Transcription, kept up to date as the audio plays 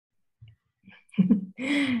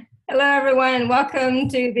Hello, everyone. Welcome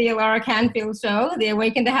to the Laura Canfield Show, the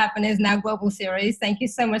Awaken to Happiness Now Global Series. Thank you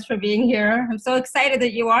so much for being here. I'm so excited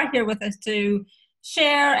that you are here with us to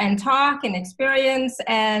share and talk and experience.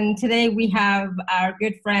 And today we have our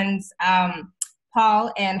good friends,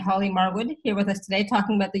 Paul and Holly Marwood, here with us today,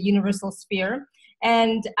 talking about the universal sphere.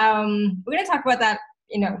 And we're going to talk about that,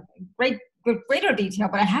 greater detail.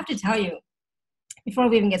 But I have to tell you, before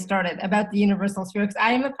we even get started, about the universal sphere, because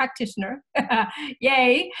I am a practitioner.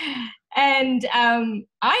 Yay. And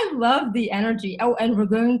I love the energy. Oh, and we're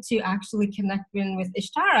going to actually connect in with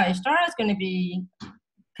Ishtara. Ishtara is going to be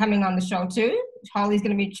coming on the show too. Holly's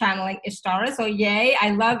going to be channeling Ishtara. So yay,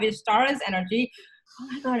 I love Ishtara's energy. Oh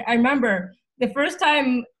my God, I remember the first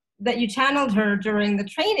time that you channeled her during the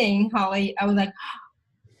training, Holly, I was like,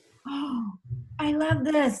 oh, I love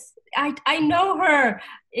this. I know her.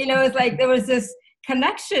 It's like there was this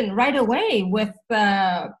connection right away with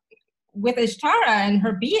Ishtara and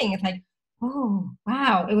her being. It's like, oh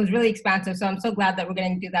wow, it was really expansive. So I'm so glad that we're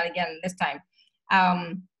going to do that again this time,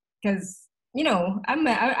 because I'm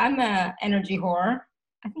a energy whore.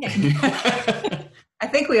 I think I can. I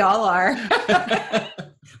think we all are.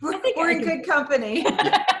 We're in good company.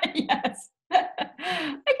 Yes,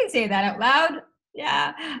 I can say that out loud.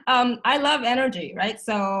 Yeah. I love energy, right?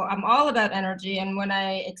 So I'm all about energy. And when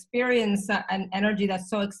I experience an energy that's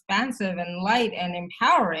so expansive and light and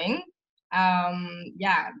empowering, I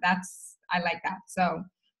like that. So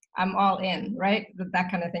I'm all in, right?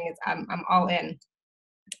 That kind of thing is I'm all in.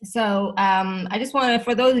 So I just want to,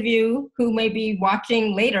 for those of you who may be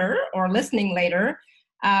watching later or listening later,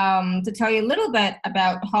 to tell you a little bit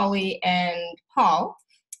about Holly and Paul.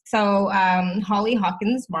 So Holly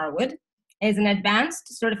Hawkins Marwood is an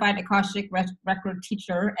advanced certified Akashic record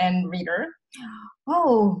teacher and reader.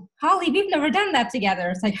 Oh, Holly, we've never done that together.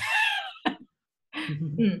 It's like,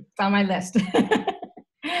 it's on my list.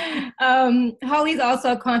 Holly's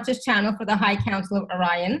also a conscious channel for the High Council of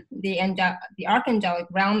Orion, the Archangelic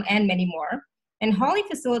Realm, and many more. And Holly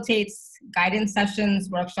facilitates guidance sessions,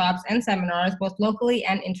 workshops, and seminars, both locally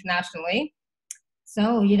and internationally.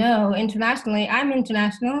 So, internationally, I'm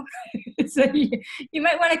international. So you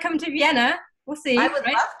might want to come to Vienna. We'll see. I would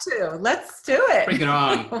love to. Let's do it. Bring it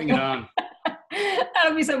on. Bring it on.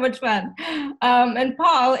 That'll be so much fun. And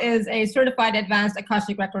Paul is a certified advanced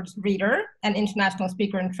Akashic Records reader, an international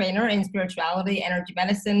speaker and trainer in spirituality, energy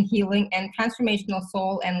medicine, healing, and transformational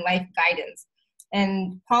soul and life guidance.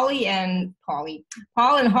 And Paul and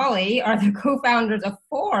Holly are the co-founders of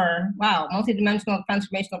 4 multidimensional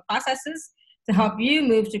transformational processes to help you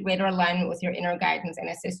move to greater alignment with your inner guidance and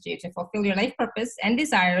assist you to fulfill your life purpose and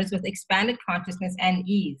desires with expanded consciousness and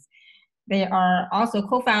ease. They are also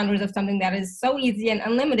co-founders of something that is so easy and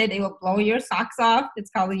unlimited, it will blow your socks off.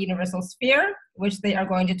 It's called the Universal Sphere, which they are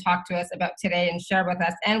going to talk to us about today and share with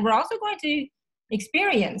us. And we're also going to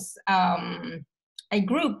experience a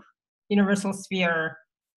group Universal Sphere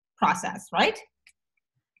process, right?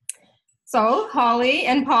 So Holly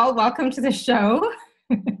and Paul, welcome to the show.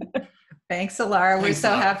 Thanks, Alara. We're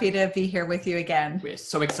so happy to be here with you again. We're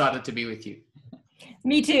so excited to be with you.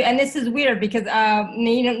 Me too. And this is weird because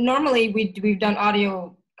normally we've done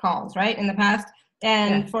audio calls, right, in the past.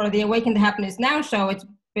 And for the Awaken to Happiness Now show, it's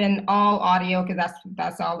been all audio because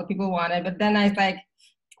that's all the people wanted. But then I was like,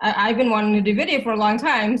 I've been wanting to do video for a long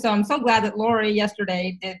time. So I'm so glad that Lori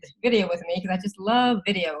yesterday did video with me because I just love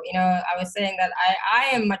video. I was saying that I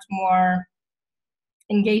am much more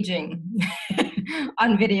engaging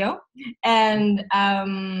on video, and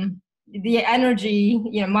the energy,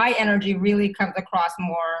 my energy really comes across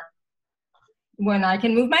more when I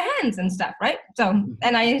can move my hands and stuff, right? So,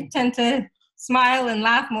 and I tend to smile and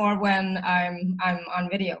laugh more when I'm on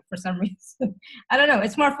video for some reason. I don't know,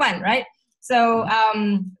 it's more fun, right? So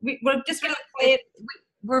we're just gonna play it.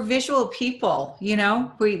 We're visual people,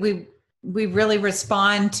 we really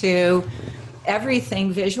respond to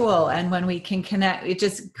everything visual, and when we can connect, it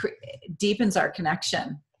just deepens our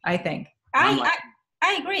connection, I think.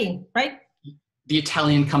 I agree, right? The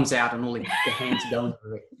Italian comes out and all the hands go into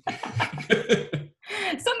it.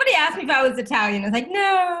 Somebody asked me if I was Italian. I was like,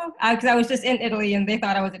 no, because I was just in Italy and they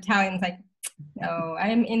thought I was Italian. It's like, no, I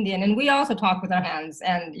am Indian. And we also talk with our hands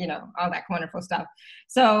and, all that wonderful stuff.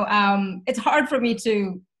 So it's hard for me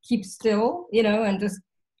to keep still, and just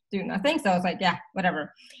do nothing. So I was like, yeah,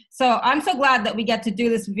 whatever. So I'm so glad that we get to do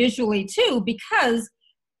this visually too, because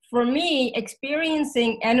for me,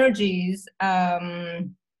 experiencing energies,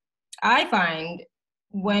 I find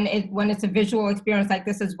when it's a visual experience like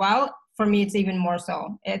this as well, for me, it's even more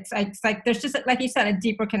so. It's like there's just, like you said, a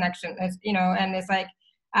deeper connection, and it's like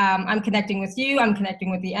I'm connecting with you, I'm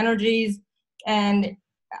connecting with the energies, and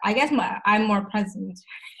I guess I'm more present.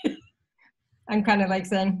 I'm kind of like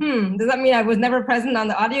saying, does that mean I was never present on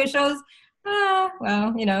the audio shows?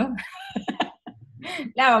 Well,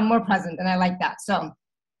 now I'm more present, and I like that. So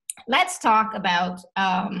let's talk about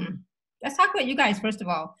you guys first of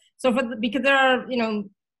all. So because there are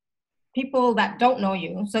people that don't know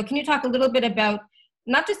you, so can you talk a little bit about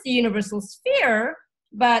not just the universal sphere,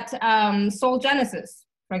 but soul genesis,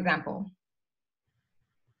 for example?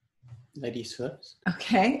 Ladies first.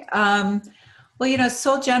 Okay. Well,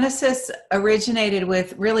 Soul Genesis originated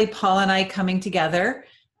with really Paul and I coming together.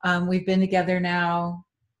 We've been together now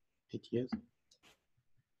 8 years.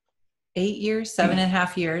 8 years,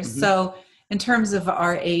 7.5 years. Mm-hmm. So in terms of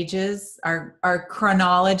our ages, our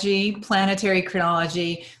chronology, planetary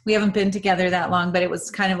chronology, we haven't been together that long, but it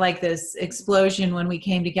was kind of like this explosion when we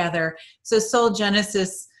came together. So Soul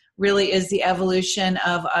Genesis really is the evolution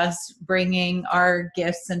of us bringing our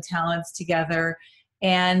gifts and talents together.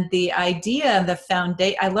 And the idea, the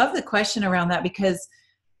foundation, I love the question around that, because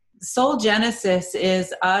Soul Genesis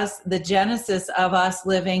is us, the genesis of us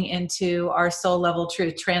living into our soul level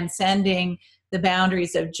truth, transcending the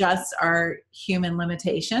boundaries of just our human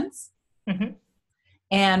limitations, mm-hmm.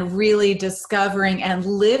 and really discovering and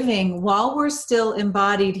living while we're still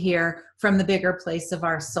embodied here from the bigger place of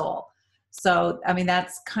our soul. So, I mean,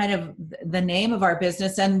 that's kind of the name of our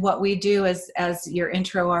business. And what we do, as your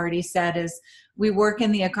intro already said, is we work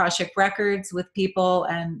in the Akashic Records with people,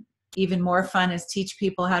 and even more fun is teach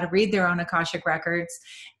people how to read their own Akashic Records.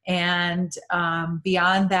 And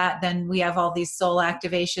beyond that, then we have all these soul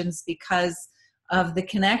activations because of the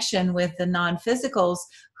connection with the non-physicals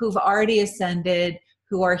who've already ascended,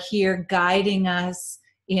 who are here guiding us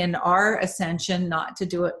in our ascension, not to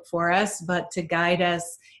do it for us, but to guide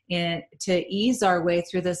us to ease our way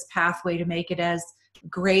through this pathway to make it as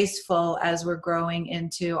graceful as we're growing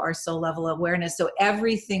into our soul level awareness. So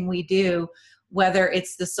everything we do, whether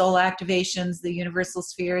it's the soul activations, the universal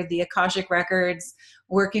sphere, the Akashic Records,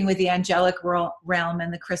 working with the angelic realm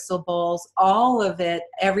and the crystal bowls, all of it,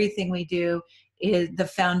 everything we do, is the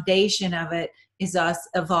foundation of it is us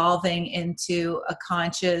evolving into a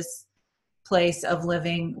conscious place of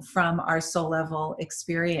living from our soul level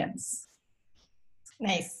experience.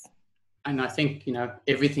 Nice. And I think,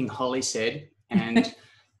 everything Holly said, and,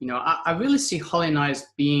 I really see Holly and I as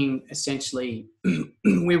being essentially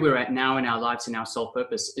where we're at now in our lives and our soul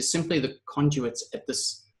purpose is simply the conduits at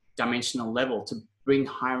this dimensional level to bring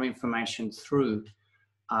higher information through,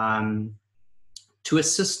 to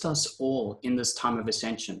assist us all in this time of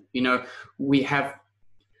ascension. We have,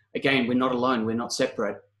 again, we're not alone, we're not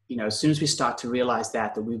separate. As soon as we start to realize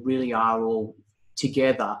that we really are all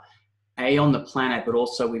together, on the planet, but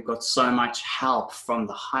also we've got so much help from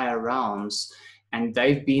the higher realms, and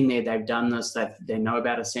they've been there, they've done this, they know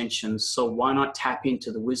about ascension. So why not tap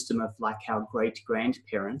into the wisdom of like our great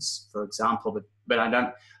grandparents, for example, but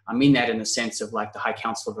I mean that in the sense of like the High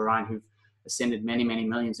Council of Orion, who've ascended many, many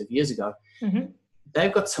millions of years ago. Mm-hmm.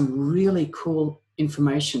 They've got some really cool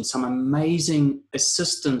information, some amazing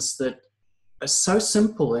assistance that are so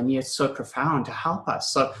simple and yet so profound to help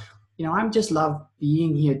us. So I just love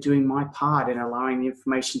being here, doing my part and allowing the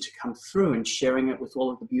information to come through and sharing it with all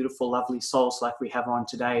of the beautiful, lovely souls like we have on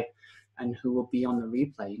today and who will be on the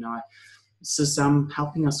replay. This is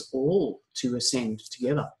helping us all to ascend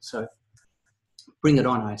together. So bring it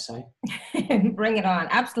on, I say. Bring it on.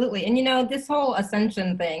 Absolutely. And, this whole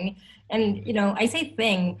ascension thing, and, I say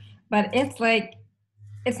thing, but it's like,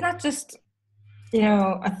 it's not just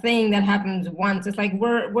a thing that happens once. It's like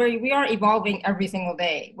we are evolving every single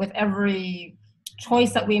day with every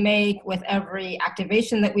choice that we make, with every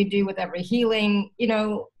activation that we do, with every healing,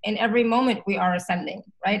 in every moment we are ascending,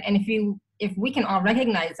 right? And if we can all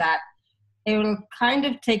recognize that, it will kind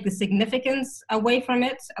of take the significance away from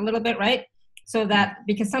it a little bit, right? So that,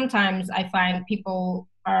 because sometimes I find people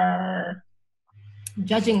are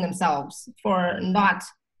judging themselves for not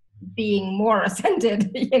being more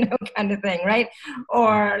ascended, kind of thing, right?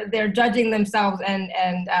 Or they're judging themselves and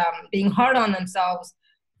being hard on themselves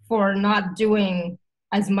for not doing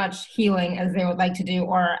as much healing as they would like to do,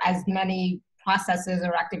 or as many processes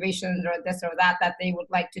or activations or this or that they would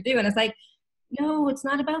like to do. And it's like, no, it's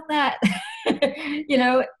not about that.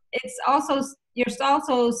 It's also, you're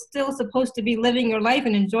also still supposed to be living your life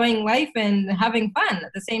and enjoying life and having fun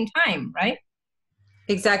at the same time, right?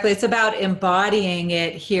 Exactly. It's about embodying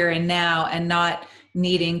it here and now and not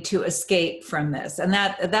needing to escape from this. And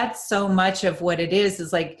that's so much of what it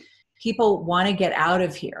is like people want to get out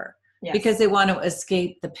of here. Yes. Because they want to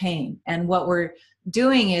escape the pain. And what we're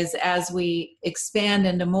doing is, as we expand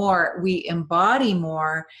into more, we embody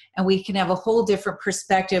more, and we can have a whole different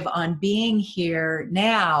perspective on being here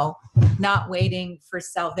now, not waiting for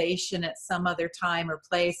salvation at some other time or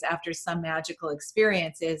place after some magical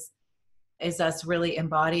experience, is us really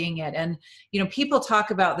embodying it. And, people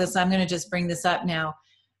talk about this. I'm going to just bring this up now.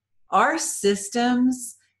 Our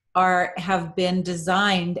systems have been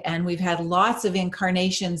designed, and we've had lots of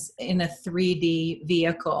incarnations in a 3D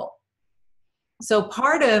vehicle. So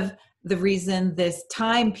part of the reason this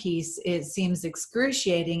time piece seems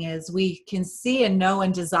excruciating is we can see and know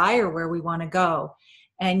and desire where we want to go.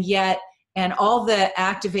 And all the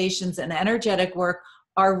activations and energetic work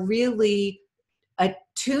are really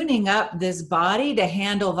tuning up this body to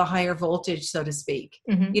handle the higher voltage, so to speak.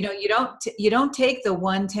 Mm-hmm. You don't take the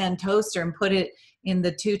 110 toaster and put it in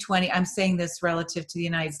the 220. I'm saying this relative to the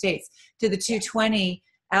United States, to the 220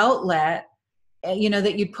 outlet,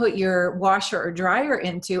 that you put your washer or dryer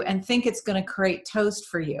into and think it's going to create toast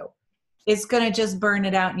for you. It's going to just burn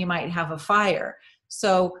it out and you might have a fire.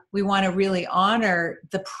 So we want to really honor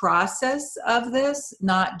the process of this,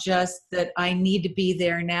 not just that I need to be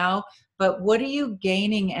there now, but what are you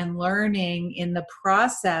gaining and learning in the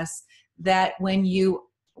process, that when you're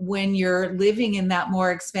living in that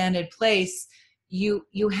more expanded place,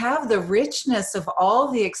 you have the richness of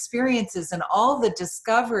all the experiences and all the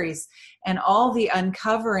discoveries and all the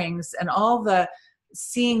uncoverings and all the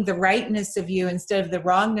seeing the rightness of you instead of the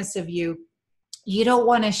wrongness of you. You don't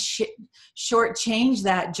want to shortchange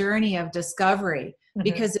that journey of discovery, mm-hmm.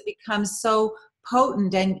 because it becomes so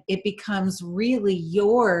potent and it becomes really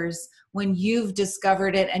yours when you've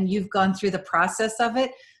discovered it and you've gone through the process of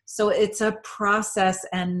it. So it's a process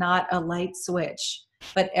and not a light switch.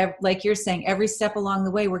 But like you're saying, every step along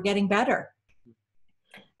the way, we're getting better.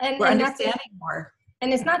 We're understanding more.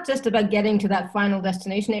 And it's not just about getting to that final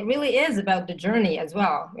destination. It really is about the journey as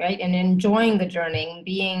well, right? And enjoying the journey,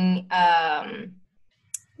 being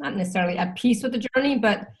not necessarily at peace with the journey,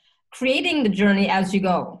 but creating the journey as you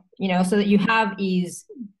go, so that you have ease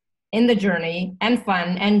in the journey and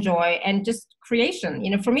fun and joy and just creation.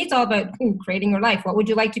 For me, it's all about creating your life. What would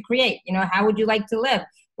you like to create? How would you like to live?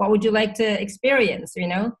 What would you like to experience?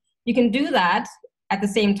 You can do that at the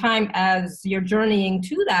same time as you're journeying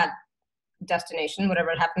to that destination, whatever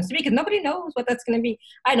it happens to be, because nobody knows what that's going to be.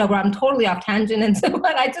 I know, but I'm totally off tangent and so on.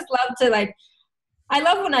 I just love to I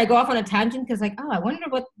love when I go off on a tangent because I wonder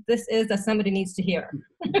what this is that somebody needs to hear.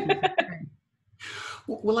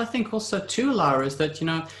 Well, I think also too, Lara, is that,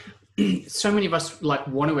 so many of us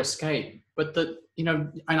want to escape, but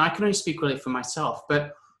and I can only speak really for myself,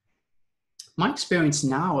 but my experience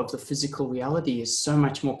now of the physical reality is so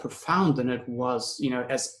much more profound than it was,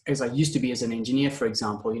 as I used to be as an engineer, for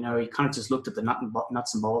example. You kind of just looked at the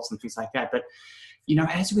nuts and bolts and things like that. But,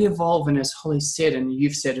 as we evolve, and as Holly said, and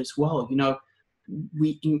you've said as well,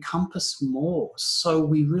 we encompass more. So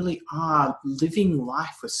we really are living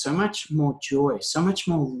life with so much more joy, so much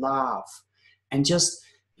more love, and just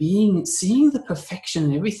seeing the perfection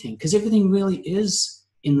in everything, because everything really is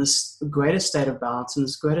in this greater state of balance and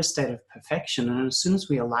this greater state of perfection. And as soon as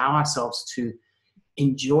we allow ourselves to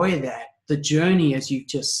enjoy that, the journey, as you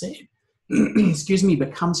just said, excuse me,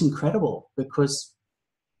 becomes incredible, because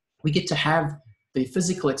we get to have the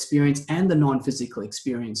physical experience and the non-physical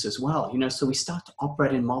experience as well. So we start to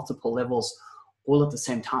operate in multiple levels all at the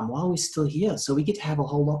same time while we're still here. So we get to have a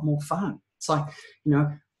whole lot more fun. It's like,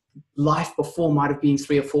 life before might have been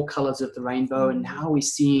 3 or 4 colors of the rainbow, and now we're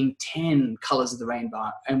seeing 10 colors of the rainbow,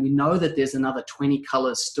 and we know that there's another 20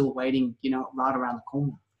 colors still waiting, right around the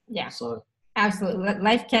corner. Yeah. So absolutely,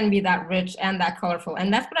 life can be that rich and that colorful,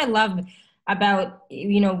 and that's what I love about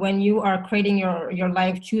when you are creating your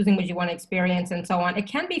life, choosing what you want to experience and so on. It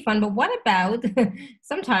can be fun, but what about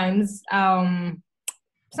sometimes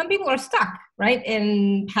some people are stuck, right,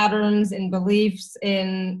 in patterns, in beliefs,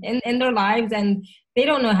 in their lives, and they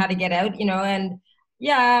don't know how to get out, and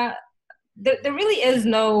there really is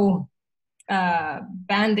no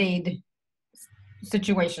Band-Aid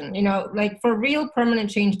situation, for real permanent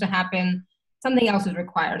change to happen, something else is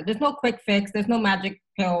required. There's no quick fix, there's no magic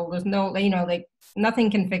pill, there's no, nothing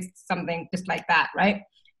can fix something just like that, right?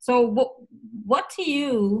 So what to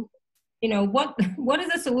you, what is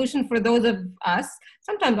the solution for those of us,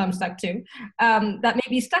 sometimes I'm stuck too, that may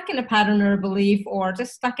be stuck in a pattern or a belief, or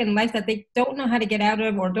just stuck in life that they don't know how to get out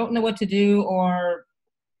of, or don't know what to do, or,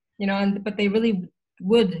 but they really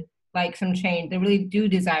would like some change. They really do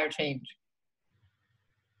desire change.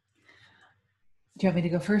 Do you want me to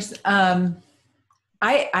go first?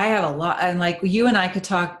 I have a lot, and you and I could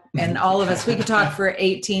talk, and all of us, we could talk for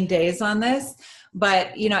 18 days on this,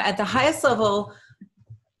 but, at the highest level,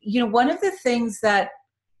 one of the things that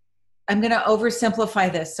I'm going to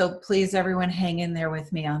oversimplify this, so please everyone hang in there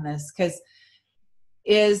with me on this, because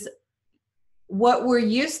is what we're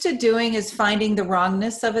used to doing is finding the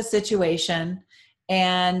wrongness of a situation.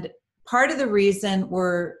 And part of the reason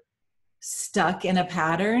we're stuck in a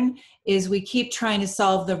pattern is we keep trying to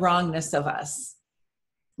solve the wrongness of us.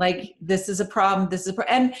 Like, this is a problem,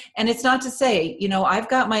 and it's not to say, I've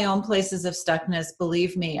got my own places of stuckness.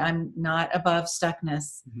 Believe me, I'm not above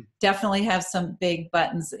stuckness. Mm-hmm. Definitely have some big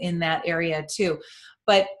buttons in that area too.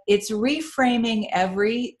 But it's reframing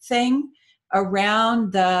everything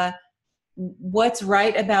around what's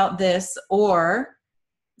right about this,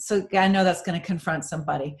 so I know that's going to confront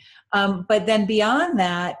somebody. But then beyond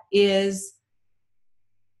that is,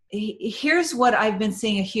 here's what I've been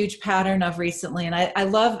seeing a huge pattern of recently. And I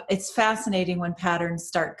love, it's fascinating when patterns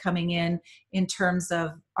start coming in terms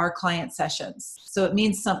of our client sessions. So it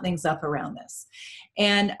means something's up around this.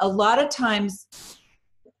 And a lot of times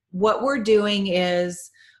what we're doing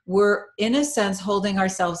is we're, in a sense, holding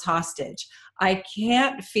ourselves hostage. I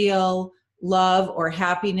can't feel love or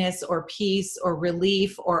happiness or peace or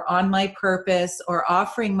relief or on my purpose or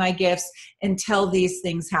offering my gifts until these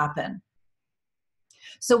things happen.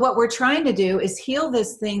 So what we're trying to do is heal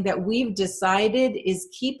this thing that we've decided is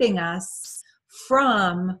keeping us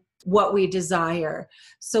from what we desire.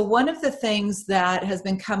 So one of the things that has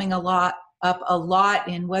been coming up a lot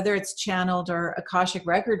in whether it's channeled or Akashic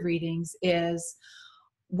record readings is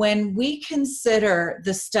when we consider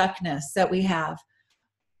the stuckness that we have.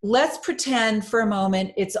 Let's pretend for a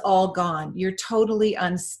moment it's all gone. You're totally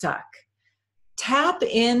unstuck. Tap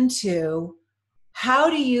into, how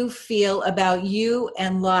do you feel about you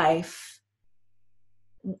and life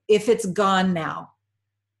if it's gone now?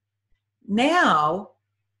 Now,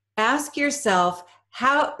 ask yourself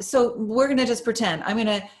so we're going to just pretend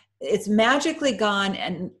it's magically gone.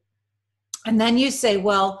 And then you say,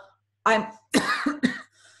 well,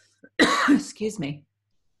 excuse me.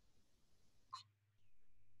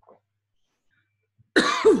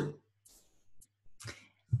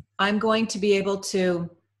 I'm going to be able to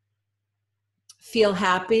feel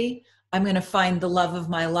happy. I'm going to find the love of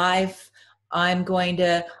my life. I'm going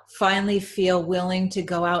to finally feel willing to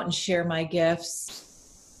go out and share my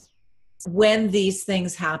gifts when these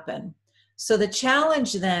things happen. So the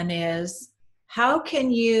challenge then is, how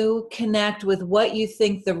can you connect with what you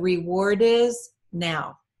think the reward is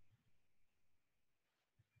now?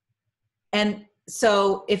 And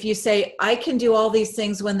so if you say, I can do all these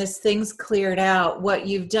things when this thing's cleared out, what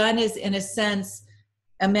you've done is, in a sense,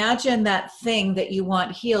 imagine that thing that you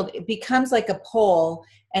want healed. It becomes like a pole.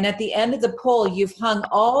 And at the end of the pole, you've hung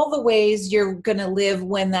all the ways you're going to live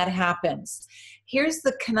when that happens. Here's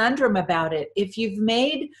the conundrum about it. If you've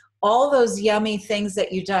made all those yummy things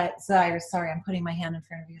that you desire, sorry, I'm putting my hand in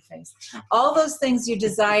front of your face. All those things you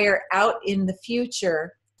desire out in the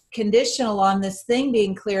future, conditional on this thing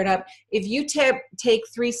being cleared up, if you take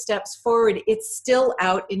 3 steps forward, it's still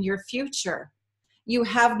out in your future. You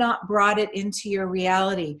have not brought it into your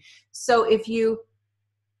reality. So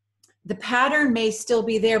the pattern may still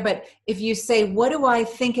be there, but if you say, what do I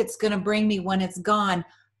think it's going to bring me when it's gone?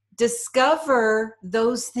 Discover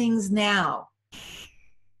those things now.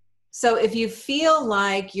 So if you feel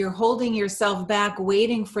like you're holding yourself back,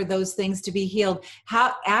 waiting for those things to be healed,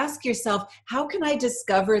 ask yourself, how can I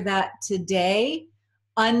discover that today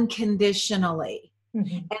unconditionally?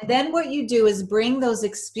 Mm-hmm. And then what you do is bring those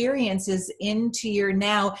experiences into your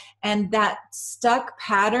now, and that stuck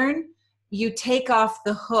pattern, you take off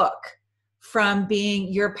the hook from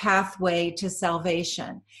being your pathway to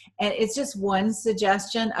salvation. And it's just one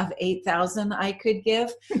suggestion of 8,000 I could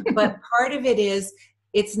give, but part of it is,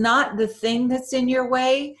 it's not the thing that's in your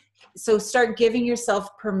way. So start giving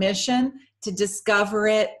yourself permission to discover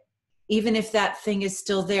it, even if that thing is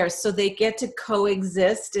still there. So they get to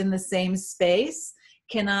coexist in the same space.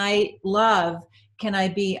 Can I love? Can I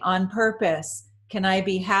be on purpose? Can I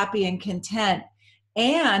be happy and content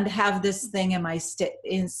and have this thing in my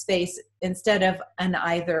in space instead of an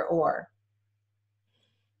either or?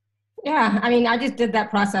 Yeah, I mean, I just did that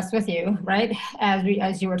process with you, right?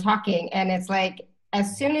 As you were talking, and it's like,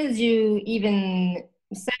 as soon as you even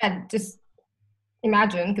said, just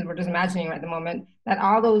imagine, because we're just imagining right at the moment, that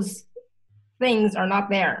all those things are not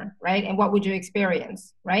there, right? And what would you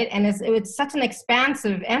experience, right? And it was such an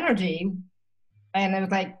expansive energy, and it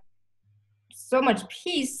was like so much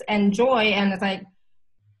peace and joy, and it's like,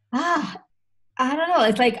 I don't know,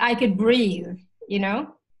 it's like I could breathe,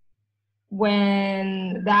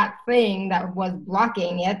 when that thing that was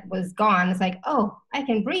blocking it was gone. It's like, oh, I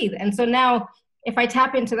can breathe. And so now if I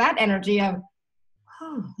tap into that energy of,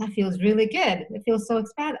 oh, that feels really good. It feels so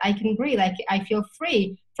expanded. I can breathe. I feel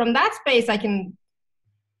free. From that space, I can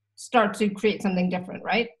start to create something different,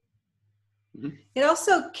 right? It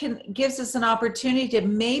also gives us an opportunity to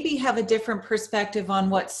maybe have a different perspective on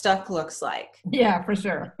what stuck looks like. Yeah, for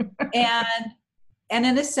sure. and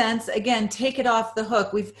in a sense, again, take it off the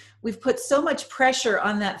hook. We've put so much pressure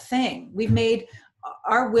on that thing. We've made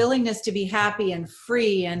our willingness to be happy and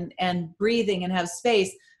free and breathing and have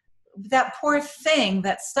space. That poor thing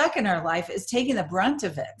that's stuck in our life is taking the brunt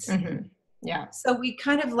of it. Mm-hmm. Yeah. So we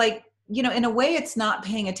kind of like, you know, in a way it's not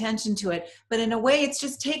paying attention to it, but in a way it's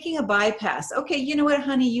just taking a bypass. Okay, you know what,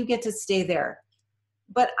 honey, you get to stay there.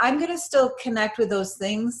 But I'm going to still connect with those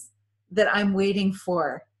things that I'm waiting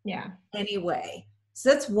for. Yeah. Anyway. So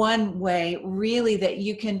that's one way really that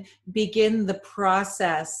you can begin the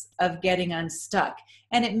process of getting unstuck.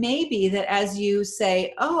 And it may be that as you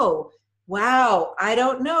say, oh, wow, I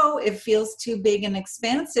don't know, it feels too big and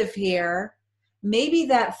expansive here. Maybe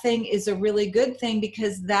that thing is a really good thing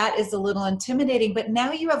because that is a little intimidating, but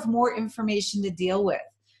now you have more information to deal with.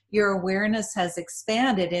 Your awareness has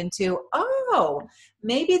expanded into, oh,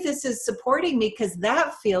 maybe this is supporting me because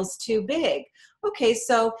that feels too big. Okay,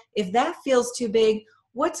 so if that feels too big,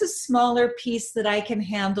 what's a smaller piece that I can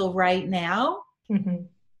handle right now? Mm-hmm.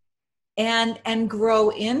 And grow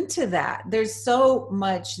into that. There's so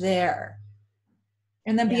much there.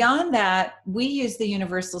 And then beyond that, we use the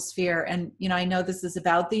universal sphere. And, you know, I know this is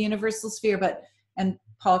about the universal sphere, and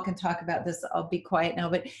Paul can talk about this. I'll be quiet now.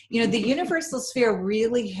 But, you know, the universal sphere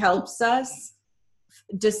really helps us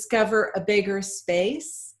discover a bigger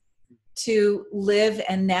space to live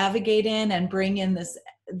and navigate in and bring in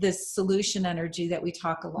this solution energy that we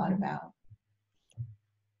talk a lot about.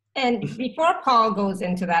 And before Paul goes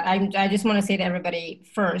into that, I just want to say to everybody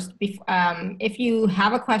first, if you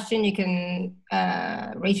have a question, you can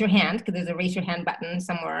raise your hand, because there's a raise your hand button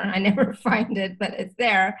somewhere. I never find it, but it's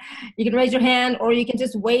there. You can raise your hand, or you can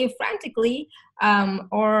just wave frantically,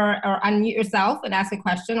 or unmute yourself and ask a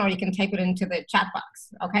question, or you can type it into the chat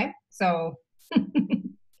box. Okay, so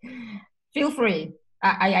feel free.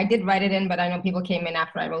 I did write it in, but I know people came in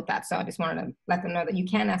after I wrote that, so I just wanted to let them know that you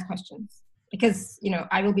can ask questions. Because, you know,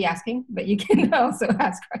 I will be asking, but you can also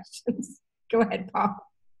ask questions. Go ahead, Paul.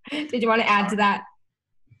 Did you want to add to that?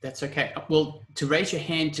 That's okay. Well, to raise your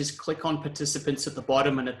hand, just click on participants at the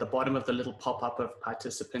bottom, and at the bottom of the little pop-up of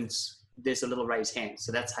participants, there's a little raise hand.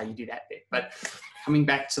 So that's how you do that bit. But coming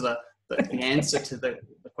back to the answer to the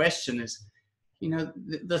question is, you know,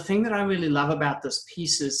 the thing that I really love about this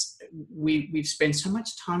piece is we've spent so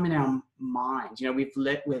much time in our mind. You know, we've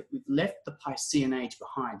left the Piscean age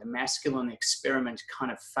behind. The masculine experiment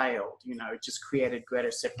kind of failed. You know, it just created greater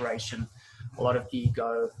separation, a lot of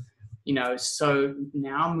ego. You know, so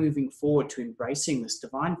now moving forward to embracing this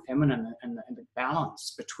divine feminine and the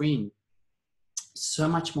balance between, so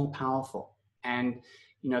much more powerful. And,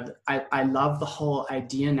 you know, I love the whole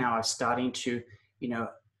idea now of starting to, you know,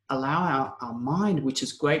 allow our mind, which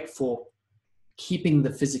is great for keeping the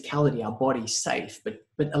physicality, our body safe, but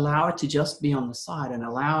allow it to just be on the side and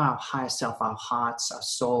allow our higher self, our hearts, our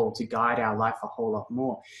soul to guide our life a whole lot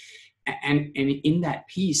more. And in that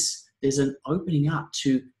piece, there's an opening up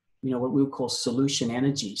to, you know, what we would call solution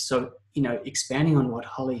energy. So, you know, expanding on what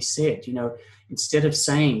Holly said, you know, instead of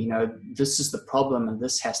saying, you know, this is the problem and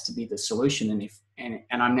this has to be the solution,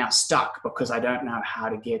 and I'm now stuck because I don't know how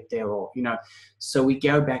to get there, or, you know, so we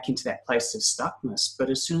go back into that place of stuckness. But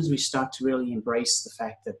as soon as we start to really embrace the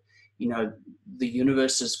fact that, you know, the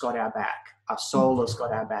universe has got our back, our soul has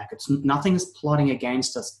got our back, nothing is plotting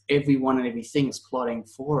against us, everyone and everything is plotting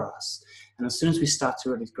for us. And as soon as we start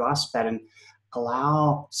to really grasp that and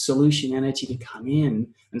allow solution energy to come in,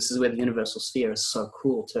 and this is where the universal sphere is so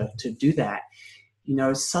cool to do that, you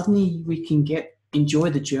know, suddenly we can enjoy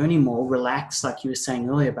the journey more, relax, like you were saying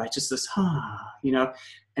earlier, about just this, you know,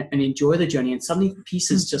 and enjoy the journey. And suddenly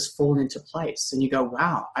pieces just fall into place and you go,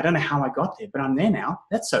 wow, I don't know how I got there, but I'm there now.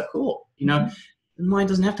 That's so cool. You know, the mind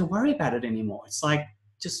doesn't have to worry about it anymore. It's like,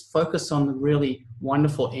 just focus on the really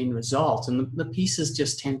wonderful end result, and the pieces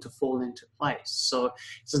just tend to fall into place. So it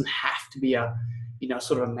doesn't have to be a, you know,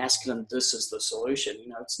 sort of a masculine, this is the solution. You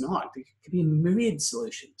know, it's not. There could be a myriad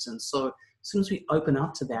solutions. And so as soon as we open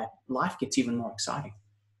up to that, life gets even more exciting.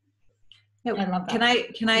 I love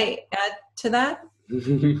that. Can I add to that?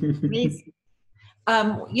 Please.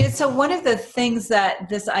 Yeah, so one of the things that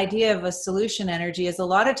this idea of a solution energy is, a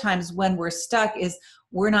lot of times when we're stuck is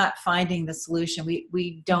we're not finding the solution.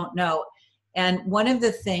 We don't know. And one of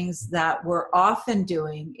the things that we're often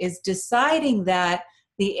doing is deciding that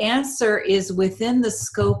the answer is within the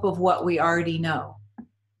scope of what we already know.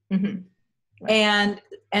 Mm-hmm. And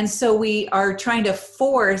And so we are trying to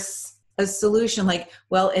force a solution like,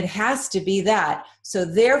 well, it has to be that. So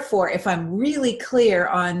therefore, if I'm really clear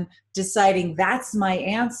on deciding that's my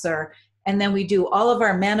answer, and then we do all of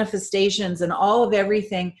our manifestations and all of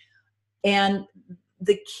everything. And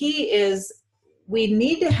the key is we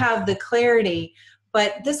need to have the clarity,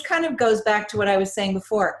 but this kind of goes back to what I was saying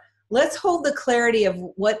before. Let's hold the clarity of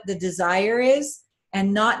what the desire is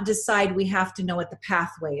and not decide we have to know what the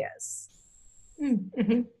pathway is.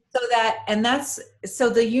 Mm-hmm. So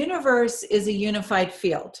the universe is a unified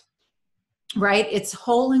field, right? It's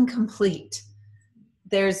whole and complete.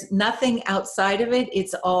 There's nothing outside of it.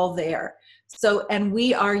 It's all there. So, and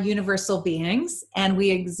we are universal beings, and we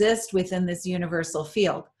exist within this universal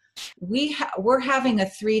field. We're having a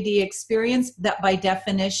 3D experience that by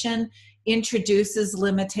definition introduces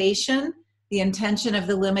limitation. The intention of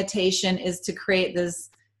the limitation is to create this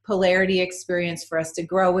polarity experience for us to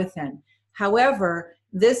grow within. However,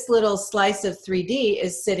 this little slice of 3D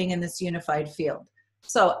is sitting in this unified field.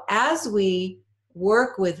 So as we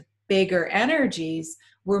work with bigger energies,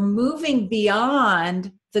 we're moving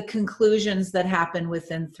beyond the conclusions that happen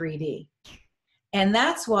within 3D. And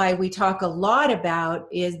that's why we talk a lot about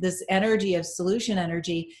is this energy of solution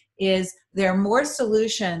energy, is there are more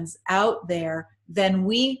solutions out there than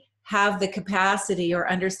we have the capacity or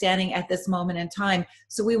understanding at this moment in time.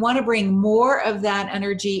 So we want to bring more of that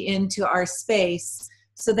energy into our space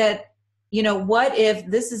so that, you know, what if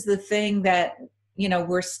this is the thing that, you know,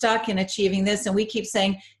 we're stuck in achieving this, and we keep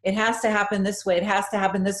saying it has to happen this way, it has to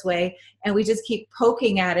happen this way, and we just keep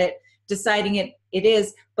poking at it, deciding it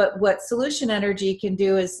is. But what solution energy can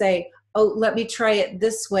do is say, oh, let me try it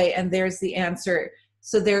this way, and there's the answer.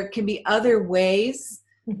 So there can be other ways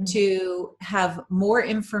to have more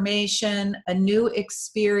information, a new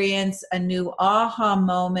experience, a new aha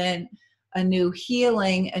moment, a new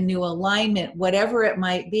healing, a new alignment, whatever it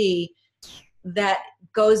might be, that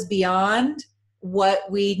goes beyond what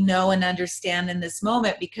we know and understand in this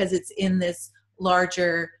moment, because it's in this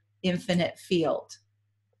larger infinite field.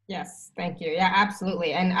 Yes, thank you. Yeah,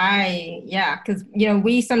 absolutely. And because, you know,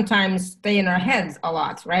 we sometimes stay in our heads a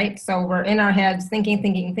lot, right? So we're in our heads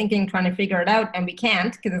thinking, trying to figure it out, and we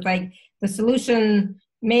can't, because it's like the solution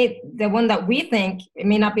the one that we think, it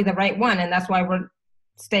may not be the right one, and that's why we're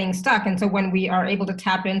staying stuck. And so when we are able to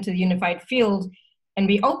tap into the unified field and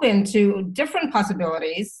be open to different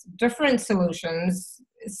possibilities, different solutions,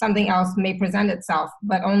 something else may present itself,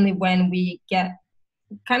 but only when we get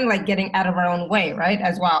kind of like getting out of our own way, right,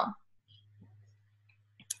 as well.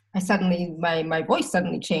 My voice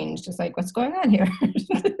suddenly changed. It's like, what's going on here?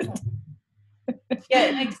 Yeah,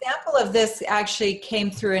 an example of this actually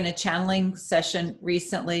came through in a channeling session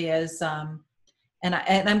recently is, and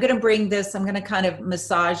I'm going to bring this, I'm going to kind of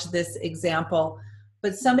massage this example,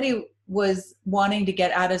 but somebody was wanting to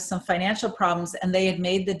get out of some financial problems, and they had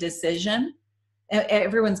made the decision.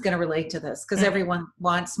 Everyone's going to relate to this because everyone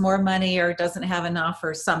wants more money or doesn't have enough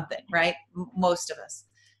or something, right? Most of us.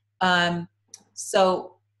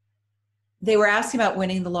 So they were asking about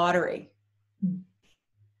winning the lottery.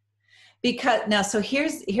 So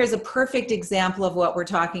here's a perfect example of what we're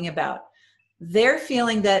talking about. They're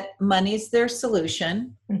feeling that money's their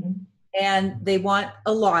solution, and they want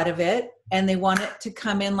a lot of it, and they want it to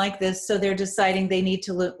come in like this. So they're deciding they need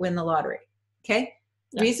to win the lottery. Okay.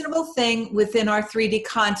 Yeah. Reasonable thing within our 3D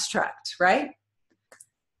construct, right?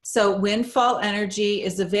 So windfall energy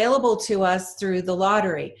is available to us through the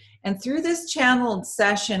lottery. And through this channeled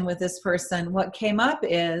session with this person, what came up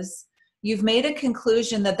is you've made a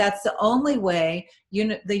conclusion that that's the only way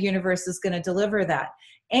the universe is going to deliver that.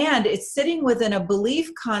 And it's sitting within a belief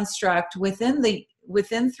construct within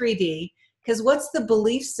 3D, because what's the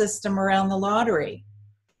belief system around the lottery?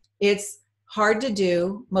 It's hard to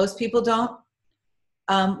do. Most people don't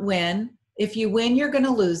win. If you win, you're going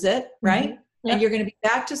to lose it, right? Yep. And you're going to be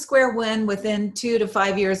back to square one within 2 to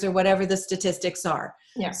 5 years or whatever the statistics are.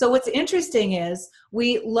 Yeah. So what's interesting is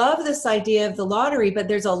we love this idea of the lottery, but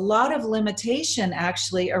there's a lot of limitation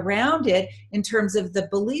actually around it in terms of the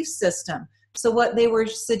belief system. So what they were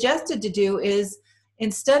suggested to do is,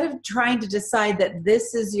 instead of trying to decide that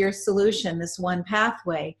this is your solution, this one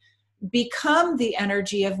pathway, become the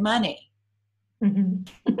energy of money.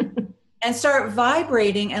 And start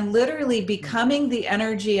vibrating and literally becoming the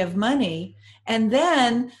energy of money. And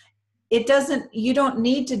then you don't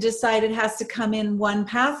need to decide it has to come in one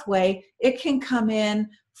pathway. It can come in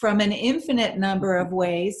from an infinite number of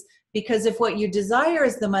ways, because if what you desire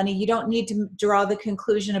is the money, you don't need to draw the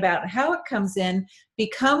conclusion about how it comes in.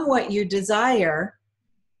 Become what you desire.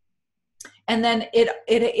 And then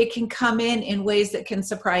it can come in ways that can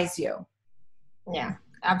surprise you. Yeah.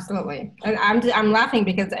 Absolutely. And I'm laughing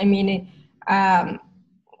because I mean,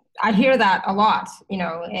 I hear that a lot, you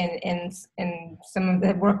know, in some of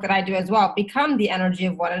the work that I do as well. Become the energy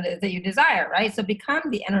of what it is that you desire, right? So become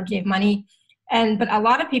the energy of money. But a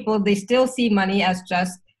lot of people, they still see money as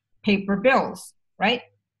just paper bills, right?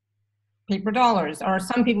 Paper dollars. Or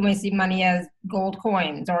some people may see money as gold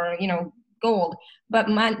coins or, you know, gold. But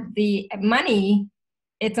the money,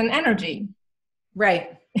 it's an energy.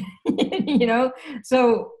 Right. You know,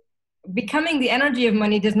 so becoming the energy of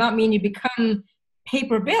money does not mean you become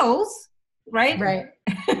paper bills, right? Right.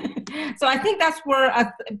 So I think that's where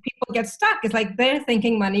people get stuck. It's like they're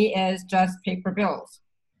thinking money is just paper bills,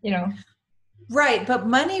 you know. Right, but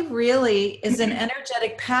money really is an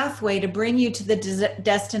energetic pathway to bring you to the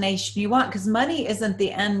destination you want, because money isn't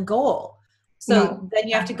the end goal. So then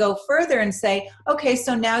you have to go further and say, okay,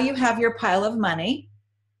 so now you have your pile of money.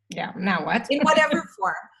 Yeah, now what? In whatever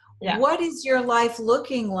form. Yeah. What is your life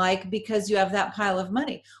looking like because you have that pile of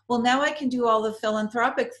money? Well, now I can do all the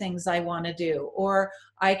philanthropic things I want to do, or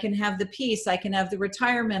I can have the peace, I can have the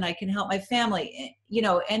retirement, I can help my family, you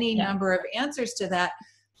know, any number of answers to that.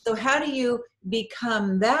 So how do you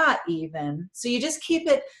become that even? So you just keep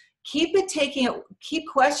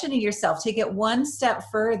questioning yourself, take it one step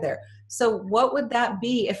further. So what would that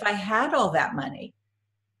be if I had all that money?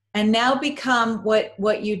 And now become what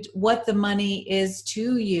the money is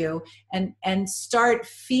to you, and start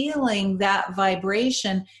feeling that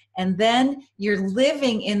vibration. And then you're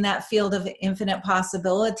living in that field of infinite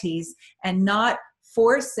possibilities, and not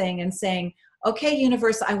forcing and saying, okay,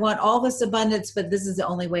 universe, I want all this abundance, but this is the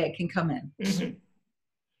only way it can come in. Mm-hmm.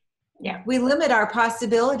 Yeah. We limit our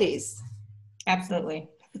possibilities. Absolutely.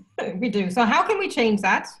 We do. So how can we change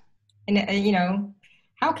that? And, you know,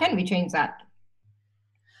 how can we change that?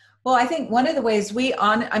 Well, I think one of the ways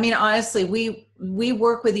honestly, we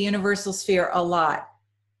work with the universal sphere a lot.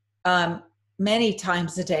 Many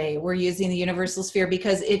times a day, we're using the universal sphere,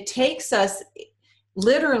 because it takes us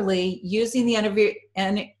literally using the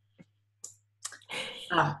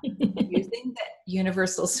using the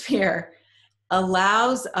universal sphere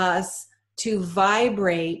allows us to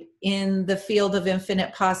vibrate in the field of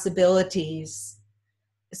infinite possibilities.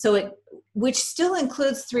 So which still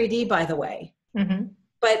includes 3D, by the way. Mm-hmm.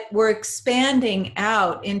 But we're expanding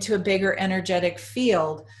out into a bigger energetic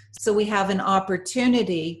field. So we have an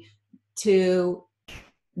opportunity to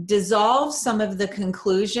dissolve some of the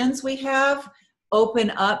conclusions we have,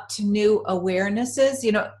 open up to new awarenesses,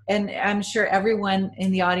 you know, and I'm sure everyone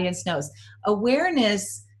in the audience knows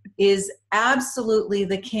awareness is absolutely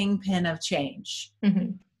the kingpin of change.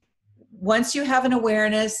 Mm-hmm. Once you have an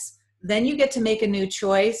awareness, then you get to make a new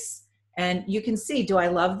choice, and you can see, do I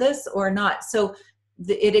love this or not? So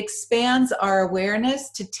it expands our awareness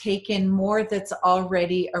to take in more that's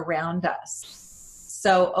already around us.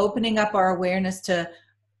 So opening up our awareness to,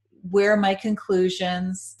 where are my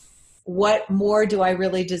conclusions? What more do I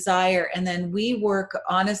really desire? And then we work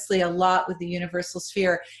honestly a lot with the universal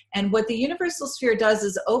sphere. And what the universal sphere does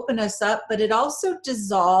is open us up, but it also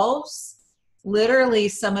dissolves literally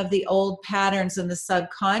some of the old patterns and the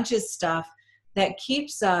subconscious stuff that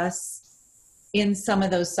keeps us in some of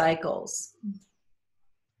those cycles.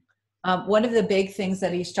 One of the big things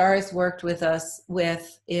that Ishtara has worked with us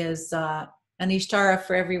with is, and Ishtara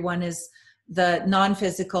for everyone is the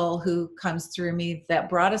non-physical who comes through me that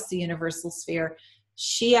brought us the universal sphere.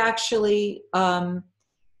 She actually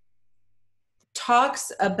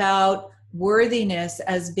talks about worthiness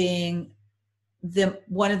as being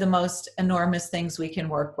one of the most enormous things we can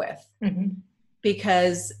work with. Mm-hmm.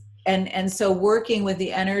 Because and so working with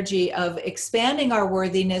the energy of expanding our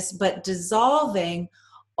worthiness, but dissolving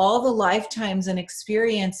all the lifetimes and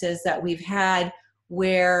experiences that we've had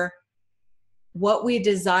where what we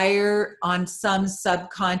desire on some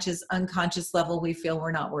subconscious, unconscious level, we feel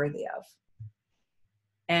we're not worthy of.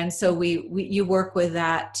 And so you work with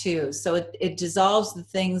that too. So it dissolves the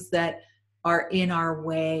things that are in our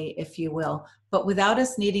way, if you will, but without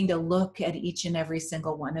us needing to look at each and every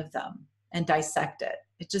single one of them and dissect it.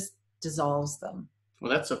 It just dissolves them.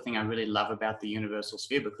 Well, that's the thing I really love about the universal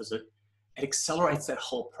sphere, because it accelerates that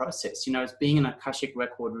whole process. You know, as being an Akashic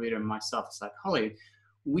record reader myself, it's like, Holly,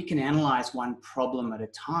 we can analyze one problem at a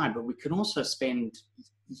time, but we can also spend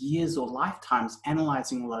years or lifetimes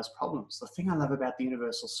analyzing all those problems. The thing I love about the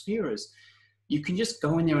universal sphere is you can just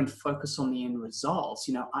go in there and focus on the end results.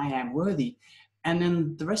 You know, I am worthy. And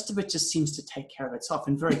then the rest of it just seems to take care of itself,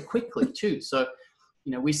 and very quickly too. So,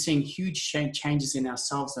 you know, we're seeing huge changes in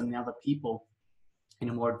ourselves and the other people in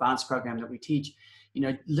a more advanced program that we teach, you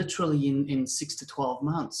know, literally in 6 to 12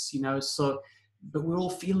 months, you know. So but we're all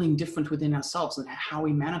feeling different within ourselves, and how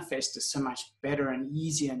we manifest is so much better and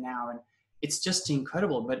easier now. And it's just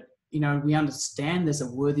incredible. But, you know, we understand there's a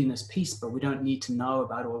worthiness piece, but we don't need to know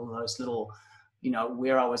about all of those little, you know,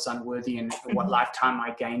 where I was unworthy and what lifetime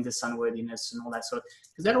I gained this unworthiness and all that sort of,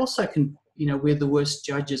 because that also can, you know, we're the worst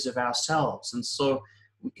judges of ourselves. And so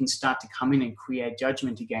we can start to come in and create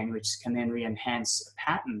judgment again, which can then re-enhance a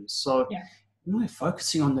pattern. So when we're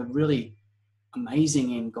focusing on the really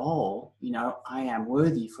amazing end goal, you know, I am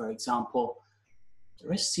worthy, for example, the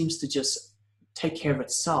rest seems to just take care of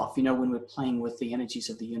itself, you know, when we're playing with the energies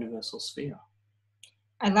of the universal sphere.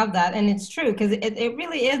 I love that. And it's true, because it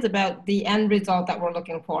really is about the end result that we're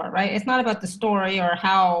looking for, right? It's not about the story or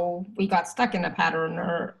how we got stuck in a pattern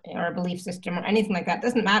or a belief system or anything like that. It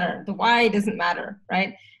doesn't matter. The why doesn't matter,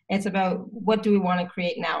 right? It's about what do we want to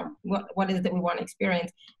create now? What is it that we want to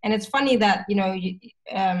experience? And it's funny that, you know,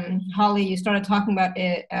 Holly, you started talking about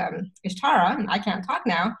Ishtara, and I can't talk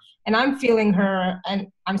now, and I'm feeling her, and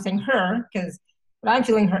I'm saying her because, but I'm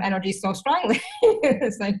feeling her energy so strongly.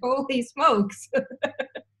 It's like, holy smokes.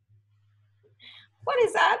 What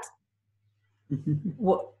is that?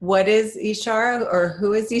 What is Ishtara, or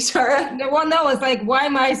who is Ishtara? No, well, no, it's like, why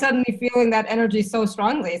am I suddenly feeling that energy so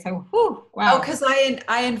strongly? It's like, whew, wow. Oh, because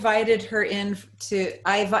I invited her in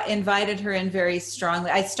I invited her in very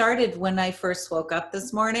strongly. I started when I first woke up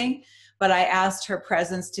this morning, but I asked her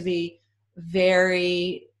presence to be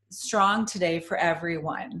very strong today for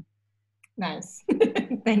everyone. Nice.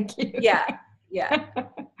 Thank you. Yeah.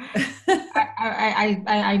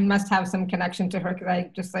 I must have some connection to her, because I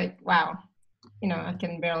just like, wow, you know, I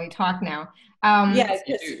can barely talk now. Yeah,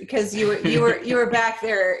 because you were back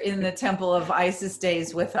there in the Temple of Isis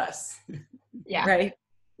days with us. Yeah. Right.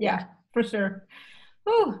 Yeah, for sure.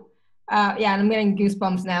 Whew. Yeah, and I'm getting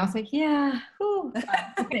goosebumps now. It's like, yeah.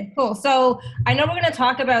 Okay, cool. So I know we're going to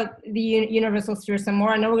talk about the universal sphere some more.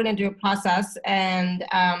 I know we're going to do a process, and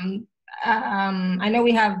I know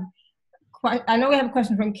we have a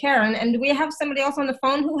question from Karen, and do we have somebody else on the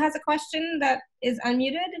phone who has a question that is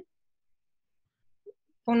unmuted?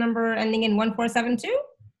 Phone number ending in 1472.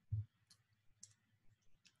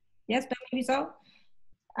 Yes, maybe so.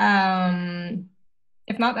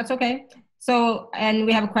 If not, that's okay. So, and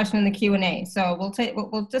we have a question in the Q&A. So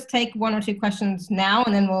we'll just take one or two questions now,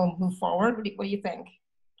 and then we'll move forward. What do you think?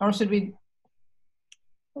 Or should we?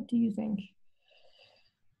 What do you think?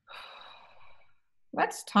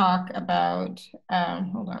 Let's talk about,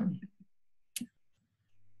 hold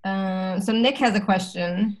on. So Nick has a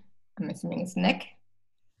question. I'm assuming it's Nick.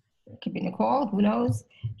 It could be Nicole, who knows?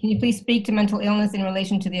 Can you please speak to mental illness in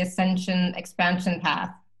relation to the ascension expansion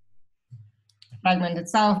path? Fragmented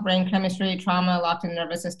self, brain chemistry, trauma, locked in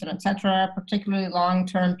nervous system, etc., particularly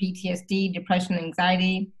long-term PTSD, depression,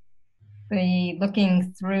 anxiety, the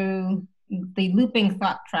looping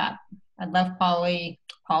thought trap. I love Polly,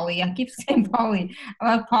 I keep saying Polly.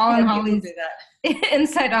 I love Paul and Holly's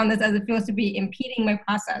insight on this, as it feels to be impeding my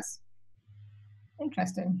process.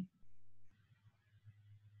 Interesting.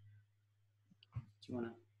 Do you want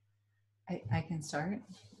to? I can start.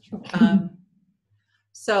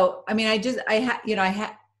 So, I mean, I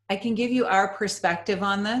can give you our perspective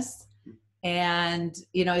on this, and,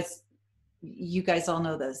 you know, you guys all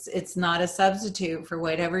know this. It's not a substitute for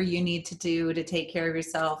whatever you need to do to take care of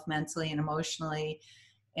yourself mentally and emotionally,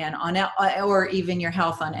 and or even your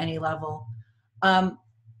health on any level. I'm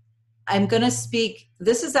going to speak.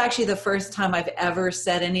 This is actually the first time I've ever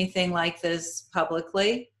said anything like this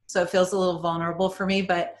publicly, so it feels a little vulnerable for me,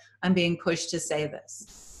 but I'm being pushed to say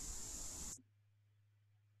this.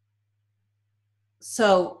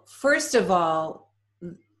 So first of all,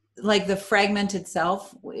 like the fragmented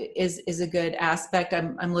self is a good aspect.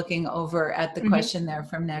 I'm looking over at the question there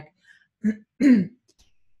from Nick.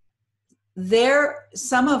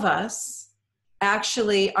 Some of us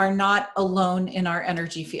actually are not alone in our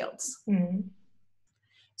energy fields.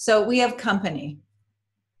 So we have company.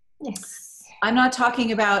 Yes. I'm not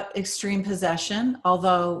talking about extreme possession,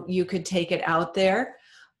 although you could take it out there,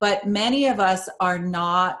 but many of us are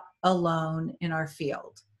not alone in our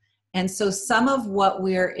field. And so some of what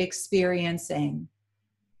we're experiencing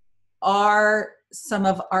are some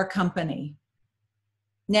of our company.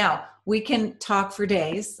 Now, we can talk for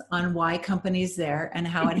days on why company's there and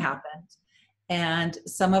how it happened. And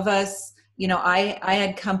some of us, you know, I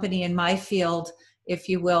had company in my field, if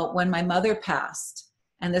you will, when my mother passed.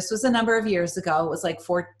 And this was a number of years ago. It was like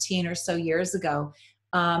 14 or so years ago.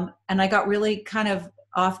 And I got really kind of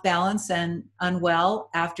off balance and unwell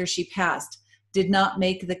after she passed. Did not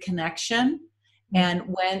make the connection, and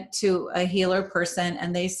went to a healer person,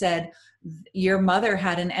 and they said, your mother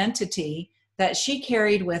had an entity that she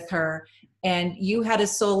carried with her, and you had a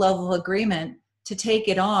soul level agreement to take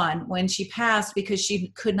it on when she passed because she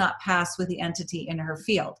could not pass with the entity in her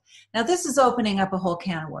field. Now, this is opening up a whole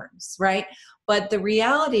can of worms, right? But the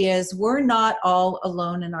reality is we're not all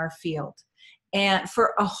alone in our field, and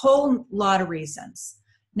for a whole lot of reasons.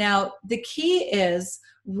 Now, the key is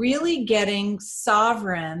really getting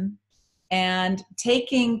sovereign and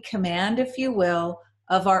taking command, if you will,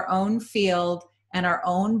 of our own field and our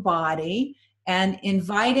own body, and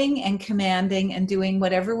inviting and commanding and doing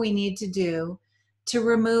whatever we need to do to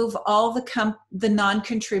remove all the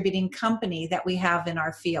non-contributing company that we have in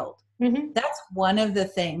our field. Mm-hmm. That's one of the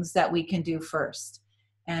things that we can do first.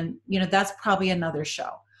 And, that's probably another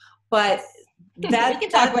show. But we can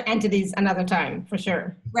talk about entities another time, for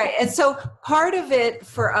sure. Right. And so part of it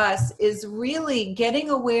for us is really getting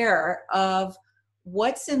aware of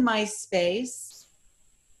what's in my space.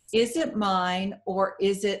 Is it mine, or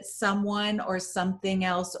is it someone or something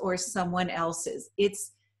else or someone else's?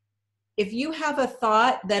 If you have a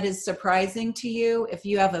thought that is surprising to you, if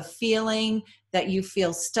you have a feeling that you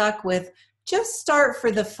feel stuck with, just start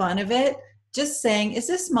for the fun of it, just saying, is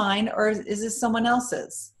this mine or is this someone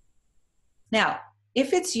else's? Now,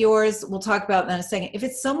 if it's yours, we'll talk about that in a second. If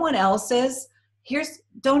it's someone else's,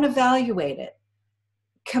 don't evaluate it.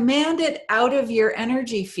 Command it out of your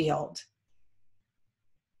energy field.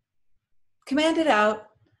 Command it out.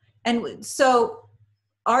 And so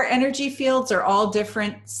our energy fields are all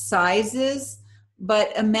different sizes,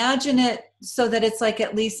 but imagine it so that it's like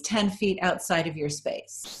at least 10 feet outside of your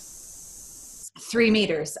space, 3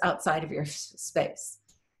 meters outside of your space.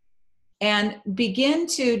 And begin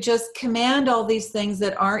to just command all these things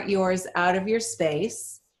that aren't yours out of your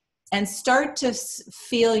space, and start to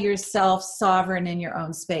feel yourself sovereign in your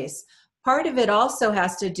own space. Part of it also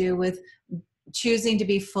has to do with choosing to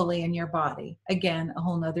be fully in your body. Again, a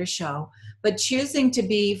whole nother show, but choosing to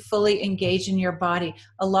be fully engaged in your body.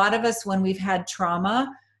 A lot of us, when we've had trauma,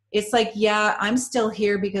 it's like, yeah, I'm still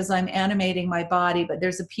here because I'm animating my body, but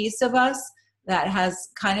there's a piece of us that has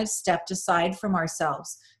kind of stepped aside from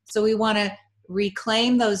ourselves. So we want to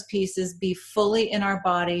reclaim those pieces, be fully in our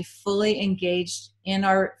body, fully engaged in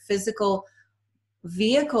our physical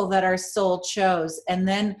vehicle that our soul chose. And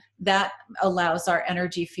then that allows our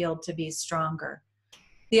energy field to be stronger.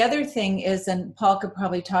 The other thing is, and Paul could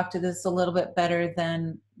probably talk to this a little bit better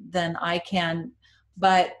than I can,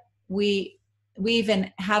 but we even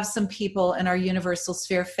have some people in our universal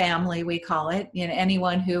sphere family, we call it.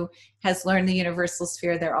 Anyone who has learned the universal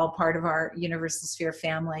sphere, they're all part of our universal sphere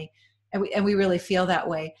family. And we really feel that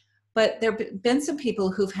way. But there have been some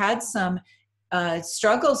people who've had some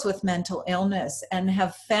struggles with mental illness and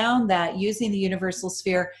have found that using the universal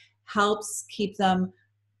sphere helps keep them,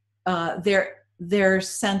 their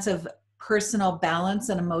sense of personal balance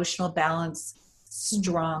and emotional balance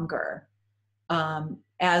stronger.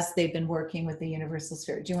 As they've been working with the universal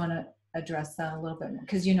sphere. Do you want to address that a little bit?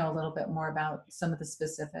 Because you know a little bit more about some of the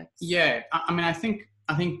specifics. Yeah, I mean, I think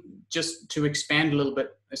just to expand a little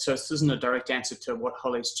bit, so this isn't a direct answer to what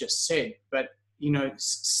Holly's just said, but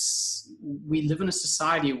we live in a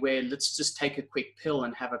society where let's just take a quick pill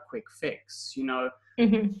and have a quick fix,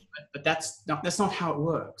 Mm-hmm. But that's not how it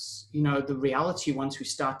works. The reality, once we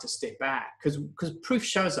start to step back, because proof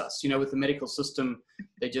shows us, with the medical system,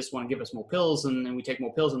 they just want to give us more pills, and then we take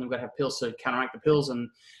more pills, and then we've got to have pills to counteract the pills, and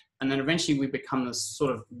then eventually we become this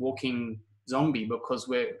sort of walking zombie because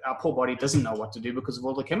our poor body doesn't know what to do because of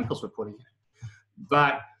all the chemicals we're putting in it.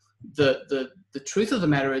 But the truth of the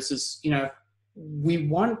matter is we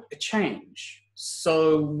want a change.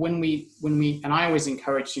 So when we, and I always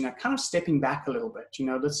encourage, kind of stepping back a little bit,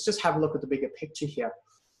 let's just have a look at the bigger picture here.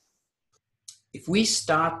 If we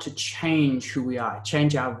start to change who we are,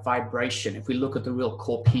 change our vibration, if we look at the real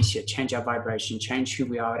core piece here, change our vibration, change who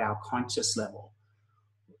we are at our conscious level,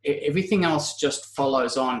 everything else just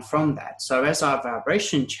follows on from that. So as our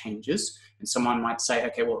vibration changes, and someone might say,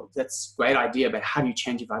 okay, well, that's a great idea, but how do you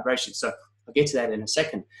change your vibration? So I'll get to that in a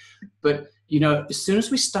second. But as soon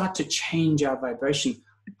as we start to change our vibration,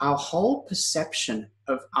 our whole perception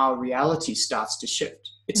of our reality starts to shift.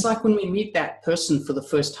 It's like when we meet that person for the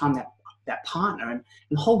first time, that partner, and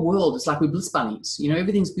the whole world is like we're bliss bunnies.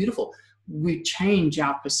 Everything's beautiful. We change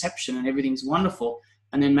our perception and everything's wonderful.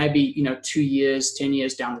 And then maybe, 2 years, 10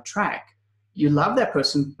 years down the track, you love that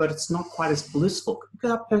person, but it's not quite as blissful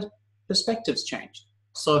because our perspective's changed.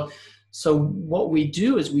 So what we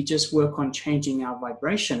do is we just work on changing our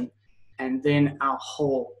vibration, and then our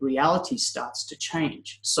whole reality starts to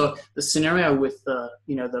change. So the scenario with the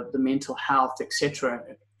mental health, etc.,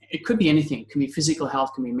 it could be anything. It can be physical health,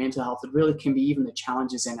 it can be mental health. It really can be even the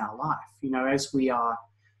challenges in our life.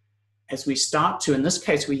 as we start to, in this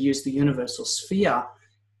case, we use the universal sphere,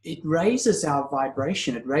 it raises our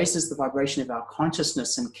vibration. It raises the vibration of our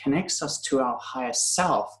consciousness and connects us to our higher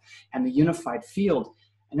self and the unified field.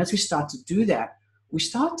 And as we start to do that, we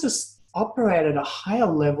start to operate at a higher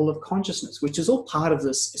level of consciousness, which is all part of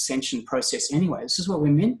this ascension process anyway. This is what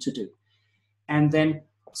we're meant to do. And then,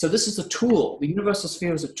 so this is a tool. The universal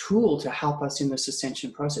sphere is a tool to help us in this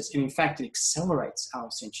ascension process. And in fact, it accelerates our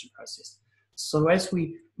ascension process. So as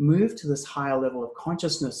we move to this higher level of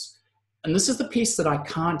consciousness, and this is the piece that I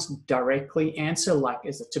can't directly answer, like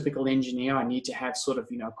as a typical engineer, I need to have sort of,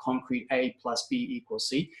 concrete A plus B equals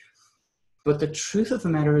C. But the truth of the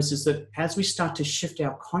matter is that as we start to shift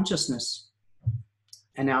our consciousness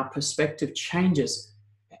and our perspective changes,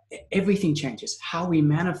 everything changes. How we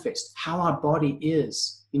manifest, how our body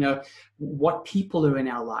is, what people are in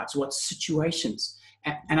our lives, what situations.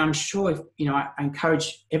 And I'm sure, I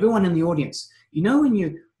encourage everyone in the audience,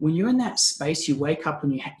 when you're in that space, you wake up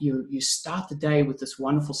and you start the day with this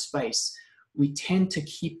wonderful space, we tend to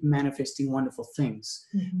keep manifesting wonderful things.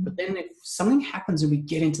 Mm-hmm. But then if something happens and we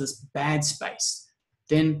get into this bad space,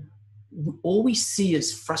 then all we see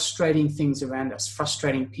is frustrating things around us,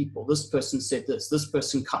 frustrating people. This person said this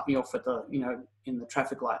person cut me off at the, in the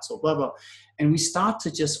traffic lights or blah, blah. And we start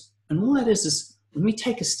to and all that is when we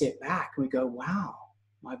take a step back and we go, wow,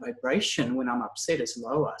 my vibration when I'm upset is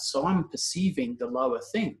lower. So I'm perceiving the lower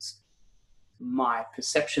things. My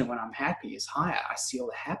perception when I'm happy is higher. I see all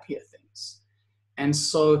the happier things. And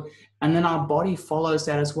then our body follows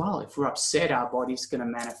that as well. If we're upset, our body's going to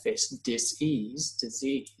manifest dis-ease,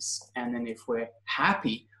 disease. And then if we're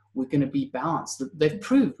happy, we're going to be balanced. They've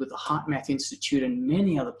proved with the Heart Math Institute and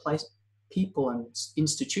many other people and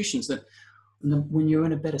institutions that when you're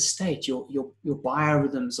in a better state, your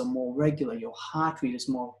biorhythms are more regular, your heart rate is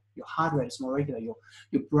more regular,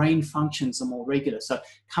 your brain functions are more regular. So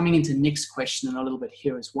coming into Nick's question and a little bit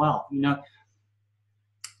here as well,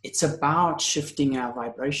 it's about shifting our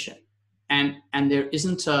vibration. And there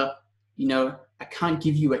isn't I can't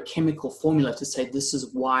give you a chemical formula to say this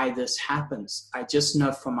is why this happens. I just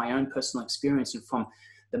know from my own personal experience and from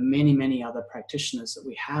the many, many other practitioners that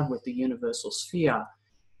we have with the universal sphere,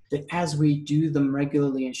 that as we do them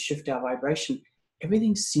regularly and shift our vibration,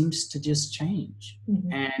 everything seems to just change.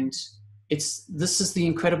 Mm-hmm. And this is the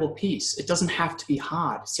incredible piece. It doesn't have to be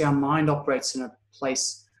hard. See, our mind operates in a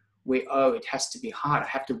place where, it has to be hard. I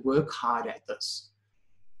have to work hard at this,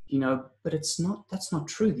 but that's not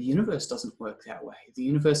true. The universe doesn't work that way. The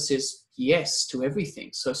universe says yes to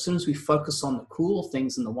everything. So as soon as we focus on the cool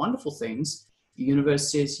things and the wonderful things, the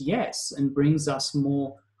universe says yes and brings us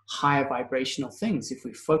more higher vibrational things. If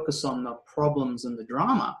we focus on the problems and the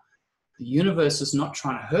drama, the universe is not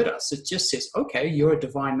trying to hurt us. It just says, okay, you're a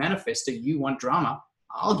divine manifester. You want drama.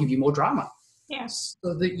 I'll give you more drama. Yes.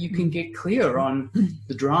 So that you can get clear on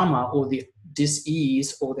the drama or the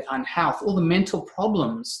dis-ease or the unhealth or the mental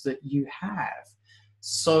problems that you have.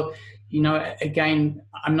 So, again,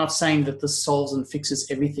 I'm not saying that this solves and fixes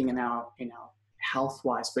everything in our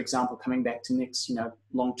health-wise. For example, coming back to Nick's,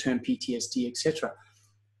 long-term PTSD, etc.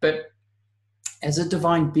 But as a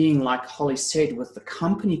divine being, like Holly said, with the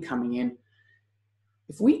company coming in,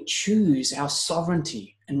 if we choose our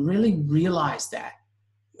sovereignty and really realize that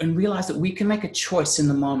we can make a choice in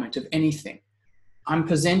the moment of anything. I'm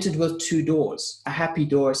presented with two doors, a happy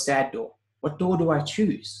door, a sad door. What door do I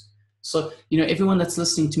choose? So, everyone that's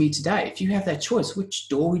listening to me today, if you have that choice, which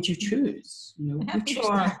door would you choose? The happy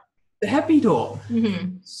door. The happy door.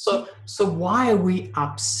 Mm-hmm. So why are we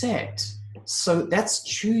upset? So that's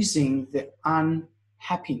choosing the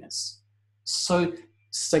unhappiness. So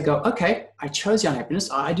go, okay, I chose the unhappiness.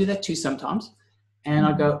 I do that too sometimes. And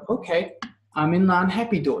I go, okay, I'm in the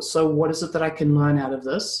unhappy door. So what is it that I can learn out of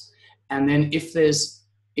this? And then if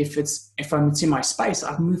I'm in my space,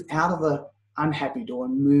 I move out of the unhappy door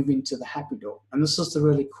and move into the happy door. And this is the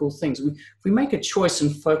really cool things. If we make a choice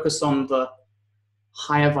and focus on the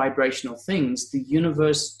higher vibrational things, the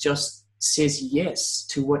universe just says yes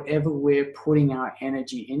to whatever we're putting our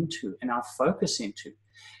energy into and our focus into.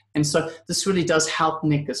 And so this really does help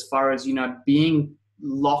Nick as far as, being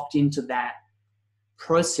locked into that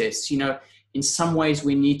process. In some ways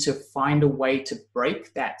we need to find a way to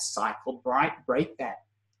break that cycle, break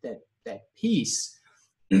that piece.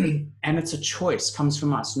 And it's a choice, comes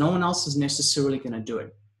from us. No one else is necessarily going to do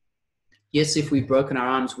it. Yes, if we've broken our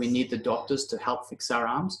arms, we need the doctors to help fix our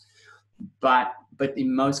arms. But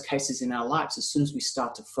in most cases in our lives, as soon as we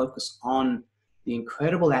start to focus on the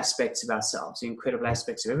incredible aspects of ourselves, the incredible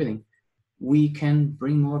aspects of everything, we can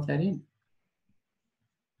bring more of that in.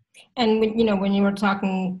 And when you were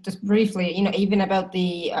talking just briefly, even about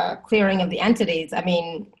the clearing of the entities, I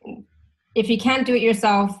mean, if you can't do it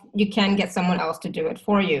yourself, you can get someone else to do it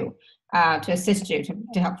for you, to assist you,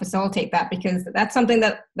 to help facilitate that, because that's something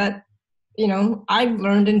that I've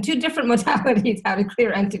learned in 2 different modalities how to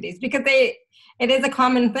clear entities, because it is a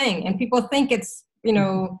common thing, and people think it's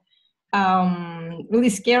really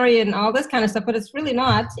scary and all this kind of stuff, but it's really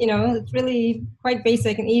not. It's really quite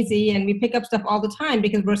basic and easy, and we pick up stuff all the time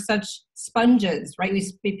because we're such sponges, right?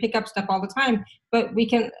 We pick up stuff all the time, but we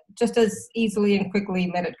can just as easily and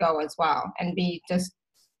quickly let it go as well, and be just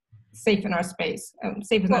safe in our space.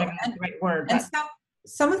 Safe is not even the right word, but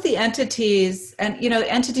some of the entities, and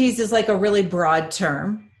entities is like a really broad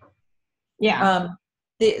term. Yeah.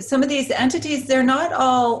 Some of these entities, they're not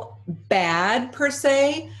all bad per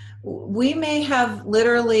se. We may have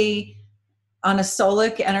literally, on a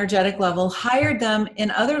soulic energetic level, hired them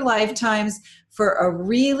in other lifetimes for a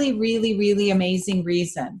really, really, really amazing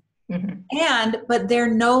reason. Mm-hmm. But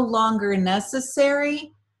they're no longer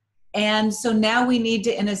necessary. And so now we need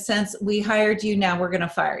to, in a sense, we hired you, now we're going to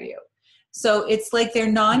fire you. So it's like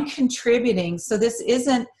they're non-contributing. So this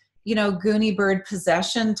isn't, Goonie bird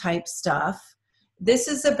possession type stuff. This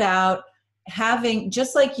is about having,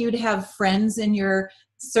 just like you'd have friends in your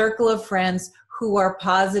circle of friends who are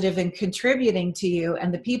positive and contributing to you,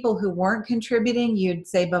 and the people who weren't contributing, you'd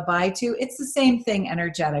say bye-bye to. It's the same thing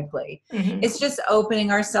energetically. Mm-hmm. It's just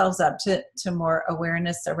opening ourselves up to more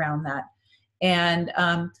awareness around that. And,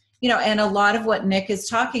 and a lot of what Nick is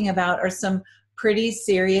talking about are some pretty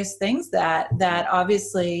serious things that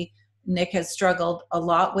obviously Nick has struggled a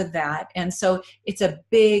lot with that. And so it's a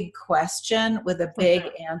big question with a big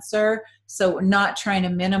answer. So we're not trying to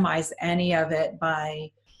minimize any of it by,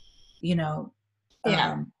 yeah.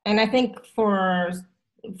 And I think for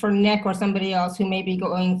Nick or somebody else who may be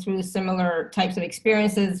going through similar types of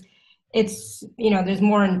experiences, it's, there's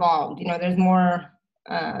more involved, there's more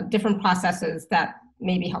different processes that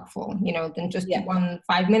may be helpful, than just one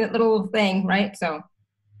 5-minute little thing. Right. So.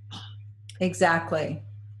 Exactly.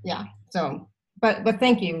 Yeah. So, but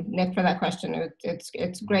thank you, Nick, for that question.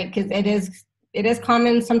 It's great, because it is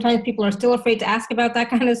common. Sometimes people are still afraid to ask about that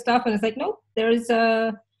kind of stuff, and it's like, nope, there's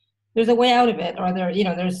a way out of it, or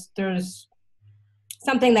there's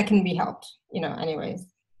something that can be helped. Anyways.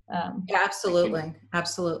 Absolutely,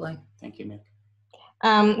 absolutely. Thank you,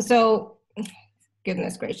 Nick. So,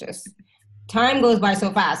 goodness gracious, time goes by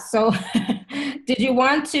so fast. So did you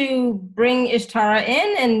want to bring Ishtara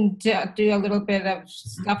in and do a little bit of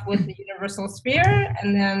stuff with the universal sphere?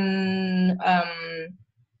 And then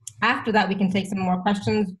after that, we can take some more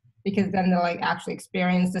questions, because then they'll actually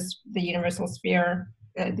experience the universal sphere,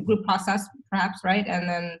 the group process, perhaps, right? And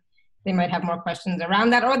then they might have more questions around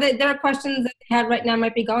that, or there are questions that they had right now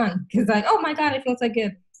might be gone, because oh my God, it feels so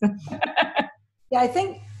good. Yeah, I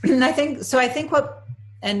think what,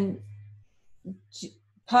 and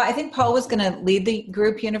Paul, I think Paul was going to lead the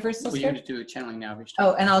group universal sphere. We're going to do a channeling now.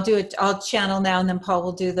 Oh, and I'll channel now, and then Paul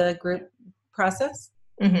will do the group process.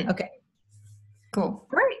 Mm-hmm. Okay. Cool.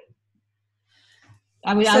 Great.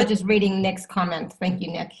 I was just reading Nick's comment. Thank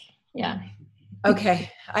you, Nick. Yeah. Okay.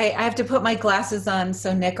 I have to put my glasses on.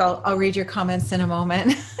 So Nick, I'll read your comments in a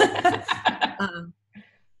moment.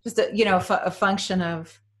 Just a function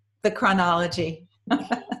of the chronology.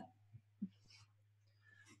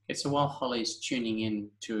 So while Holly's tuning in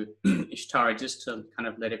to Ishtara, just to kind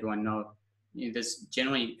of let everyone know, there's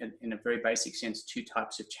generally, in a very basic sense, 2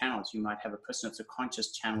 types of channels. You might have a person that's a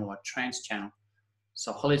conscious channel or a trance channel.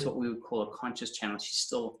 So Holly's what we would call a conscious channel. She's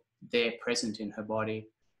still there, present in her body,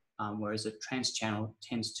 whereas a trance channel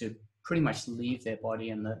tends to pretty much leave their body,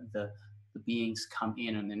 and the beings come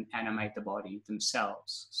in and then animate the body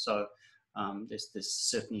themselves. So there's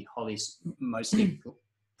certainly Holly's mostly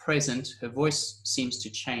present. Her voice seems to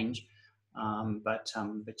change, but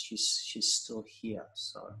she's still here.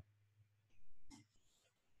 So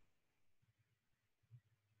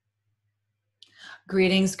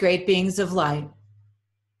greetings, great beings of light.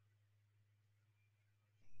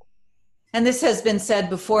 And this has been said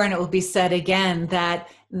before, and it will be said again, that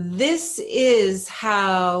this is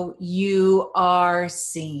how you are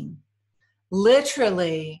seen,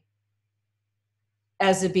 literally,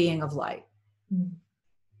 as a being of light. Mm-hmm.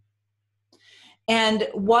 And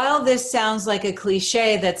while this sounds like a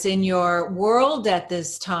cliche that's in your world at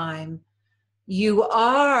this time, you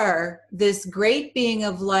are this great being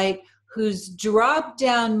of light who's dropped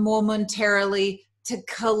down momentarily to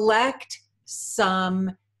collect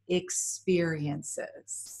some experiences.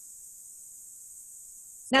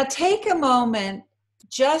 Now take a moment,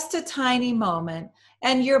 just a tiny moment,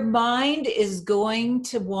 and your mind is going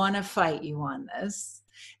to want to fight you on this.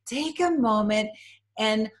 Take a moment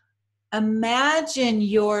and imagine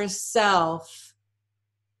yourself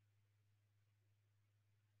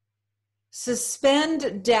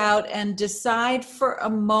Suspend doubt and decide for a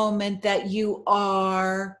moment that you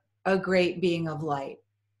are a great being of light.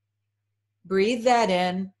 Breathe that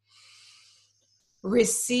in.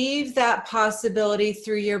 Receive that possibility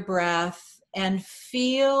through your breath and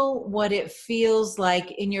feel what it feels like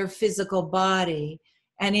in your physical body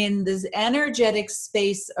and in this energetic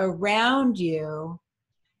space around you.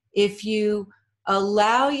 If you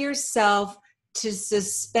allow yourself to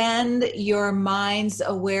suspend your mind's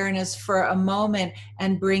awareness for a moment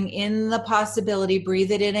and bring in the possibility, breathe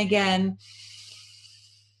it in again,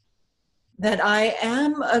 that I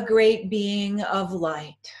am a great being of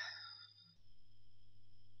light.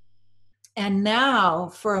 And now,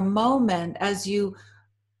 for a moment, as you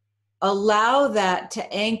allow that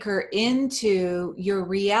to anchor into your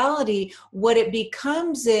reality, what it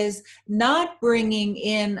becomes is not bringing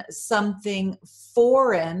in something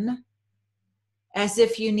foreign, as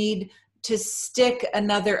if you need to stick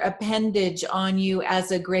another appendage on you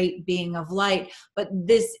as a great being of light. But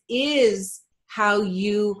this is how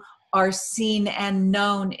you are seen and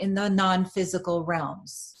known in the non-physical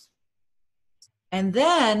realms. And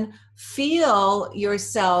then feel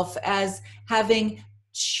yourself as having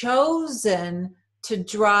chosen to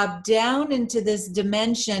drop down into this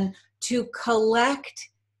dimension to collect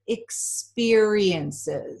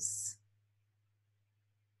experiences.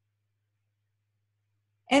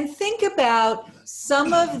 And think about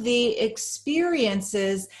some of the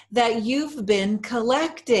experiences that you've been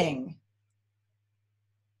collecting.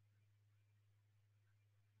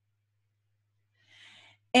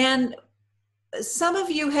 And some of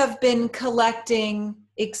you have been collecting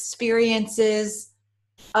experiences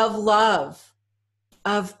of love,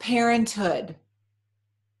 of parenthood,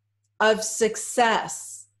 of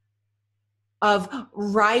success, of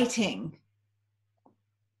writing,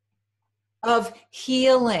 of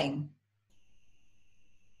healing.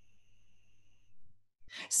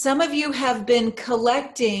 Some of you have been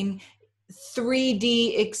collecting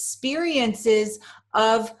 3D experiences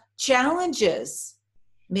of challenges,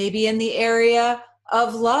 maybe in the area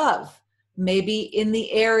of love, maybe in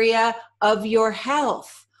the area of your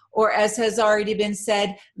health, or as has already been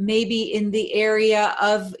said, maybe in the area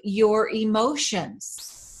of your emotions.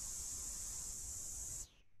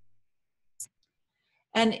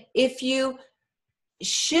 And if you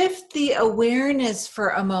shift the awareness for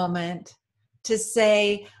a moment to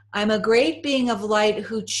say, I'm a great being of light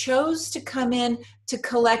who chose to come in to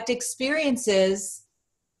collect experiences,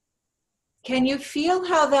 can you feel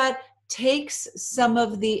how that takes some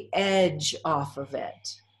of the edge off of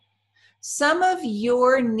it? Some of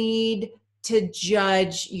your need to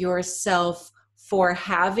judge yourself for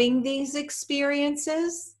having these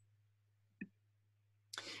experiences,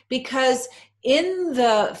 because in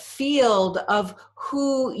the field of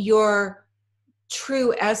who your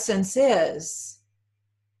true essence is,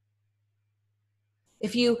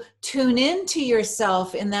 if you tune into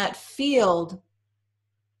yourself in that field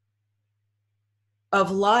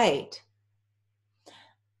of light,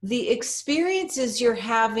 the experiences you're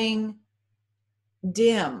having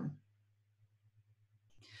dim.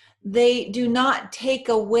 They do not take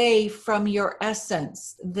away from your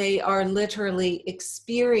essence. They are literally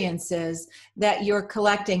experiences that you're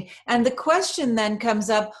collecting. And the question then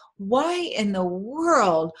comes up, why in the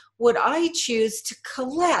world would I choose to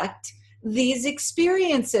collect these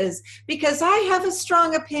experiences? Because I have a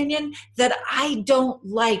strong opinion that I don't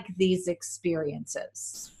like these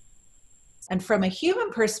experiences. And from a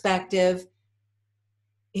human perspective,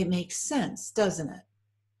 it makes sense, doesn't it?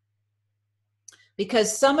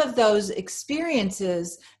 Because some of those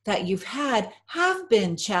experiences that you've had have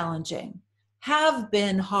been challenging, have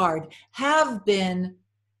been hard, have been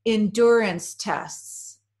endurance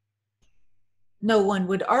tests. No one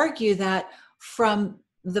would argue that from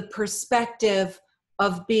the perspective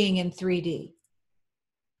of being in 3D.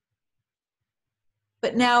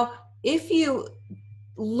 But now, if you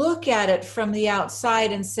look at it from the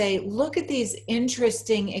outside and say, look at these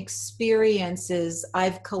interesting experiences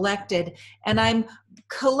I've collected, and I'm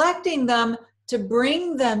collecting them to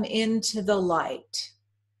bring them into the light.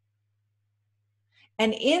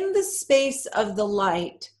 And in the space of the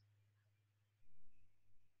light,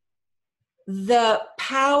 the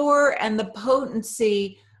power and the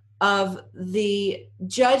potency of the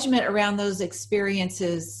judgment around those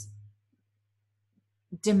experiences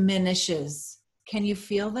diminishes. Can you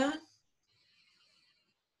feel that?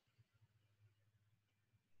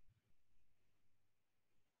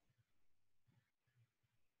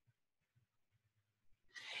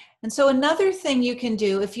 And so another thing you can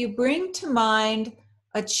do, if you bring to mind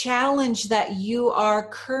a challenge that, you are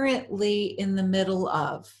currently in the middle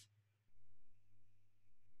of,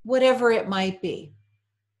 whatever it might be.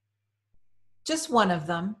 Just one of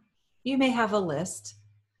them. You may have a list.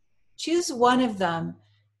 Choose one of them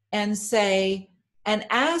and say, and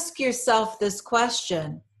ask yourself this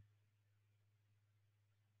question.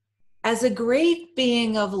 As a great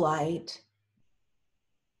being of light,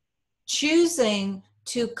 choosing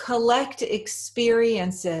to collect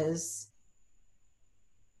experiences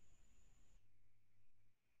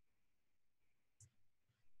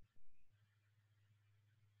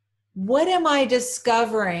what am I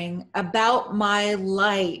discovering about my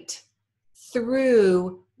light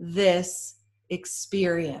through this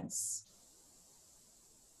experience?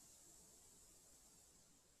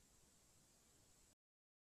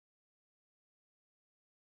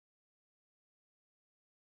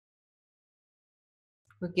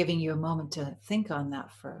 We're giving you a moment to think on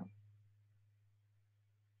that for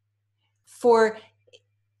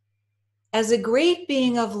as a great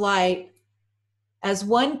being of light, as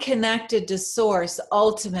one connected to source,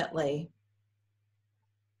 ultimately,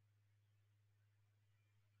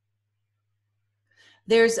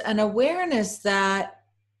 there's an awareness that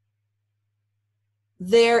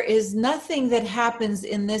there is nothing that happens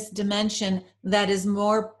in this dimension that is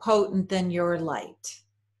more potent than your light.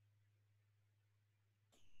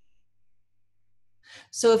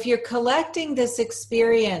 So if you're collecting this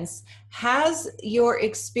experience, has your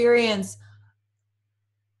experience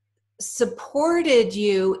supported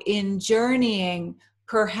you in journeying,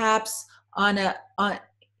 perhaps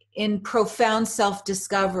in profound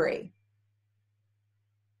self-discovery?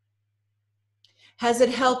 Has it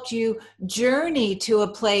helped you journey to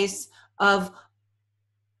a place of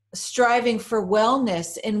striving for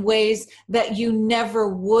wellness in ways that you never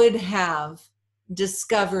would have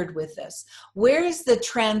discovered with this? Where is the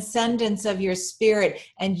transcendence of your spirit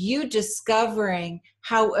and you discovering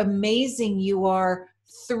how amazing you are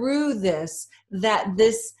through this, that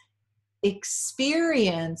this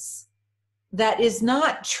experience that is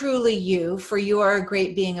not truly you, for you are a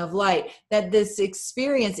great being of light, that this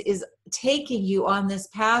experience is taking you on this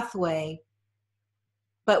pathway,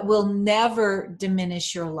 but will never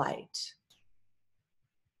diminish your light?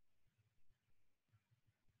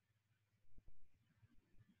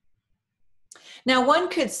 Now, one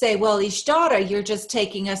could say, well, Ishtara, you're just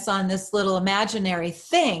taking us on this little imaginary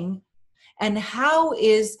thing. And how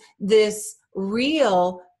is this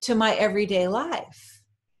real to my everyday life?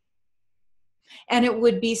 And it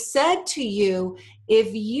would be said to you,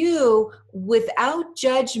 if you, without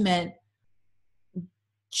judgment,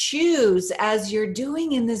 choose, as you're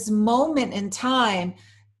doing in this moment in time,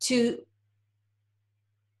 to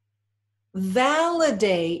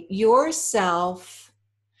validate yourself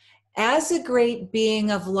as a great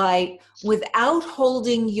being of light without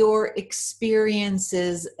holding your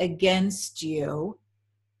experiences against you,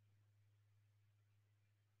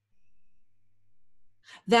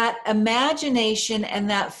 that imagination and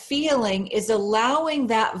that feeling is allowing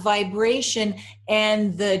that vibration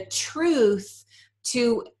and the truth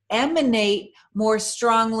to emanate more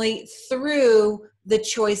strongly through the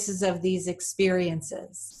choices of these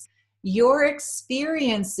experiences. Your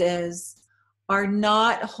experiences are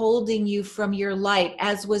not holding you from your light.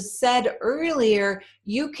 As was said earlier,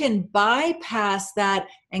 you can bypass that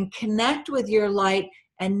and connect with your light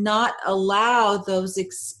and not allow those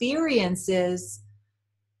experiences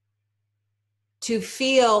to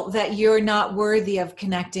feel that you're not worthy of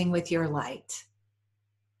connecting with your light.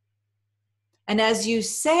 And as you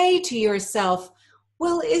say to yourself,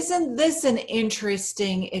 well, isn't this an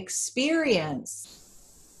interesting experience?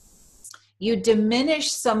 You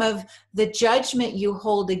diminish some of the judgment you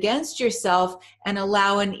hold against yourself and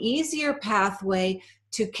allow an easier pathway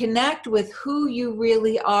to connect with who you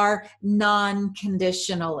really are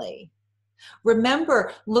non-conditionally.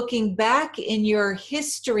 Remember, looking back in your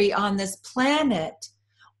history on this planet,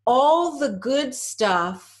 all the good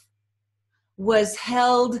stuff was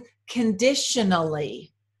held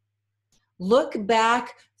conditionally. Look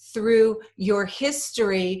back through your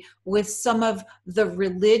history with some of the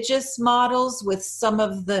religious models, with some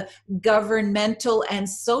of the governmental and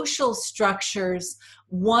social structures.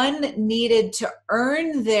 One needed to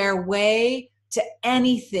earn their way to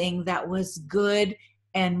anything that was good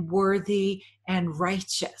and worthy and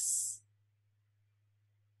righteous.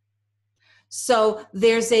 So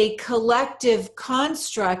there's a collective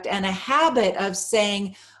construct and a habit of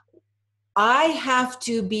saying, I have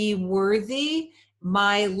to be worthy.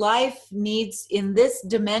 My life needs, in this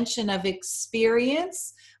dimension of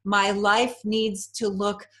experience, my life needs to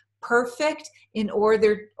look perfect in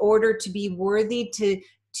order to be worthy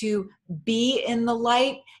to be in the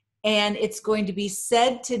light. And it's going to be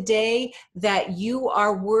said today that you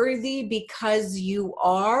are worthy because you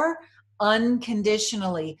are,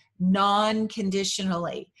 unconditionally,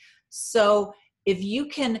 non-conditionally. So if you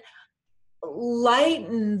can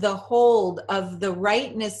lighten the hold of the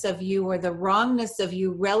rightness of you or the wrongness of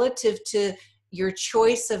you relative to your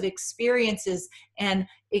choice of experiences, and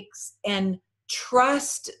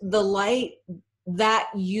trust the light that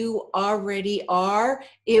you already are,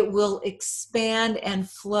 it will expand and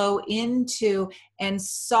flow into and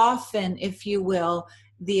soften, if you will,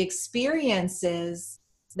 the experiences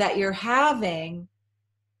that you're having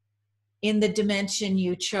in the dimension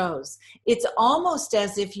you chose. It's almost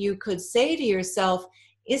as if you could say to yourself,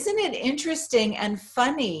 isn't it interesting and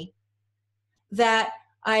funny that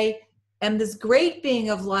I am this great being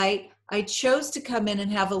of light? I chose to come in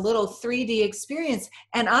and have a little 3D experience,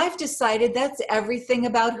 and I've decided that's everything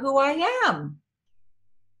about who I am.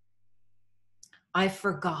 I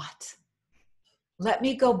forgot. Let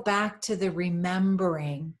me go back to the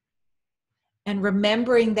remembering. And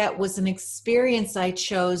remembering that was an experience I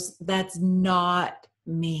chose that's not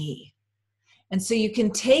me. And so you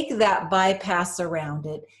can take that bypass around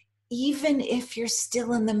it, even if you're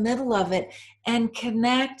still in the middle of it, and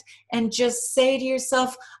connect and just say to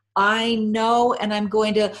yourself, I know, and I'm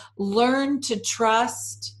going to learn to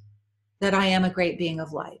trust that I am a great being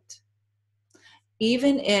of light.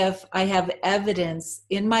 Even if I have evidence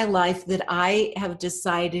in my life that I have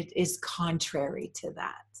decided is contrary to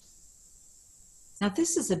that. Now,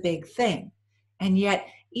 this is a big thing. And yet,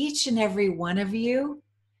 each and every one of you,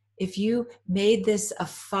 if you made this a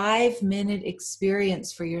 5-minute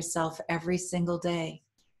experience for yourself every single day,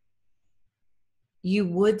 you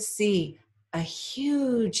would see a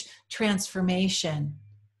huge transformation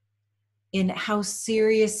in how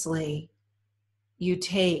seriously you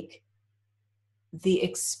take the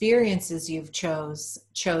experiences you've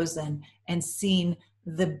chosen and seen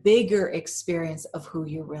the bigger experience of who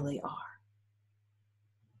you really are.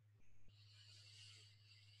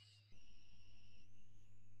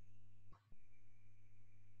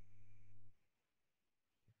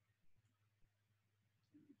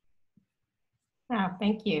 Wow,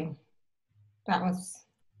 thank you. That was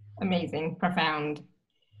amazing, profound.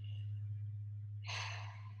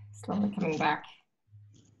 Slowly coming back.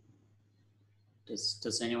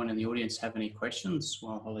 Does anyone in the audience have any questions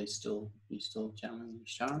while Holly's still channeling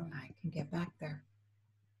Ishtara? I can get back there.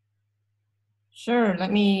 Sure,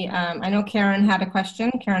 let me, I know Karen had a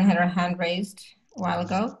question. Karen had her hand raised a while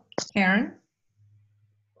ago. Karen?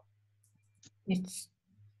 You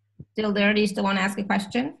still there? Do you still want to ask a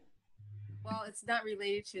question? Well, it's not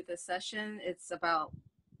related to the session. It's about,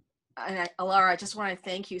 Alara, I just want to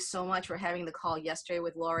thank you so much for having the call yesterday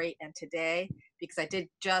with Lori and today, because I did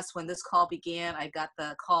just, when this call began, I got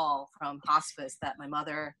the call from hospice that my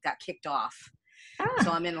mother got kicked off.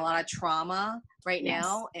 So I'm in a lot of trauma right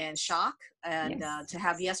now and shock. And to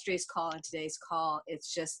have yesterday's call and today's call,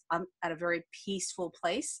 it's just, I'm at a very peaceful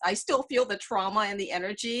place. I still feel the trauma and the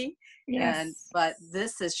energy. But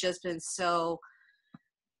this has just been so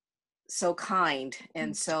kind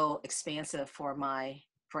and so expansive for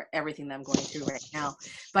everything that I'm going through right now.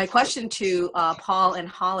 My question to Paul and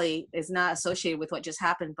Holly is not associated with what just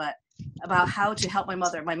happened, but about how to help my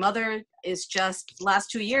mother. My mother is just,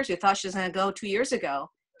 last 2 years, we thought she was going to go 2 years ago.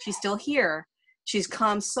 She's still here. She's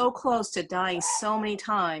come so close to dying so many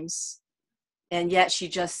times, and yet she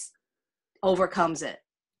just overcomes it.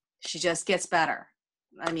 She just gets better.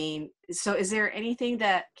 I mean, so is there anything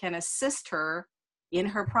that can assist her in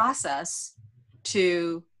her process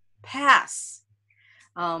to pass?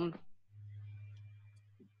 So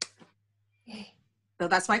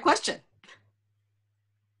that's my question.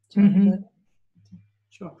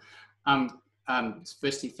 Sure.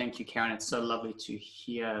 Firstly, thank you, Karen. It's so lovely to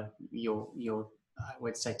hear your I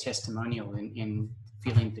would say testimonial in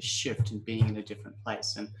feeling the shift and being in a different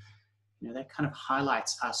place. And that kind of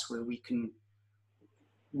highlights us where we can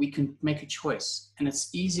make a choice. And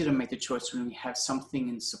it's easier to make the choice when we have something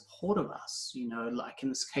in support of us, like in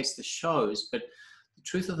this case, the shows. But the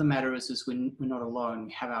truth of the matter is we're not alone.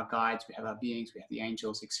 We have our guides, we have our beings, we have the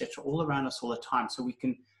angels, etc., all around us all the time. So we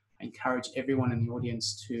can encourage everyone in the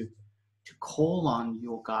audience to call on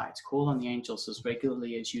your guides, call on the angels as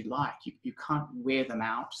regularly as you like. You can't wear them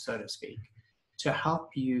out, so to speak, to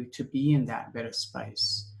help you to be in that better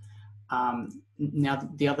space. Now,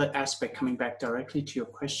 the other aspect, coming back directly to your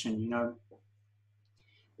question,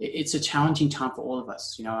 it's a challenging time for all of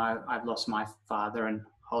us. I've lost my father, and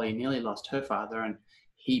Holly nearly lost her father, and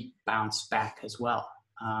he bounced back as well.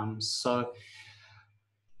 So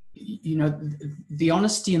you know, the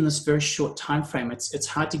honesty in this very short time frame, it's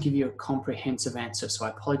hard to give you a comprehensive answer. So I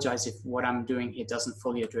apologize if what I'm doing here doesn't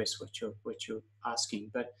fully address what you're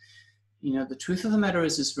asking. But you know, the truth of the matter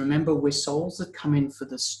is remember, we're souls that come in for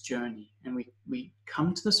this journey, and we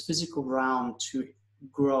come to this physical realm to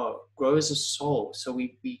grow as a soul. So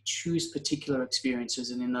we choose particular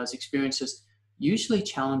experiences, and in those experiences, usually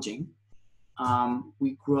challenging,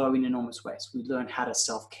 we grow in enormous ways. We learn how to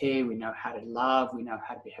self-care, we know how to love, we know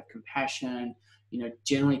how to have compassion, you know,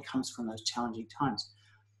 generally comes from those challenging times.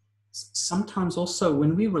 Sometimes also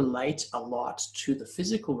when we relate a lot to the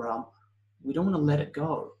physical realm, we don't want to let it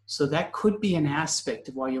go. So that could be an aspect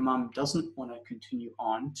of why your mum doesn't want to continue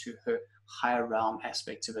on to her higher realm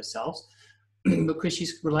aspects of herself, because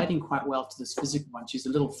she's relating quite well to this physical one. She's a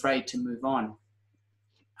little afraid to move on.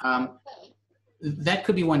 That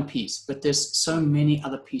could be one piece, but there's so many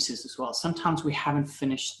other pieces as well. Sometimes we haven't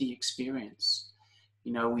finished the experience.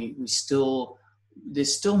 You know,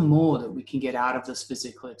 there's still more that we can get out of this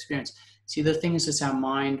physical experience. See, the thing is our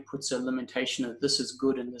mind puts a limitation of this is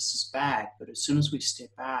good and this is bad. But as soon as we step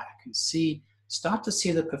back and start to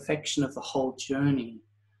see the perfection of the whole journey,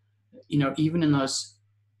 you know, even in those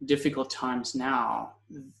difficult times now,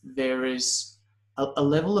 there is a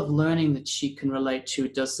level of learning that she can relate to.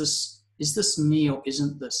 Is this me or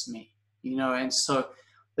isn't this me? You know, and so,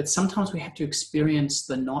 but sometimes we have to experience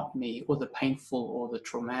the not me or the painful or the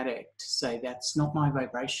traumatic to say that's not my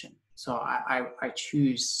vibration. So I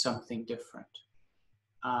choose something different.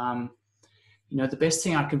 You know, the best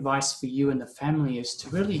thing I can advise for you and the family is to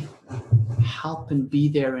really help and be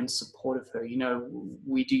there in support of her. You know,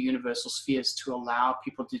 we do universal spheres to allow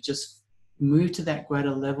people to just move to that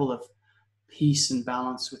greater level of peace and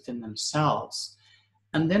balance within themselves.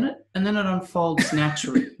 And then it unfolds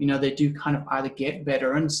naturally. You know, they do kind of either get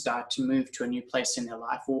better and start to move to a new place in their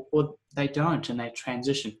life, or they don't and they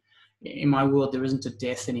transition. In my world, there isn't a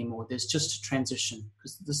death anymore. There's just a transition,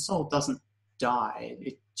 because the soul doesn't die.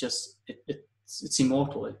 It's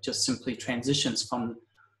immortal. It just simply transitions from,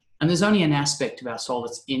 and there's only an aspect of our soul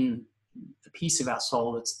that's in, the piece of our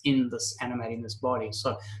soul that's in this, animating this body.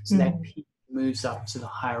 So that piece moves up to the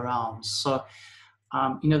higher realms. So,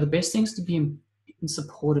 you know, the best thing is to be in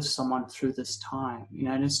support of someone through this time, you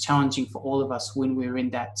know, and it's challenging for all of us when we're in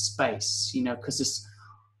that space, you know, because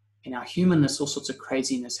in our humanness, all sorts of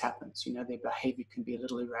craziness happens, you know, their behavior can be a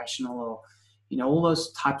little irrational, or, you know, all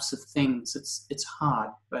those types of things. It's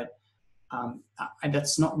hard, but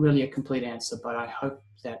that's not really a complete answer, but I hope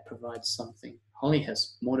that provides something. Holly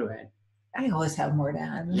has more to add. I always have more to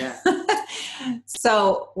add. Yeah.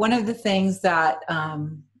 So one of the things that,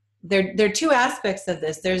 there are two aspects of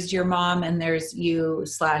this. There's your mom and there's you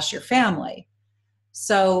 / your family.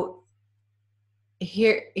 So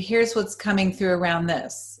here's what's coming through around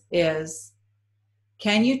this is,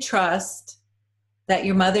 can you trust that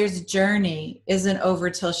your mother's journey isn't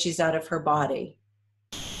over till she's out of her body?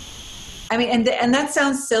 I mean, and that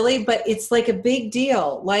sounds silly, but it's like a big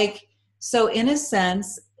deal. Like, so in a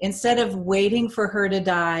sense, instead of waiting for her to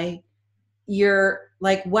die, you're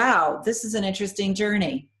like, wow, this is an interesting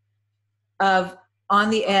journey. Of on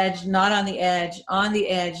the edge, not on the edge, on the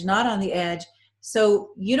edge, not on the edge. So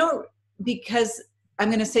you don't, because I'm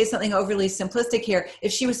going to say something overly simplistic here.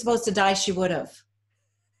 If she was supposed to die, she would have.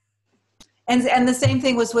 And the same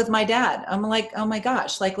thing was with my dad. I'm like, oh my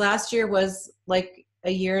gosh, like last year was like a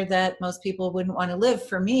year that most people wouldn't want to live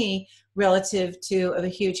for me, relative to a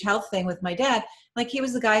huge health thing with my dad. Like, he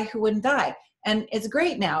was the guy who wouldn't die. And it's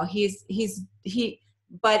great now.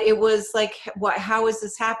 But it was like, how is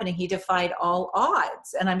this happening? He defied all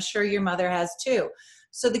odds. And I'm sure your mother has too.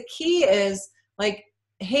 So the key is like,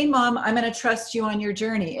 hey mom, I'm going to trust you on your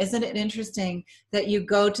journey. Isn't it interesting that you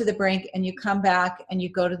go to the brink and you come back, and you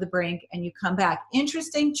go to the brink and you come back?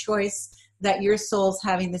 Interesting choice that your soul's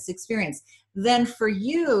having this experience. Then for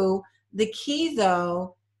you, the key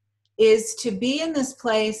though, is to be in this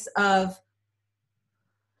place of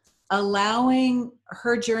allowing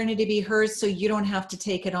her journey to be hers, so you don't have to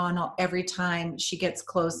take it on every time she gets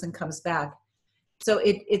close and comes back. So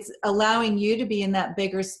it's allowing you to be in that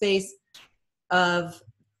bigger space of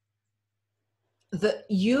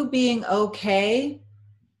you being okay.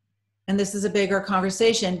 And this is a bigger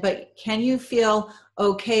conversation, but can you feel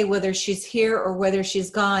okay whether she's here or whether she's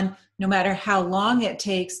gone, no matter how long it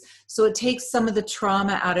takes? So it takes some of the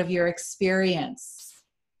trauma out of your experience.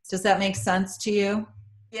 Does that make sense to you?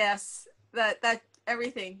 Yes, that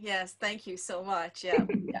everything. Yes, thank you so much. Yeah.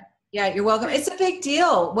 Yeah, you're welcome. It's a big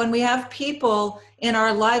deal when we have people in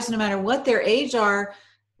our lives, no matter what their age are,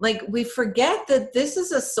 like we forget that this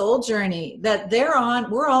is a soul journey that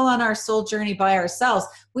we're all on our soul journey by ourselves.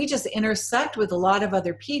 We just intersect with a lot of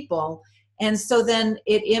other people. And so then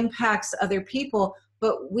it impacts other people,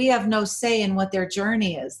 but we have no say in what their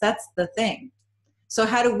journey is. That's the thing. So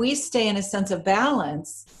how do we stay in a sense of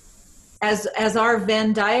balance as our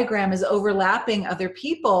Venn diagram is overlapping other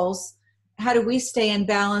people's? How do we stay in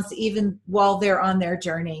balance even while they're on their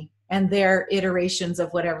journey and their iterations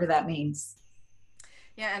of whatever that means?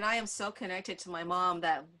 Yeah, and I am so connected to my mom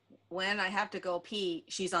that when I have to go pee,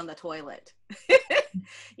 she's on the toilet.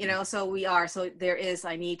 You know, so there is,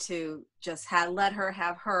 I need to just let her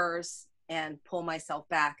have hers and pull myself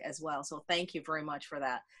back as well. So thank you very much for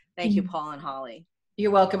that. Thank you, Paul and Holly.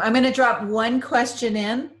 You're welcome. I'm going to drop one question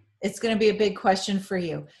in. It's going to be a big question for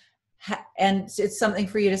you. And it's something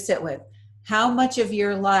for you to sit with. How much of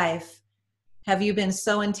your life have you been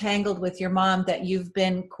so entangled with your mom that you've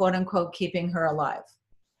been, quote unquote, keeping her alive?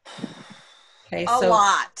 Okay, a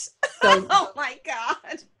lot. So, oh my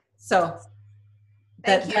God. So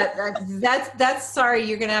that's sorry,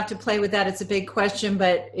 you're going to have to play with that. It's a big question,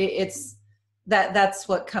 but that's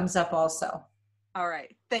what comes up also. All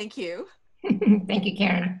right. Thank you. Thank you,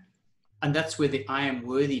 Karen. And that's where the I am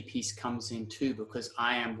worthy piece comes in too, because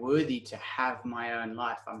I am worthy to have my own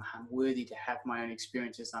life. I'm worthy to have my own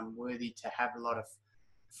experiences. I'm worthy to have a lot of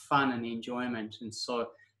fun and enjoyment. And so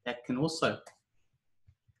that can also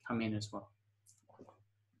come in as well.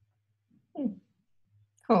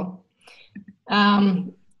 Cool.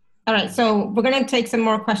 All right, so we're going to take some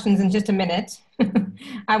more questions in just a minute.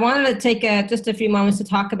 I wanted to take just a few moments to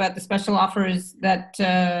talk about the special offers that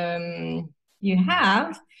you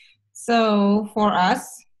have. So for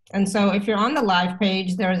us, and so if you're on the live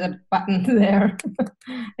page, there's a button there.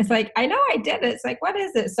 It's like, I know I did it. It's like, what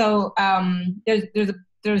is it? So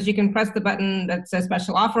there's you can press the button that says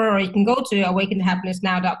special offer, or you can go to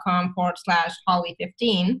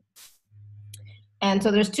awakentohappinessnow.com/Holly15. And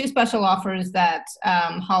so there's two special offers that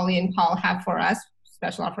Holly and Paul have for us,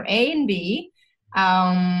 special offer A and B.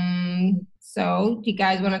 So do you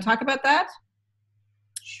guys want to talk about that?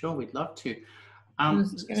 Sure, we'd love to.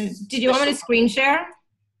 Did you want me to screen share?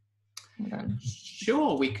 Hold on.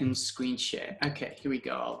 Sure, we can screen share. Okay, here we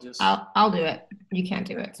go. I'll do it. You can't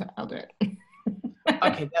do it, so I'll do it.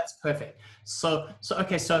 Okay, that's perfect. So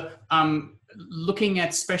looking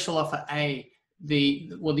at special offer A,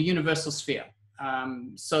 the universal sphere.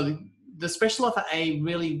 So the special offer A,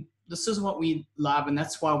 really, this is what we love, and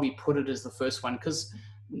that's why we put it as the first one, because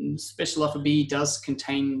special offer B does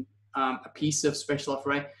contain a piece of special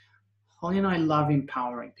offer A. Holly and I love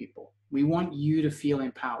empowering people. We want you to feel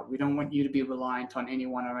empowered. We don't want you to be reliant on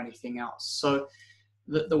anyone or anything else. So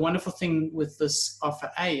the wonderful thing with this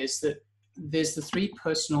offer A is that there's the 3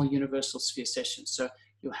 personal universal sphere sessions. So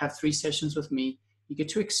you'll have 3 sessions with me. You get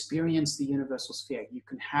to experience the universal sphere. You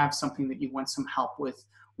can have something that you want some help with.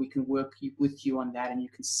 We can work with you on that, and you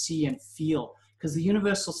can see and feel, because the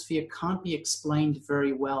universal sphere can't be explained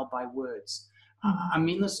very well by words. I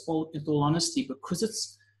mean this with all honesty, because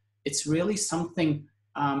it's really something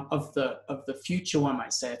of the future, one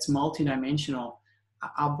might say. It's multidimensional.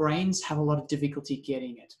 Our brains have a lot of difficulty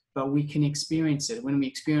getting it, but we can experience it. When we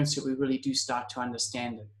experience it, we really do start to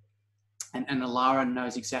understand it. And Alara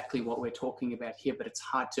knows exactly what we're talking about here, but it's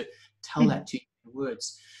hard to tell that to you in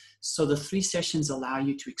words. So the 3 sessions allow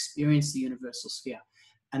you to experience the universal sphere.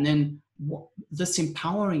 And then this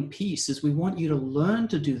empowering piece is we want you to learn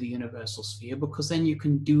to do the universal sphere, because then you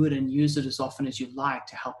can do it and use it as often as you like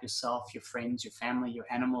to help yourself, your friends, your family, your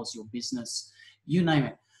animals, your business, you name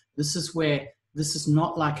it. This is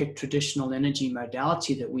not like a traditional energy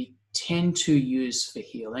modality that we tend to use for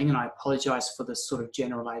healing. And I apologize for this sort of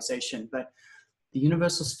generalization, but the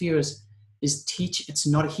universal sphere it's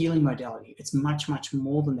not a healing modality. It's much, much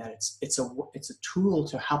more than that. It's a tool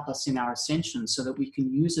to help us in our ascension, so that we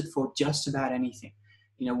can use it for just about anything,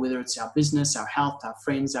 whether it's our business, our health, our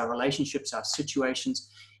friends, our relationships, our situations.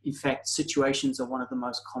 In fact, situations are one of the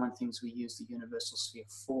most common things we use the universal sphere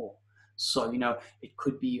for. So, it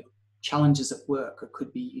could be challenges at work. It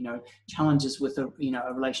could be, challenges with a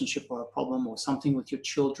relationship or a problem, or something with your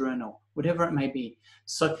children, or whatever it may be.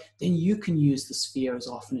 So then you can use the sphere as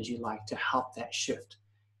often as you like to help that shift.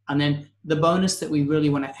 And then the bonus that we really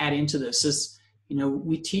want to add into this is,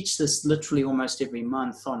 we teach this literally almost every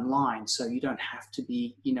month online. So you don't have to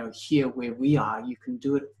be, here where we are. You can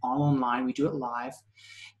do it all online. We do it live.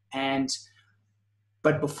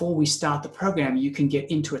 But before we start the program, you can get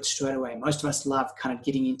into it straight away. Most of us love kind of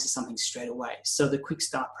getting into something straight away. So the Quick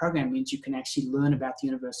Start program means you can actually learn about the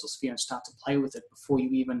universal sphere and start to play with it before you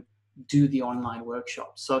even do the online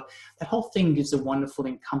workshop. So that whole thing gives a wonderful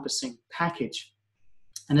encompassing package.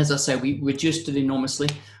 And as I say, we reduced it enormously.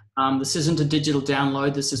 This isn't a digital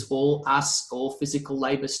download. This is all us, all physical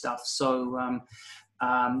labor stuff. So,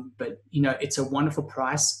 but you know, it's a wonderful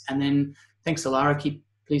price. And then, thanks, Alara.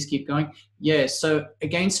 Please keep going. Yeah. So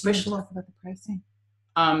again, special. Talk about the pricing.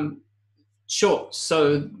 Sure.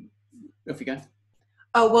 So, if you go.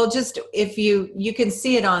 Oh, well, just if you can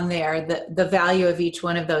see it on there, the value of each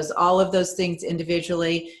one of those, all of those things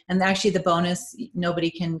individually, and actually the bonus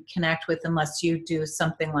nobody can connect with unless you do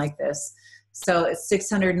something like this. So it's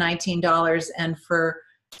 $619, and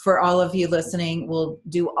for all of you listening, we'll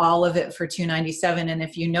do all of it for $297. And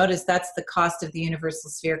if you notice, that's the cost of the Universal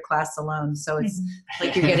Sphere class alone. So it's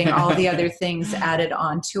like you're getting all the other things added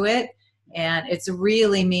onto it, and it's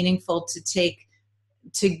really meaningful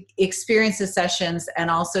to experience the sessions and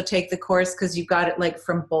also take the course, because you got it like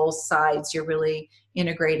from both sides. You're really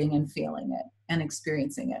integrating and feeling it and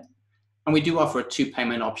experiencing it. And we do offer a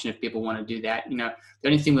 2-payment option if people want to do that. You know, the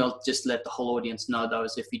only thing we'll just let the whole audience know though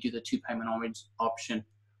is if you do the 2-payment option,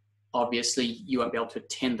 obviously you won't be able to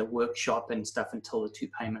attend the workshop and stuff until the 2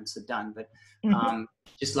 payments are done. But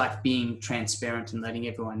just like being transparent and letting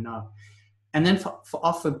everyone know. And then for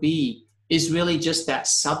offer B, is really just that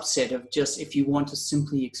subset of just if you want to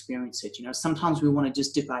simply experience it. You know, sometimes we want to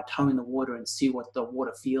just dip our toe in the water and see what the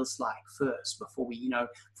water feels like first before we, you know,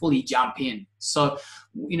 fully jump in. So,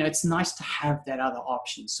 you know, it's nice to have that other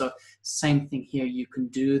option. So same thing here, you can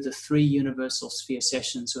do the 3 Universal Sphere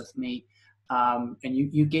sessions with me, and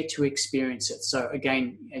you get to experience it. So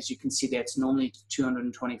again, as you can see there, it's normally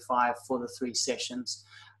 $225 for the 3 sessions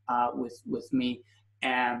with me.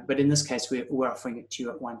 But in this case, we're offering it to you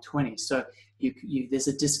at $120. So there's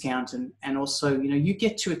a discount, and also, you know, you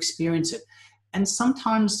get to experience it. And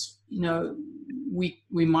sometimes, you know, we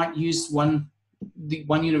might use one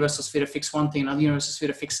Universal Sphere to fix one thing, another Universal Sphere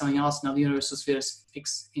to fix something else, another Universal Sphere to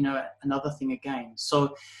fix, you know, another thing again.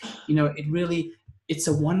 So, you know, it's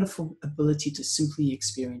a wonderful ability to simply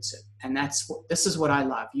experience it. And this is what I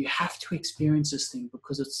love. You have to experience this thing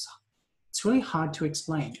because it's really hard to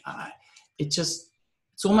explain.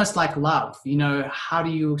 It's almost like love, you know. How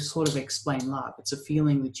do you sort of explain love? It's a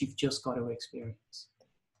feeling that you've just got to experience.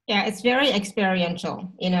 Yeah, it's very experiential,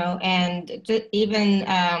 you know, and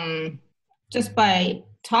even just by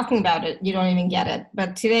talking about it, you don't even get it.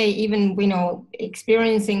 But today, even, you know,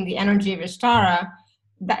 experiencing the energy of Ishtara,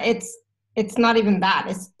 that it's not even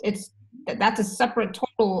that. That's a separate,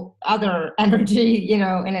 total other energy, you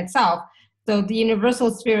know, in itself. So the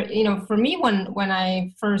Universal Sphere, you know, for me, when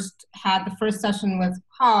I first had the first session with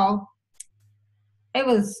Paul, it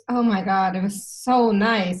was, oh my God, it was so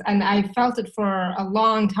nice. And I felt it for a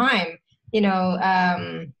long time, you know.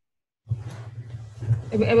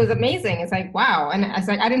 It was amazing. It's like, wow. And it's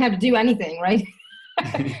like, I didn't have to do anything, right?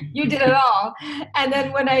 You did it all. And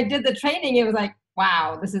then when I did the training, it was like,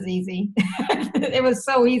 wow, this is easy. It was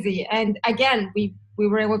so easy. And again, we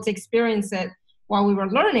were able to experience it while we were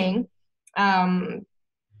learning.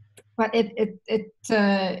 But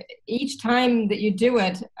each time that you do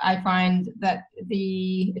it, I find that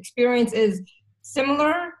the experience is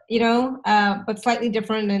similar, you know, but slightly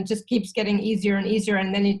different, and just keeps getting easier and easier.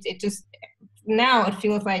 And then now it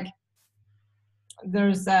feels like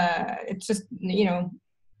it's just, you know,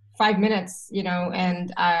 5 minutes, you know,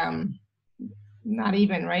 and not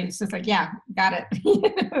even, right? It's just like, yeah, got it.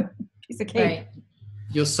 Piece of cake. Right.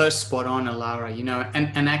 You're so spot on, Alara, you know,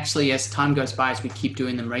 and actually as time goes by, as we keep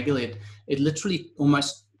doing them regularly, it literally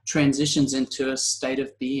almost transitions into a state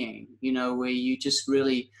of being, you know, where you just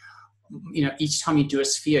really, you know, each time you do a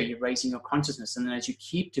sphere, you're raising your consciousness. And then as you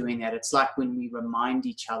keep doing that, it's like when we remind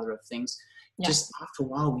each other of things, just after a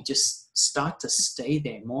while, we just start to stay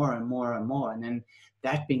there more and more and more. And then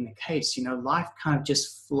that being the case, you know, life kind of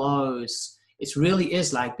just flows. It really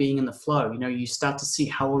is like being in the flow. You know, you start to see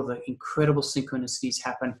how all of the incredible synchronicities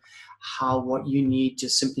happen, how what you need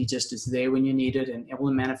just is there when you need it, and all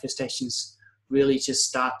the manifestations really just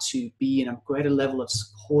start to be in a greater level of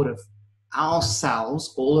support of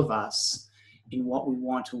ourselves, all of us, in what we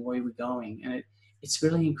want and where we're going. And it's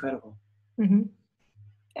really incredible. Mm-hmm.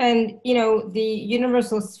 And, you know, the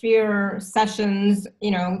Universal Sphere sessions,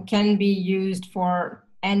 you know, can be used for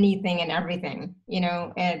anything and everything, you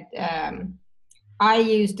know. I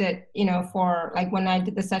used it, you know, for, like, when I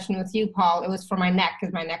did the session with you, Paul, it was for my neck,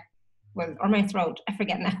 because my neck was, or my throat, I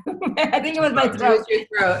forget now. I think it was my throat. It was your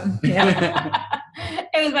throat. Yeah.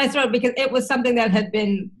 It was my throat, because it was something that had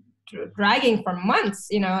been dragging for months,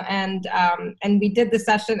 you know, and we did the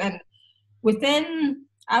session, and within,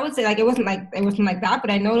 I would say, like, it wasn't like that,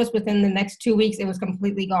 but I noticed within the next 2 weeks, it was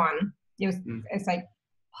completely gone. It's like,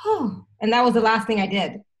 oh, and that was the last thing I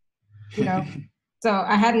did, you know. So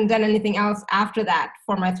I hadn't done anything else after that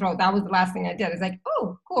for my throat. That was the last thing I did. It's like,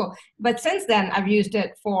 oh, cool. But since then, I've used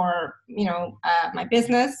it for, my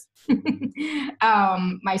business,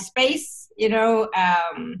 my space,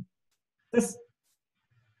 this.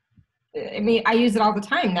 I mean, I use it all the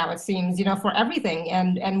time now, it seems, for everything.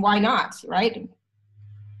 And why not, right?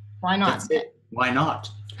 Why not? That's it. Why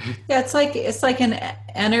not? Yeah, it's like an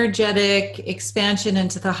energetic expansion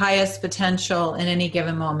into the highest potential in any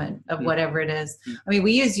given moment of whatever it is. I mean,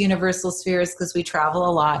 we use universal spheres because we travel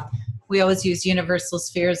a lot. We always use universal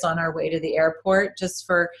spheres on our way to the airport just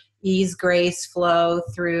for ease, grace, flow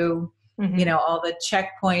through, all the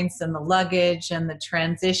checkpoints and the luggage and the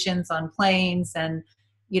transitions on planes and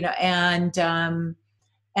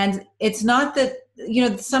it's not that,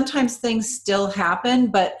 sometimes things still happen,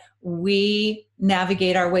 but we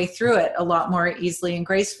navigate our way through it a lot more easily and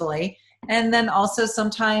gracefully. And then also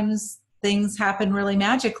sometimes things happen really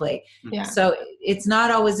magically. Yeah. So it's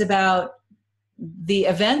not always about the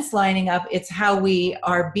events lining up. It's how we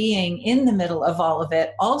are being in the middle of all of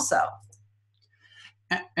it also.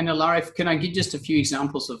 And Ilara, can I give just a few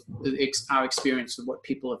examples of our experience of what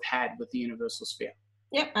people have had with the universal sphere?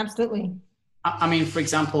 Yeah, absolutely. I mean, for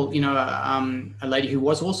example, a lady who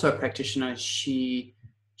was also a practitioner, she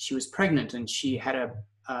was pregnant and she had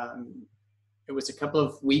it was a couple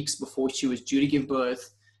of weeks before she was due to give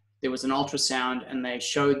birth. There was an ultrasound and they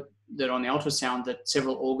showed that on the ultrasound that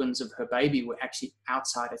several organs of her baby were actually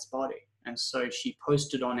outside its body. And so she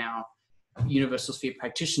posted on our Universal Sphere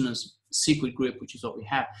Practitioners secret group, which is what we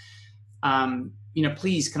have.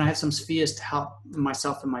 Please, can I have some spheres to help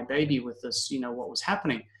myself and my baby with this, what was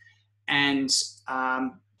happening. And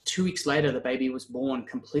 2 weeks later, the baby was born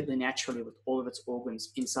completely naturally with all of its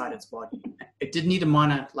organs inside its body. It did need a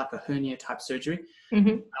minor, like a hernia type surgery.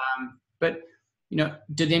 But,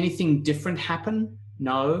 did anything different happen?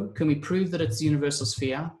 No. Can we prove that it's the universal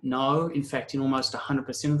sphere? No. In fact, in almost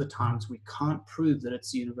 100% of the times, we can't prove that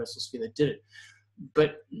it's the universal sphere that did it.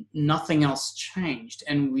 But nothing else changed.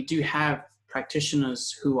 And we do have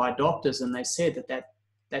practitioners who are doctors, and they said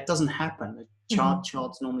that doesn't happen. The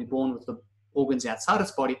child's normally born with the organs outside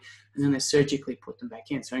its body, and then they surgically put them back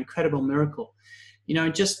in. So incredible miracle.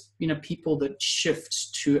 People that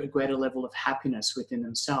shift to a greater level of happiness within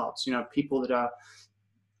themselves. People that are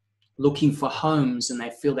looking for homes and they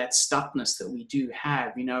feel that stuckness that we do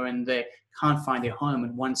have, and they can't find their home,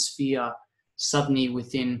 and one sphere suddenly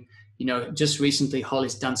within, just recently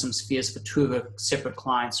Holly's done some spheres for 2 of her separate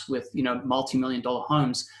clients with, multi-million-dollar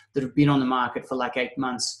homes that have been on the market for like 8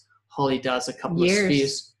 months. Holly does a couple of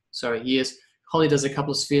spheres, years. Holly does a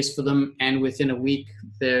couple of spheres for them, and within a week,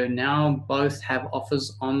 they now both have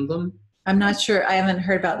offers on them. I'm not sure. I haven't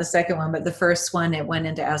heard about the second one, but the first one, it went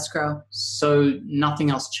into escrow. So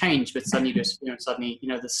nothing else changed, but suddenly you suddenly,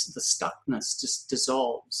 the stuckness just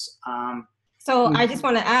dissolves. So I just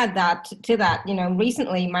want to add to that,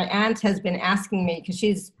 recently my aunt has been asking me, because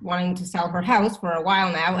she's wanting to sell her house for a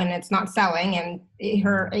while now and it's not selling, and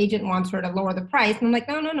her agent wants her to lower the price. And I'm like,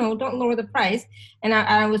 no, don't lower the price. And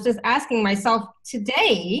I was just asking myself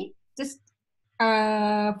today, just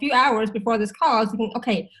a few hours before this call, I was thinking,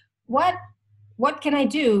 okay, what can I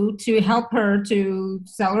do to help her to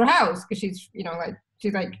sell her house? Because she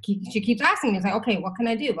keeps asking me, it's like, okay, what can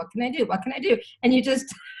I do? What can I do? What can I do? And you just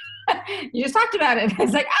talked about it.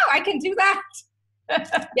 It's like, oh, I can do that.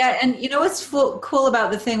 Yeah. And what's cool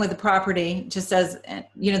about the thing with the property, just as,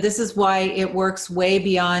 this is why it works way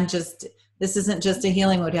beyond just, this isn't just a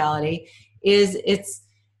healing modality, is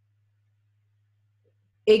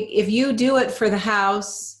if you do it for the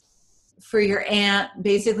house, for your aunt,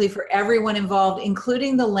 basically for everyone involved,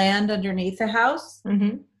 including the land underneath the house,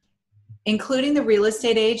 including the real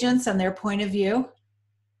estate agents and their point of view,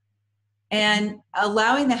 and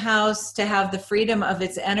allowing the house to have the freedom of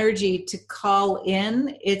its energy to call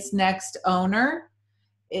in its next owner,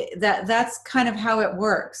 that's kind of how it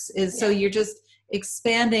works. So you're just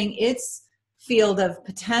expanding its field of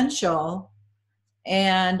potential.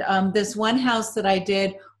 And this one house that I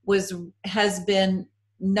did has been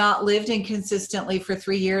not lived in consistently for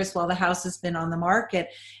 3 years while the house has been on the market.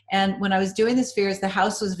 And when I was doing the spheres, the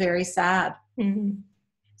house was very sad.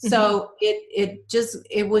 So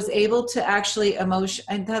it was able to actually and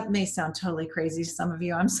that may sound totally crazy to some of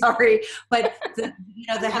you, I'm sorry, but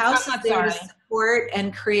the house is there to support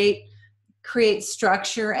and create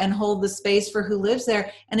structure and hold the space for who lives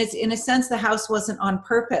there. And it's, in a sense, the house wasn't on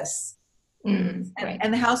purpose. Right.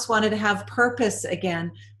 And the house wanted to have purpose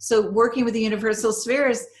again. So working with the universal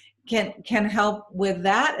spheres can help with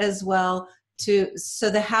that as well, so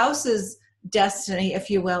the house's destiny, if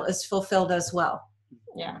you will, is fulfilled as well.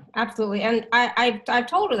 Yeah, absolutely. And I've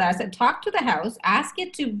told her that. I said, talk to the house, ask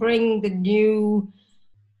it to bring the new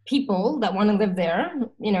people that want to live there,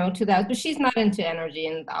 to that. But she's not into energy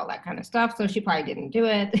and all that kind of stuff, so she probably didn't do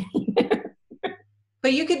it.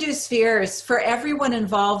 But you could do spheres for everyone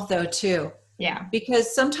involved, though, too. Yeah.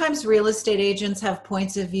 Because sometimes real estate agents have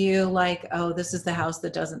points of view like, oh, this is the house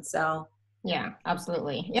that doesn't sell. Yeah,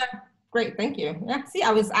 absolutely. Yeah. Great. Thank you. Yeah. See,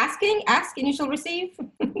 I was asking, ask and you shall receive.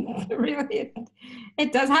 Really,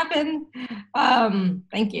 it does happen.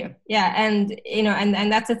 Thank you. Yeah. And,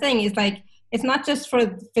 and that's the thing is like, it's not just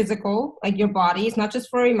for physical, like your body. It's not just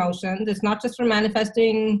for emotions. It's not just for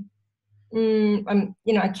manifesting,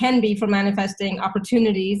 it can be for manifesting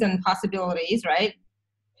opportunities and possibilities, right?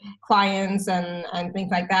 Clients and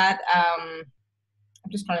things like that. I'm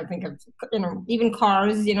just trying to think of, even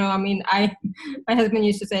cars, my husband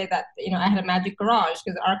used to say that, I had a magic garage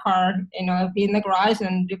because our car, would be in the garage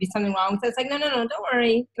and there'd be something wrong. So it's like, no, don't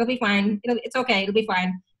worry. It'll be fine. It's okay. It'll be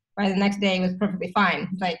fine. By the next day it was perfectly fine.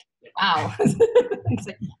 It's like, wow.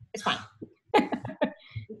 It's fine.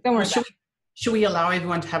 Don't worry. Should we allow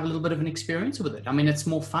everyone to have a little bit of an experience with it? I mean, it's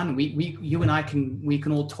more fun. You and I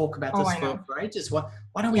can all talk about this for ages. Why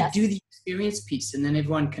don't we do the experience piece and then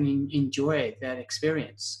everyone can enjoy that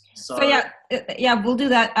experience? So yeah, we'll do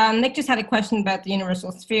that. Nick just had a question about the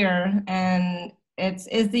universal sphere, and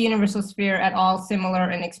is the universal sphere at all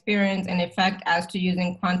similar in experience and effect as to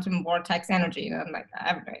using quantum vortex energy? And I'm like, I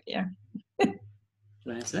have no idea. Do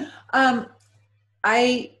you answer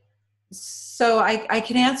that? So I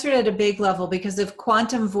can answer it at a big level, because if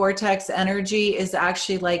quantum vortex energy is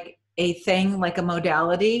actually like a thing, like a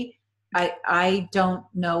modality, I don't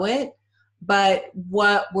know it. But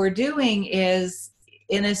what we're doing is,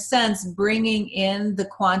 in a sense, bringing in the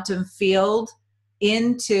quantum field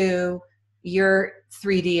into your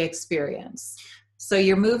 3D experience. So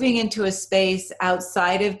you're moving into a space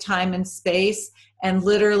outside of time and space and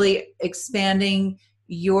literally expanding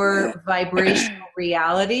your vibrational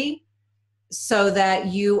reality, so that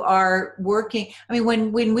you are working. I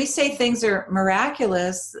mean, when we say things are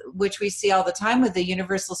miraculous, which we see all the time with the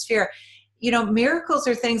universal sphere, miracles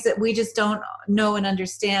are things that we just don't know and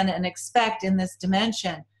understand and expect in this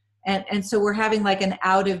dimension. And so we're having like an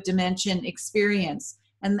out of dimension experience.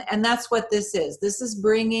 And that's what this is. This is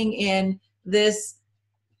bringing in this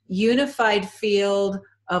unified field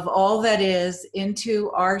of all that is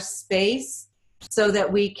into our space so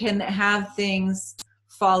that we can have things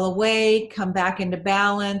fall away, come back into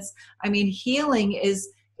balance. I mean, healing is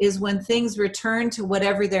when things return to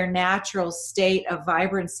whatever their natural state of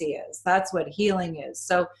vibrancy is. That's what healing is.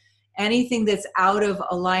 So anything that's out of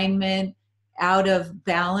alignment, out of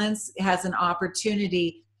balance, has an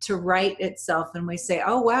opportunity to right itself. And we say,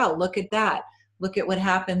 oh, wow, look at that. Look at what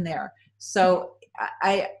happened there. So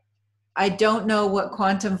I don't know what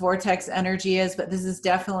quantum vortex energy is, but this is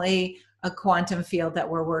definitely a quantum field that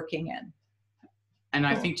we're working in. And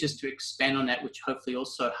I think just to expand on that, which hopefully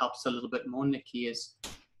also helps a little bit more, Nikki, is,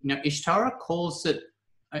 Ishtara calls it,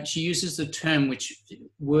 she uses the term which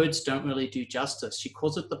words don't really do justice. She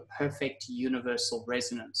calls it the perfect universal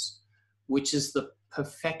resonance, which is the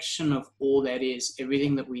perfection of all that is,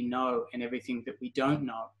 everything that we know and everything that we don't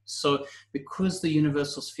know. So because the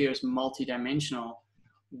universal sphere is multidimensional,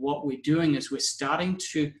 what we're doing is we're starting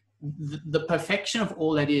to, the perfection of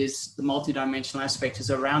all that is, the multidimensional aspect,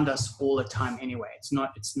 is around us all the time anyway. It's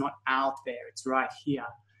not out there, it's right here.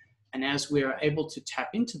 And as we're able to tap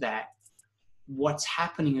into that, what's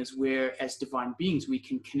happening is we're, as divine beings, we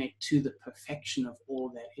can connect to the perfection of all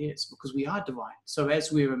that is, because we are divine. So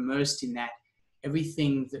as we're immersed in that,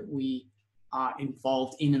 everything that we are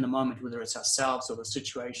involved in the moment, whether it's ourselves or the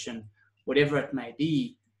situation, whatever it may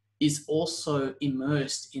be, is also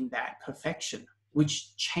immersed in that perfection,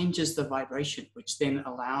 which changes the vibration, which then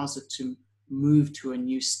allows it to move to a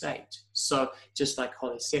new state. So just like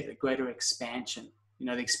Holly said, a greater expansion,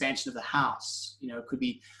 the expansion of the house, it could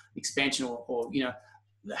be expansion or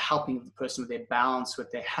the helping of the person with their balance,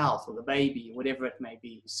 with their health, or the baby, or whatever it may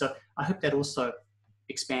be. So I hope that also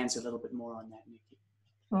expands a little bit more on that, Nikki.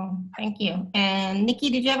 Oh, thank you. And Nikki,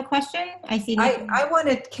 did you have a question? I see.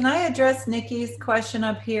 Can I address Nikki's question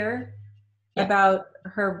up here about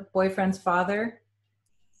her boyfriend's father?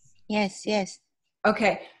 Yes.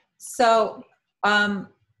 Okay. So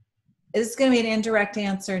this is going to be an indirect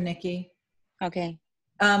answer, Nikki. Okay.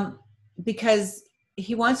 Because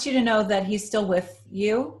he wants you to know that he's still with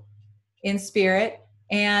you in spirit.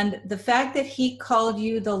 And the fact that he called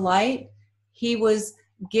you the light, he was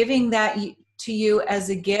giving that to you as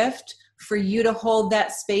a gift for you to hold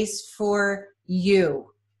that space for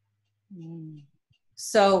you.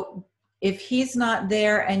 So if he's not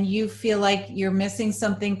there and you feel like you're missing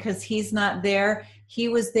something because he's not there, he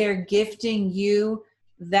was there gifting you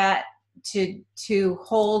that to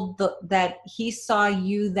hold that he saw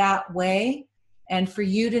you that way, and for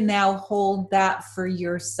you to now hold that for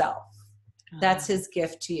yourself. That's his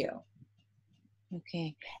gift to you.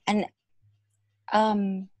 Okay. And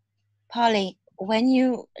Polly, when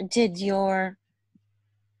you did your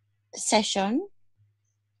session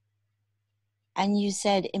and you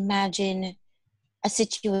said, imagine a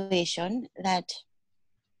situation that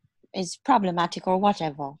is problematic or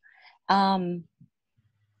whatever,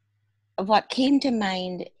 what came to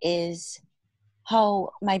mind is how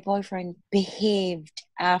my boyfriend behaved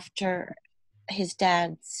after his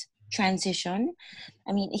dad's transition.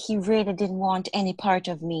 I mean, he really didn't want any part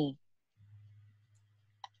of me.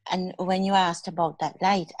 And when you asked about that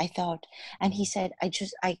light, I thought, and he said, I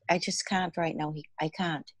just can't right now. I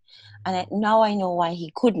can't. And now I know why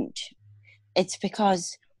he couldn't. It's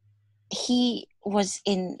because he was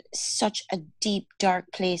in such a deep,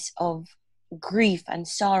 dark place of grief and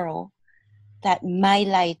sorrow that my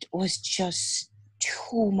light was just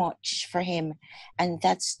too much for him. And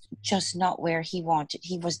that's just not where he wanted.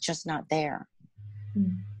 He was just not there.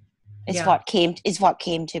 It's what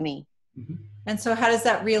came to me. Mm-hmm. And so how does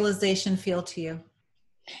that realization feel to you?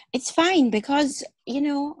 It's fine because,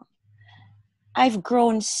 I've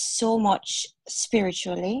grown so much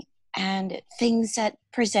spiritually, and things that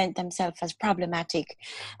present themselves as problematic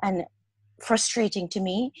and frustrating to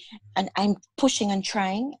me, and I'm pushing and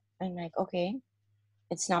trying, and like, okay,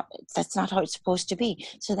 that's not how it's supposed to be.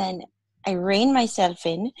 So then I rein myself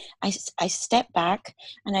in, I step back,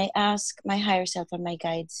 and I ask my higher self and my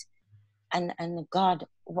guides and God,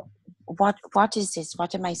 what is this?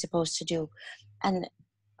 What am I supposed to do? And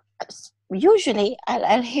usually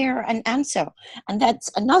I'll hear an answer. And that's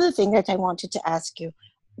another thing that I wanted to ask you.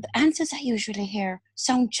 The answers I usually hear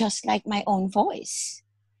sound just like my own voice.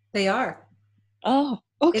 They are. Oh,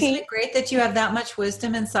 okay. Isn't it great that you have that much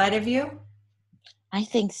wisdom inside of you? I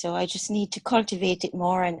think so. I just need to cultivate it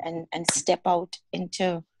more and step out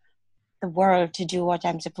into the world to do what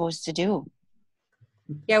I'm supposed to do.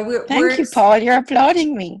 Yeah, Thank you, Paul. You're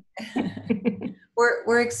applauding me.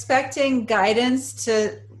 We're expecting guidance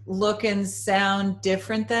to look and sound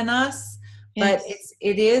different than us, Yes. but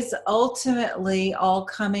it is ultimately all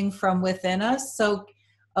coming from within us. So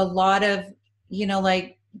a lot of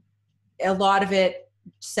it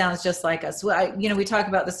sounds just like us. Well, we talk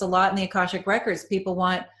about this a lot in the Akashic Records. People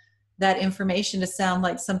want that information to sound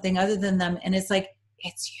like something other than them, and it's like,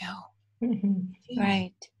 it's you. Mm-hmm.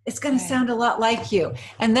 Right. It's going to sound a lot like you.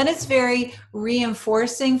 And then it's very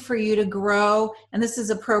reinforcing for you to grow. And this is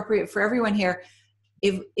appropriate for everyone here.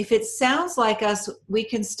 If it sounds like us, we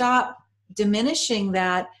can stop diminishing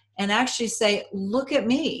that and actually say, look at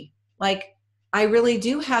me. Like, I really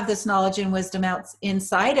do have this knowledge and wisdom out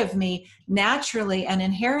inside of me naturally and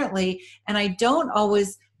inherently. And I don't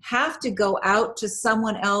always have to go out to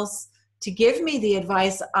someone else to give me the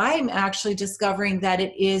advice. I'm actually discovering that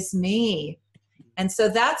it is me. And so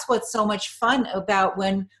that's what's so much fun about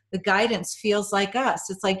when the guidance feels like us.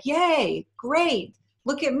 It's like, yay, great.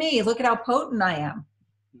 Look at me. Look at how potent I am.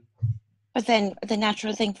 But then the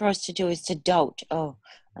natural thing for us to do is to doubt. Oh,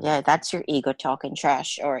 yeah, that's your ego talking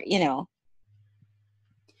trash, or,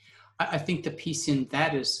 I think the piece in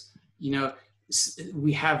that is,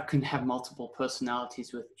 we can have multiple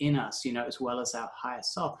personalities within us, as well as our higher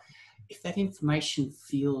self. If that information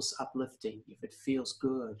feels uplifting, if it feels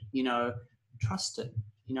good, trust it,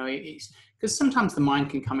 because sometimes the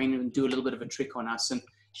mind can come in and do a little bit of a trick on us. And,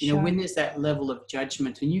 when there's that level of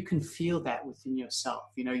judgment, and you can feel that within yourself,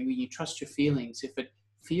 you trust your feelings. If it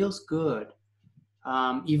feels good,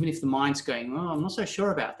 even if the mind's going, oh, I'm not so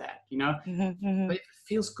sure about that, Mm-hmm. but if it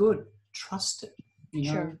feels good, trust it,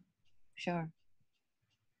 Sure.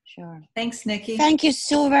 Thanks, Nikki. Thank you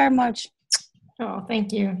so very much. Oh,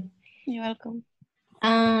 thank you. You're welcome.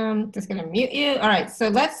 Just gonna mute you. All right,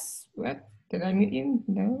 so did I mute you?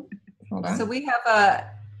 No, hold on. So we have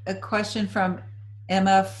a question from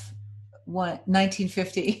MF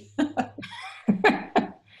 1950.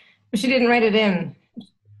 She didn't write it in.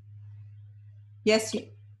 Yes.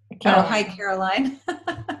 Caroline. Oh, hi, Caroline.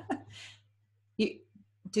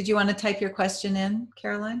 Did you want to type your question in,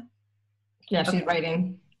 Caroline? Yeah, she's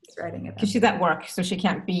writing. She's writing it. Because she's at work, so she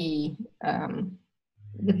can't be the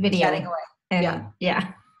video. Chatting away. And,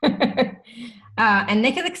 yeah. And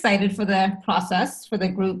Nick is excited for the process, for the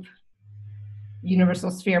group universal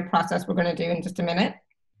sphere process we're going to do in just a minute.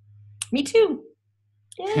 Me too.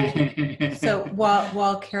 Yay. So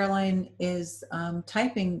while Caroline is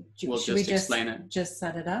typing, we'll should we explain it. Just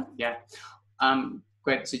set it up? Yeah.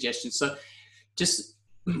 great suggestion. So just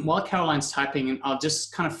while Caroline's typing, and I'll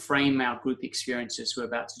just kind of frame our group experiences we're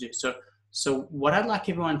about to do. So what I'd like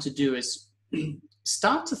everyone to do is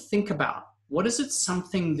start to think about, what is it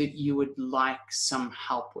something that you would like some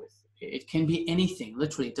help with? It can be anything,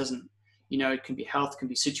 literally. It doesn't, you know, it can be health, can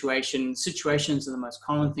be situations. Situations are the most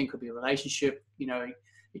common thing, could be a relationship, you know,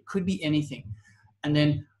 it could be anything. And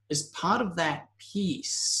then as part of that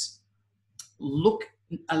piece,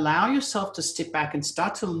 allow yourself to step back and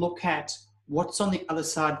start to look at what's on the other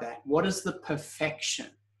side of that. What is the perfection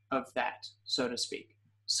of that, so to speak?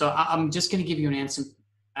 So I'm just going to give you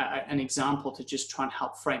an example to just try and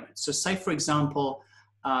help frame it. So say, for example,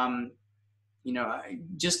 you know,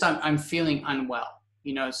 I'm feeling unwell,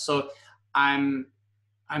 you know, so I'm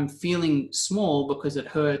feeling small because it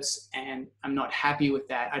hurts and I'm not happy with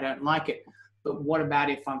that. I don't like it. But what about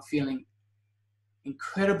if I'm feeling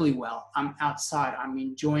incredibly well? I'm outside, I'm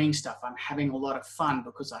enjoying stuff, I'm having a lot of fun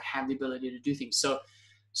because I have the ability to do things.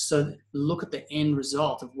 So look at the end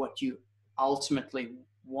result of what you ultimately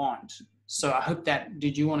want. So I hope that,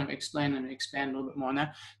 did you want to explain and expand a little bit more on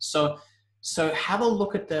that? So have a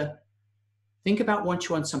look at think about what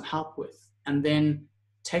you want some help with, and then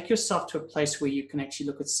take yourself to a place where you can actually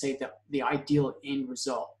look at, say, the ideal end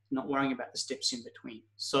result, not worrying about the steps in between.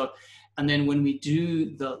 So, and then when we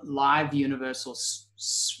do the live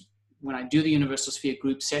when I do the Universal Sphere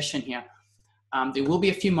group session here, there will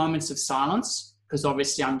be a few moments of silence, because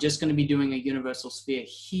obviously I'm just going to be doing a Universal Sphere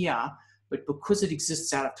here, but because it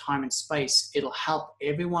exists out of time and space, it'll help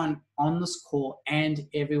everyone on this call and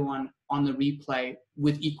everyone on the replay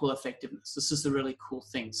with equal effectiveness. This is the really cool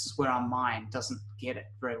thing. This is where our mind doesn't get it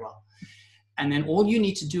very well. And then all you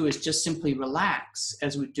need to do is just simply relax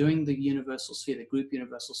as we're doing the Universal Sphere, the group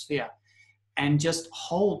Universal Sphere, and just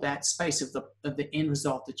hold that space of the end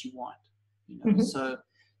result that you want. You know? Mm-hmm.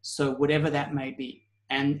 So whatever that may be.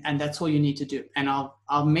 And that's all you need to do. And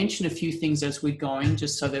I'll mention a few things as we're going,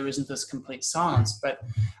 just so there isn't this complete silence. But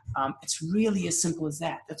it's really as simple as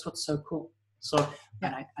that. That's what's so cool. So,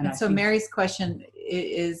 so Mary's question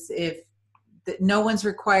is if no one's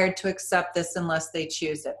required to accept this unless they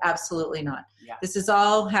choose it. Absolutely not. Yeah. This is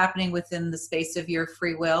all happening within the space of your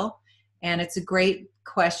free will. And it's a great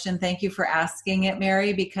question. Thank you for asking it,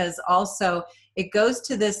 Mary, because also it goes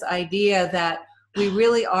to this idea that we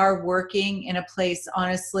really are working in a place,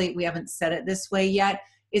 honestly, we haven't said it this way yet.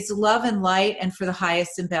 It's love and light and for the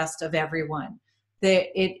highest and best of everyone.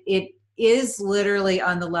 It is literally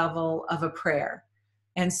on the level of a prayer.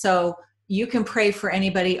 And so you can pray for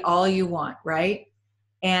anybody all you want, right?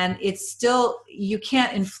 And it's still, you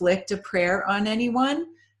can't inflict a prayer on anyone.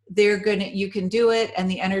 You can do it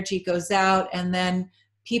and the energy goes out, and then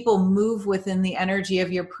people move within the energy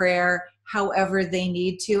of your prayer however they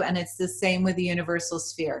need to. And it's the same with the Universal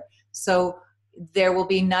Sphere. So there will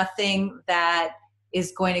be nothing that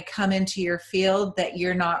is going to come into your field that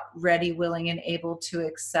you're not ready, willing, and able to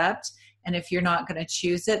accept. And if you're not going to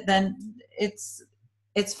choose it, then it's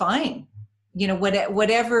fine. You know,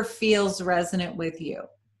 whatever feels resonant with you.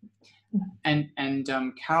 And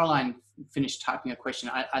Caroline finished typing a question.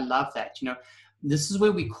 I love that. You know, this is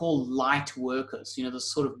where we call light workers, you know, the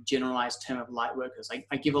sort of generalized term of light workers.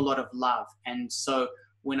 I give a lot of love. And so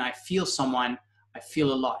when I feel someone, I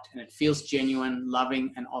feel a lot, and it feels genuine,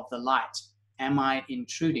 loving, and of the light. Am I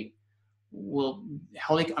intruding? Well,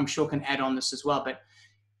 Holly, I'm sure, can add on this as well, but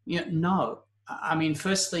you know, no. I mean,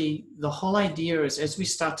 firstly, the whole idea is, as we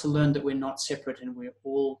start to learn that we're not separate and we're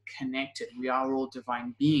all connected, we are all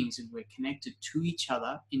divine beings and we're connected to each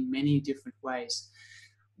other in many different ways.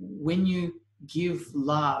 When you give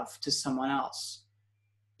love to someone else,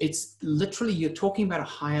 it's literally, you're talking about a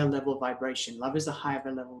higher level of vibration. Love is a higher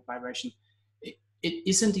level of vibration. It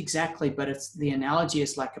isn't exactly, but it's, the analogy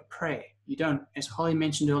is like a prayer. You don't, as Holly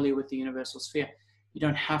mentioned earlier with the Universal Sphere, you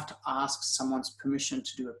don't have to ask someone's permission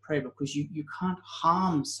to do a prayer, because you can't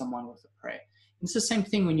harm someone with a prayer. It's the same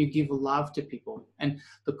thing when you give love to people. And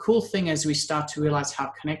the cool thing, as we start to realize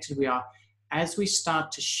how connected we are, as we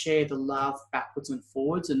start to share the love backwards and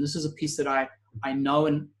forwards, and this is a piece that I know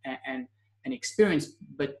and experience,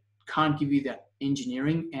 but can't give you that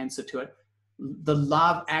engineering answer to it. The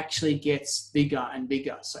love actually gets bigger and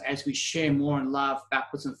bigger. So as we share more in love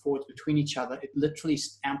backwards and forwards between each other, it literally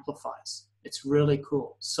amplifies. It's really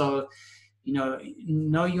cool. So, you know,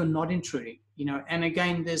 no, you're not intruding, you know, and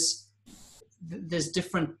again, there's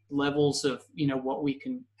different levels of, you know, what we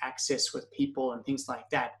can access with people and things like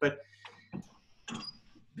that. But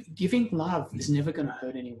giving love is never going to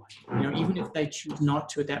hurt anyone, you know, even if they choose not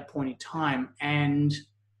to at that point in time. And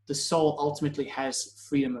the soul ultimately has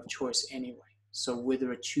freedom of choice anyway. So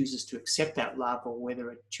whether it chooses to accept that love or whether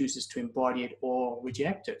it chooses to embody it or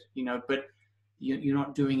reject it, but you're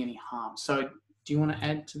not doing any harm. So do you want to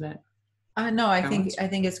add to that? No, I think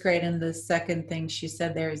it's great. And the second thing she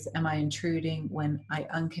said there is, am I intruding when I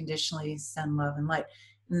unconditionally send love and light?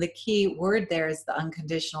 And the key word there is the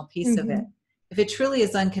unconditional piece of it. If it truly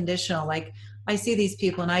is unconditional, like I see these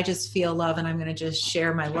people and I just feel love and I'm going to just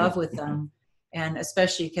share my love with them. And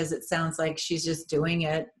especially because it sounds like she's just doing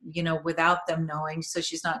it, without them knowing. So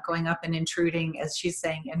she's not going up and intruding, as she's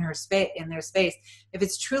saying, in their space. If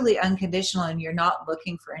it's truly unconditional and you're not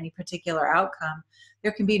looking for any particular outcome,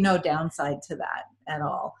 there can be no downside to that at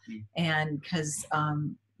all. And because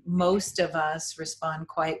most of us respond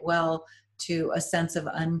quite well to a sense of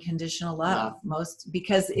unconditional love,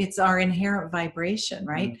 because it's our inherent vibration,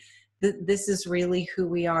 right? This is really who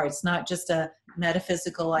we are. It's not just a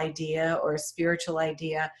metaphysical idea or a spiritual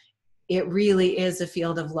idea. It really is a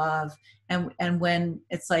field of love. And when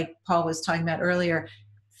it's like Paul was talking about earlier,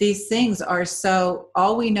 these things are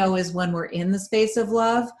all we know is when we're in the space of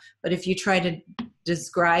love. But if you try to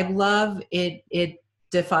describe love, it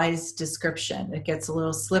defies description. It gets a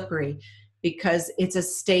little slippery because it's a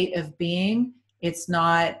state of being. It's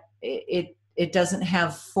not, it doesn't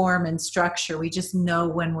have form and structure. We just know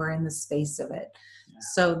when we're in the space of it. Yeah.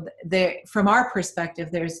 So from our perspective,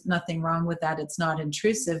 there's nothing wrong with that. It's not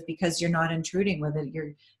intrusive because you're not intruding with it.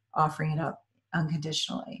 You're offering it up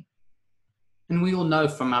unconditionally. And we all know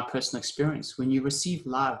from our personal experience, when you receive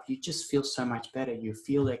love, you just feel so much better. You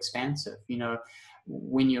feel expansive.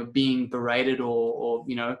 When you're being berated or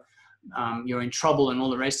you're in trouble and all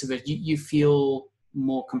the rest of it, you feel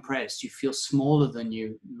more compressed. You feel smaller than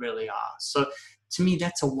you really are. So to me,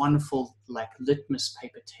 that's a wonderful litmus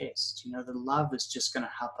paper test. The love is just going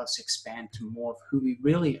to help us expand to more of who we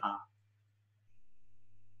really are.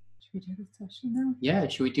 Should we do the session now? Yeah.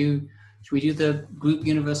 Should we do the group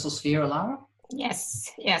universal sphere, Alara?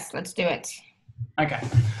 Yes, let's do it.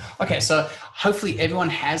 Okay, so hopefully everyone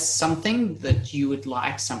has something that you would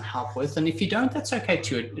like some help with. And if you don't, that's okay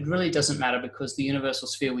too. It really doesn't matter, because the universal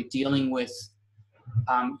sphere, we're dealing with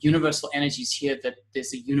universal energies here, that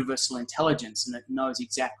there's a universal intelligence and it knows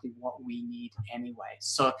exactly what we need anyway.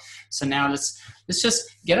 So now let's just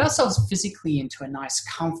get ourselves physically into a nice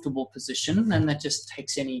comfortable position, and that just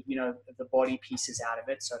takes any the body pieces out of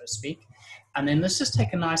it, so to speak. And then let's just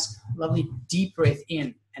take a nice lovely deep breath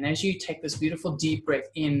in, and as you take this beautiful deep breath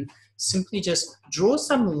in, simply just draw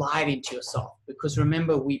some light into yourself, because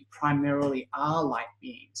remember, we primarily are light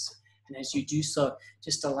beings. And as you do so,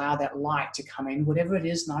 just allow that light to come in, whatever it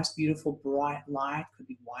is, nice, beautiful, bright light. Could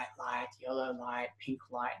be white light, yellow light, pink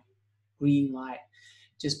light, green light.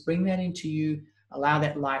 Just bring that into you. Allow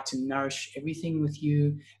that light to nourish everything with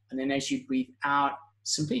you. And then as you breathe out,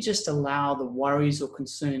 simply just allow the worries or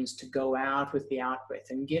concerns to go out with the out breath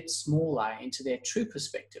and get smaller into their true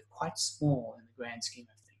perspective, quite small in the grand scheme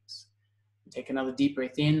of things. Take another deep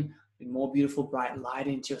breath in, bring more beautiful, bright light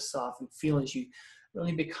into yourself, and feel as you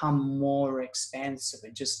really become more expansive,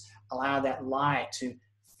 and just allow that light to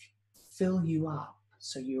fill you up,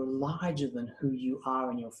 so you're larger than who you are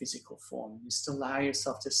in your physical form. Just allow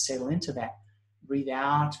yourself to settle into that. Breathe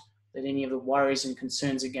out, let any of the worries and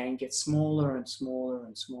concerns again get smaller and smaller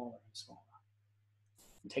and smaller and smaller.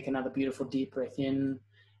 And take another beautiful deep breath in.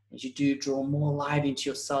 As you do, draw more light into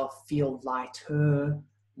yourself, feel lighter,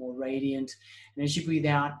 more radiant. And as you breathe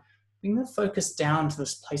out, bring the focus down to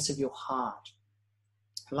this place of your heart.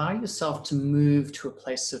 Allow yourself to move to a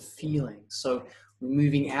place of feeling. So we're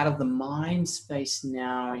moving out of the mind space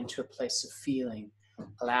now into a place of feeling,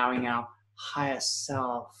 allowing our higher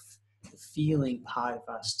self, the feeling part of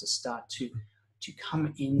us, to start to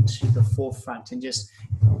come into the forefront and just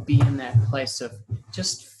be in that place of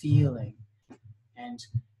just feeling. And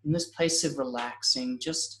in this place of relaxing,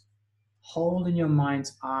 just hold in your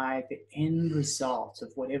mind's eye the end result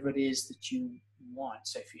of whatever it is that you want.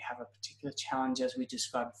 So if you have a particular challenge, as we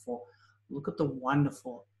described before, look at the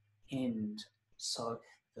wonderful end. So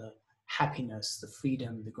the happiness, the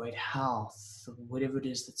freedom, the great health, whatever it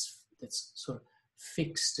is that's sort of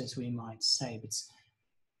fixed, as we might say. But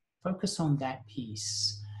focus on that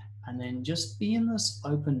piece, and then just be in this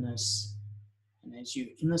openness. And as you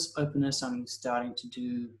in this openness, I'm starting to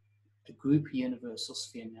do a group universal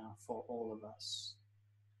sphere now for all of us.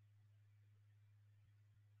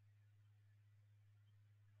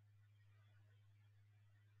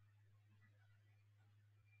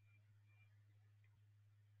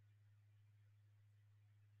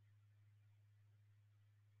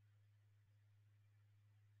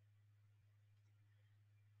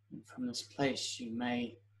 And from this place, you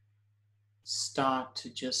may start to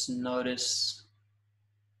just notice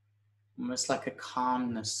almost like a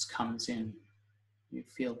calmness comes in. You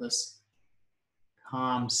feel this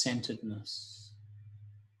calm centeredness.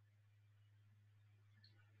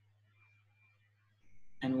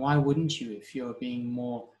 And why wouldn't you, if you're being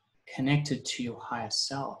more connected to your higher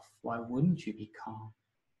self, why wouldn't you be calm?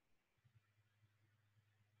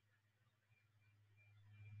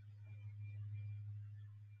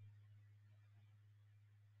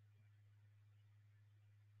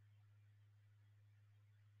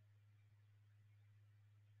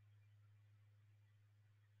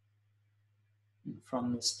 And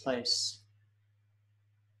from this place,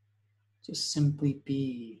 just simply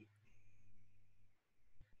be.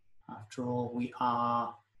 After all, we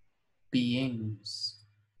are beings.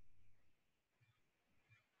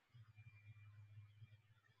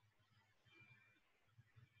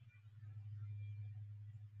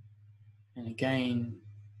 And again,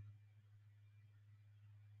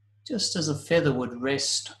 just as a feather would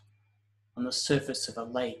rest on the surface of a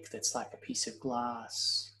lake that's like a piece of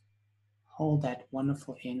glass, hold that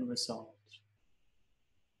wonderful end result.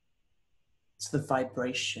 It's the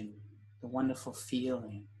vibration, the wonderful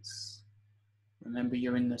feelings. Remember,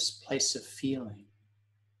 you're in this place of feeling.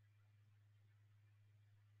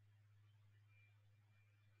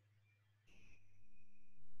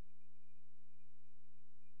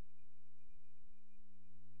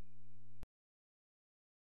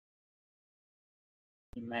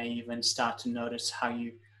 You may even start to notice how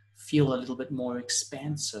you feel a little bit more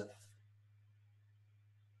expansive.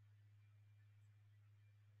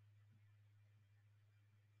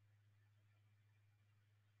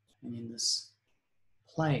 And in this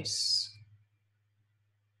place,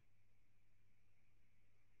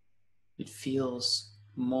 it feels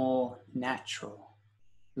more natural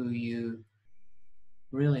who you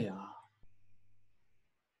really are.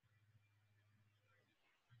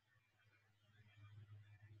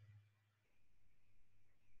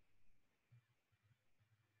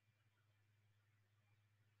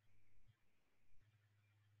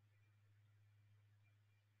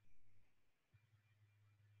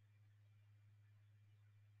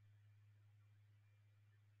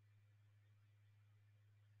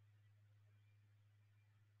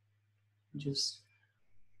 Just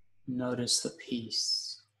notice the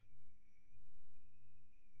peace.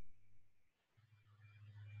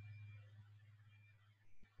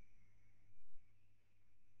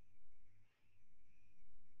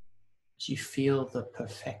 As you feel the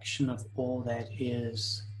perfection of all that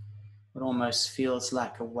is, it almost feels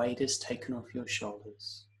like a weight is taken off your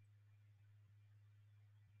shoulders.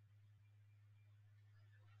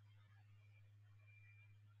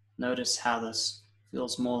 Notice how this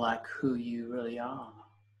feels more like who you really are.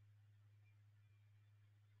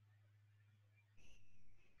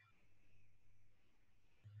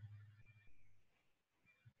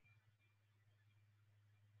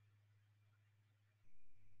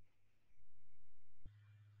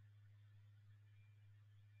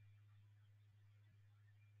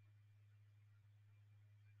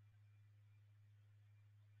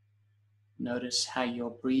 Notice how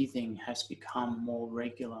your breathing has become more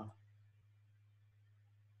regular.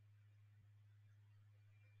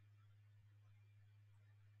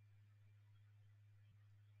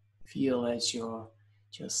 Feel as you're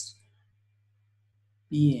just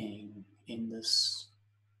being in this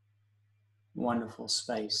wonderful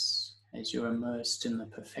space, as you're immersed in the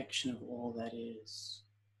perfection of all that is.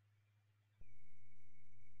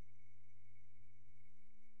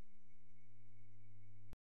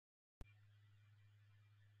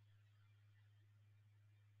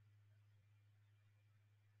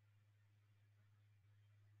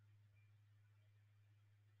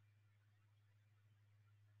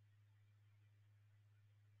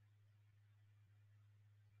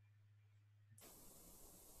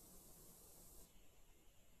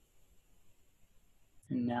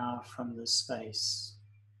 And now from this space,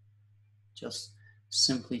 just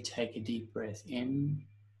simply take a deep breath in.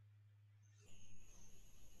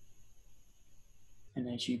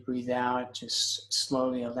 And as you breathe out, just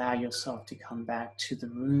slowly allow yourself to come back to the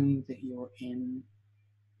room that you're in,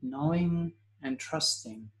 knowing and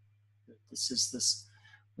trusting that this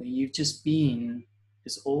where you've just been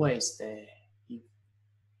is always there.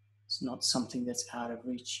 It's not something that's out of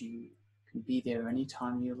reach. You can be there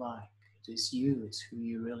anytime you like. It is you, it's who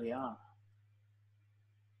you really are.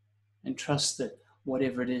 And trust that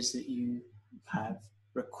whatever it is that you have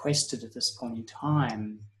requested at this point in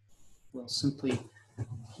time will simply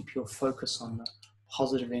keep your focus on the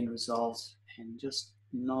positive end result, and just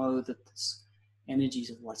know that this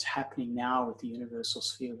energies of what's happening now with the universal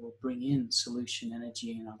sphere will bring in solution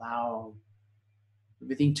energy and allow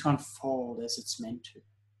everything to unfold as it's meant to.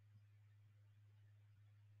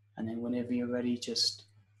 And then whenever you're ready, just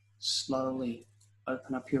slowly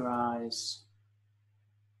open up your eyes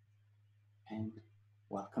and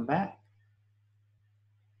welcome back.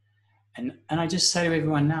 And I just say to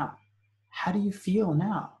everyone now, how do you feel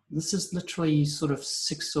now? This is literally sort of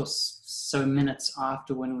 6 or so minutes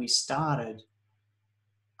after when we started.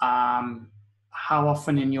 How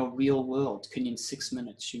often in your real world can you in 6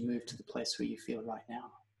 minutes you move to the place where you feel right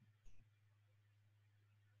now?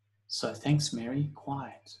 So thanks, Mary.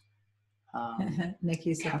 Quiet.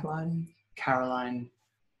 Nikki's applauding. Caroline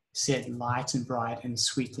said light and bright and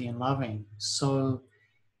sweetly and loving. So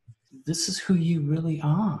this is who you really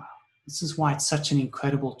are. This is why it's such an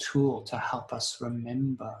incredible tool to help us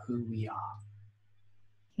remember who we are.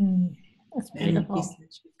 That's beautiful. Nikki said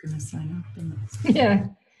she's going to sign up. Yeah.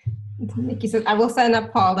 Nikki said, I will sign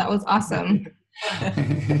up, Paul. That was awesome.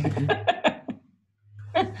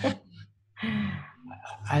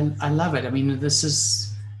 I love it. I mean, this is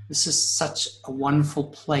such a wonderful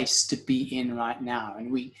place to be in right now.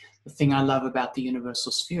 And the thing I love about the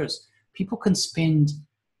universal sphere is people can spend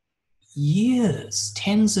years,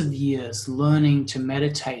 tens of years learning to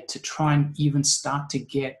meditate, to try and even start to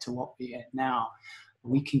get to what we're at now.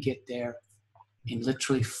 We can get there in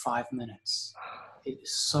literally 5 minutes. It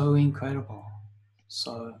is so incredible.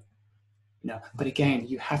 So, but again,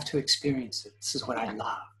 you have to experience it. This is what I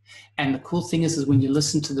love. And the cool thing is when you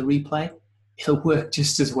listen to the replay, it'll work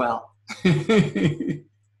just as well.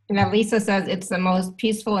 Lisa says it's the most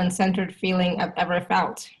peaceful and centered feeling I've ever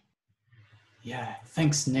felt. Yeah,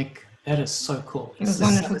 thanks, Nick. That is so cool. It was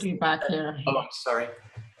wonderful to be back here. Oh, I'm sorry.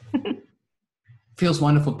 Feels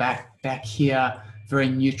wonderful back here, very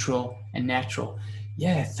neutral and natural.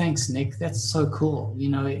 Yeah, thanks, Nick. That's so cool.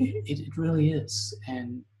 It really is.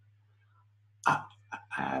 And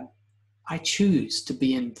I choose to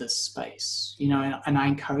be in this space, and I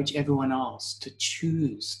encourage everyone else to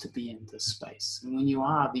choose to be in this space. And when you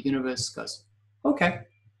are, the universe goes, okay,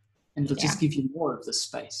 and it'll just give you more of this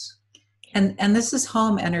space. And this is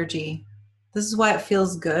home energy. This is why it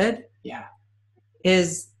feels good. Yeah.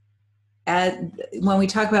 When we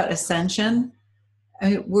talk about ascension,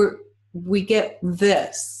 we get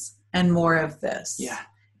this and more of this. Yeah.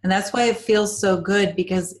 And that's why it feels so good,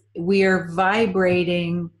 because we are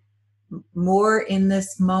vibrating more in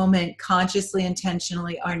this moment, consciously,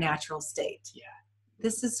 intentionally, our natural state. Yeah.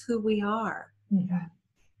 This is who we are. Yeah.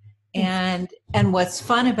 And what's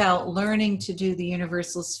fun about learning to do the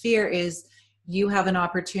universal sphere is you have an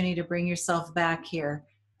opportunity to bring yourself back here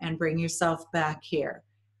and bring yourself back here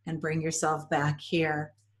and bring yourself back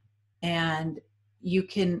here. And you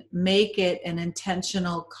can make it an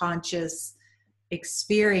intentional, conscious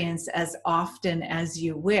experience as often as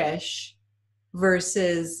you wish,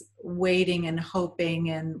 versus waiting and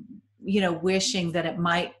hoping and wishing that it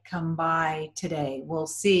might come by today. We'll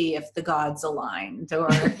see if the gods aligned, or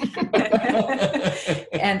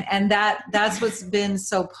and that's what's been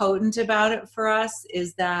so potent about it for us,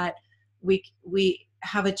 is that we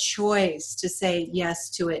have a choice to say yes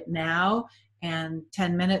to it now and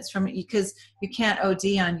 10 minutes from it, because you can't OD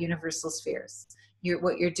on universal spheres.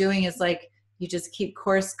 What you're doing is like you just keep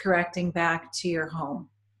course correcting back to your home.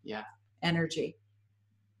 Yeah. Energy.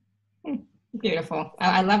 Beautiful.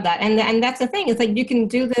 I love that. And that's the thing. It's like you can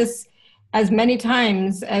do this as many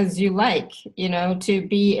times as you like, to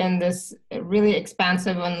be in this really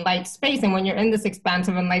expansive and light space. And when you're in this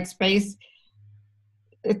expansive and light space,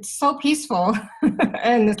 it's so peaceful.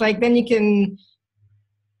 And it's like, then you can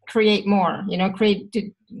create more,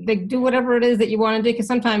 do whatever it is that you want to do. Because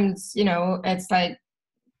sometimes, it's like,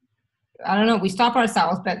 I don't know, we stop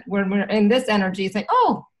ourselves, but when we're in this energy, it's like,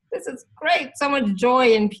 oh, this is great. So much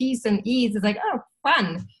joy and peace and ease. It's like, oh,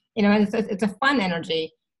 fun. It's a fun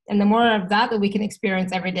energy. And the more of that we can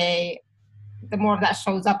experience every day, the more of that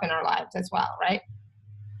shows up in our lives as well, right?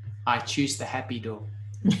 I choose the happy door.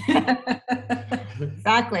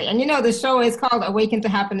 Exactly. And the show is called Awaken to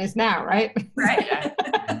Happiness Now, right? Right. Yeah.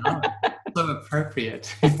 So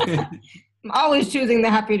appropriate. I'm always choosing the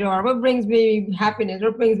happy door. What brings me happiness?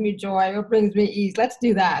 What brings me joy? What brings me ease? Let's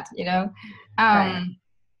do that, Right.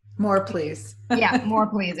 More, please. Yeah, more,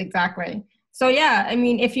 please. Exactly. So, yeah, I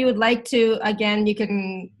mean, if you would like to, again, you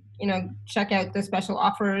can, check out the special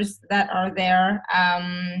offers that are there.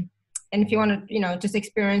 And if you want to, just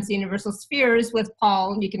experience the universal spheres with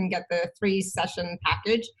Paul, you can get the 3-session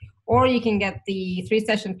package, or you can get the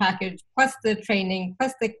 3-session package plus the training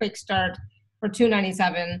plus the quick start for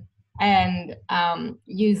 $297, and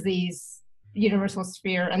use these universal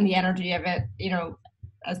sphere and the energy of it,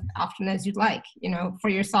 as often as you'd like, for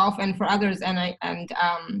yourself and for others. And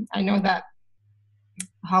I know that,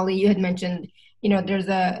 Holly, you had mentioned, there's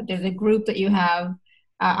a group that you have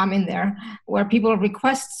I'm in there, where people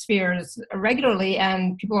request spheres regularly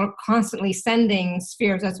and people are constantly sending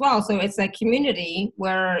spheres as well. So it's a community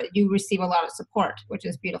where you receive a lot of support, which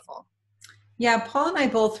is beautiful. Yeah, Paul and I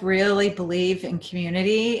both really believe in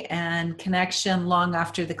community and connection long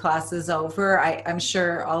after the class is over. I'm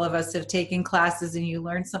sure all of us have taken classes and you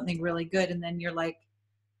learn something really good and then you're like,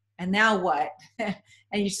 and now what?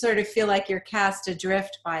 And you sort of feel like you're cast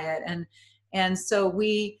adrift by it. And so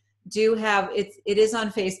we do have, it is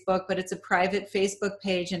on Facebook, but it's a private Facebook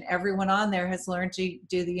page and everyone on there has learned to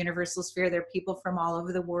do the universal sphere. There are people from all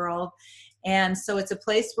over the world. And so it's a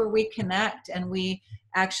place where we connect and we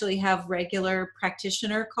actually have regular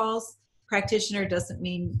practitioner calls. Practitioner doesn't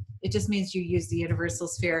mean, it just means you use the universal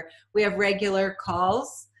sphere. We have regular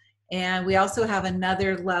calls and we also have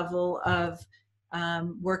another level of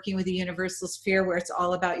working with the universal sphere where it's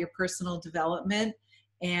all about your personal development.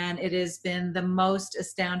 And it has been the most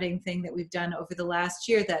astounding thing that we've done over the last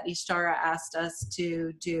year that Ishtara asked us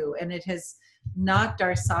to do. And it has knocked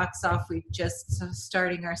our socks off. We've just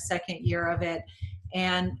starting our second year of it.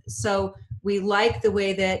 And so we like the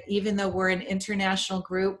way that even though we're an international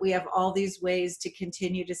group, we have all these ways to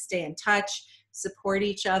continue to stay in touch, support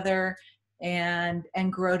each other, and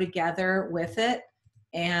grow together with it.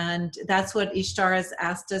 And that's what Ishtara has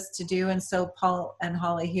asked us to do. And so Paul and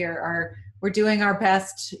Holly here we're doing our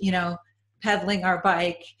best, pedaling our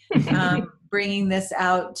bike, bringing this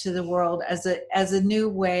out to the world as a new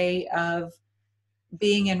way of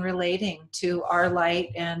being and relating to our light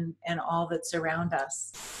and all that's around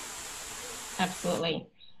us. Absolutely.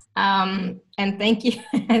 And thank you.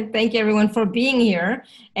 Thank you everyone for being here.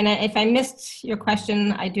 And if I missed your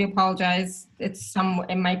question, I do apologize. It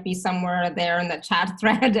might be somewhere there in the chat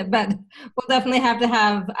thread, but we'll definitely have to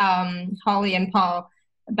have Holly and Paul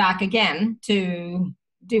back again to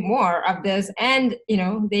do more of this. And,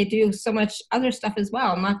 they do so much other stuff as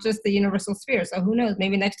well, not just the universal sphere. So who knows,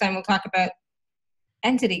 maybe next time we'll talk about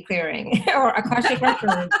entity clearing or Akashic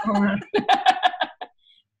records or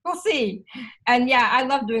we'll see. And yeah, I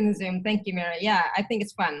love doing the Zoom. Thank you, Mary. Yeah, I think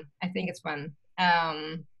it's fun.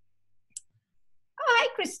 Oh, hi,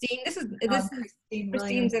 Christine. This is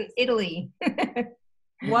Christine's in Italy.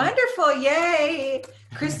 Wonderful. Yay.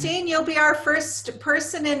 Christine, you'll be our first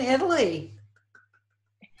person in Italy.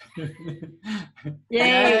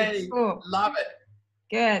 Yay. Cool. Love it.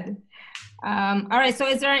 Good. All right. So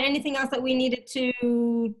is there anything else that we needed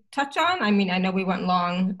to touch on? I mean, I know we went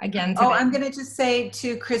long again today. Oh, I'm going to just say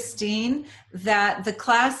to Christine that the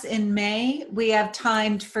class in May, we have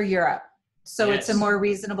timed for Europe. So Yes. It's a more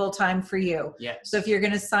reasonable time for you. Yes. So if you're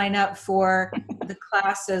going to sign up for the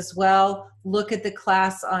class as well, look at the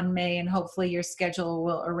class on May and hopefully your schedule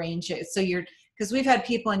will arrange it. So because we've had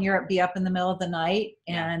people in Europe be up in the middle of the night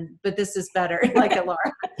but this is better, like a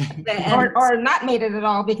Laura. or not made it at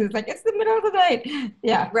all because it's the middle of the night.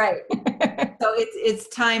 Yeah. Right. So it's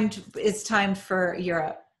timed for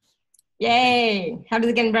Europe. Yay. How does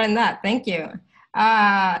it get better than that? Thank you.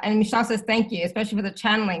 And Michelle says thank you, especially for the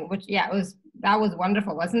channeling, which that was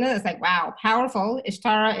wonderful, wasn't it? It's wow, powerful.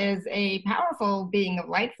 Ishtara is a powerful being of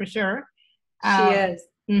light for sure. She is.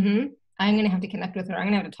 Mm-hmm. I'm gonna have to connect with her. I'm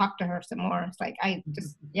gonna have to talk to her some more. It's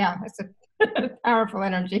it's a powerful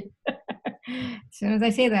energy. As soon as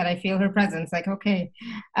I say that, I feel her presence. Okay.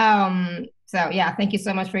 So yeah, thank you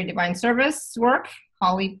so much for your divine service work,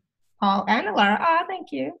 Holly, Paul, and Alara.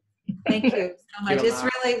 Thank you. Thank you so much. It's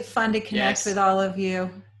really fun to connect with all of you.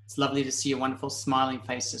 It's lovely to see your wonderful smiling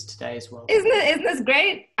faces today as well. Isn't this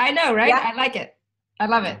great? I know, right? Yeah. I like it. I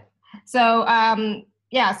love it. So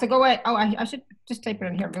so go away. Oh, I should just type it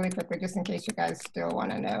in here really quickly just in case you guys still want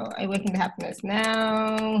to know.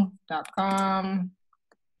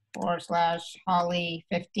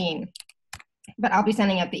 awakentohappinessnow.com/Holly15. But I'll be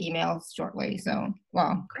sending out the emails shortly. So,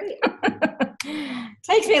 Great.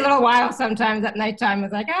 Takes me a little while sometimes at nighttime.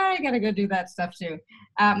 It's I gotta go do that stuff too.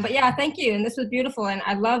 But yeah, thank you. And this was beautiful. And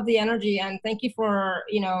I love the energy. And thank you for,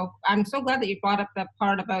 I'm so glad that you brought up that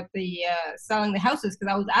part about the selling the houses because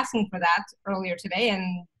I was asking for that earlier today.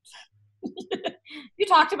 And you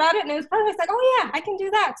talked about it and it was perfect. It's oh yeah, I can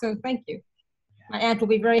do that. So thank you. My aunt will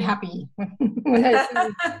be very happy when I see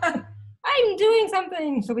I'm doing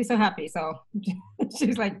something. She'll be so happy. So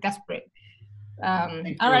she's desperate. Thank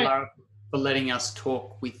you, all right. Laura, for letting us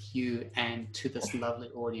talk with you and to this lovely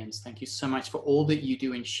audience. Thank you so much for all that you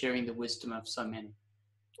do in sharing the wisdom of so many.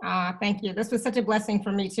 Thank you. This was such a blessing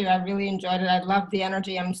for me too. I really enjoyed it. I love the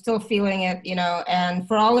energy. I'm still feeling it, and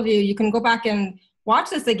for all of you, you can go back and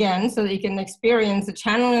watch this again so that you can experience the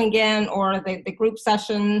channeling again or the group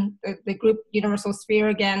session, the group universal sphere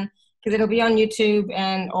again, because it'll be on YouTube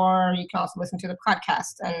or you can also listen to the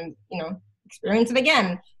podcast and, experience it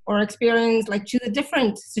again, or experience, like, choose a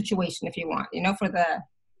different situation if you want, you know, for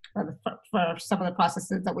some of the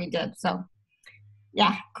processes that we did. So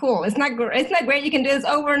yeah, cool. It's not great. You can do this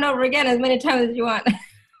over and over again as many times as you want.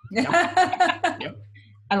 Yep.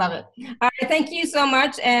 I love it. All right, thank you so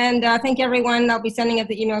much, and thank everyone. I'll be sending out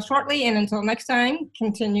the email shortly, and until next time,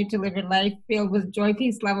 continue to live your life filled with joy,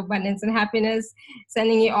 peace, love, abundance, and happiness.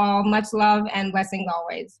 Sending you all much love and blessings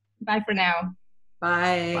always. Bye for now.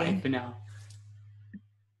 Bye. Bye for now.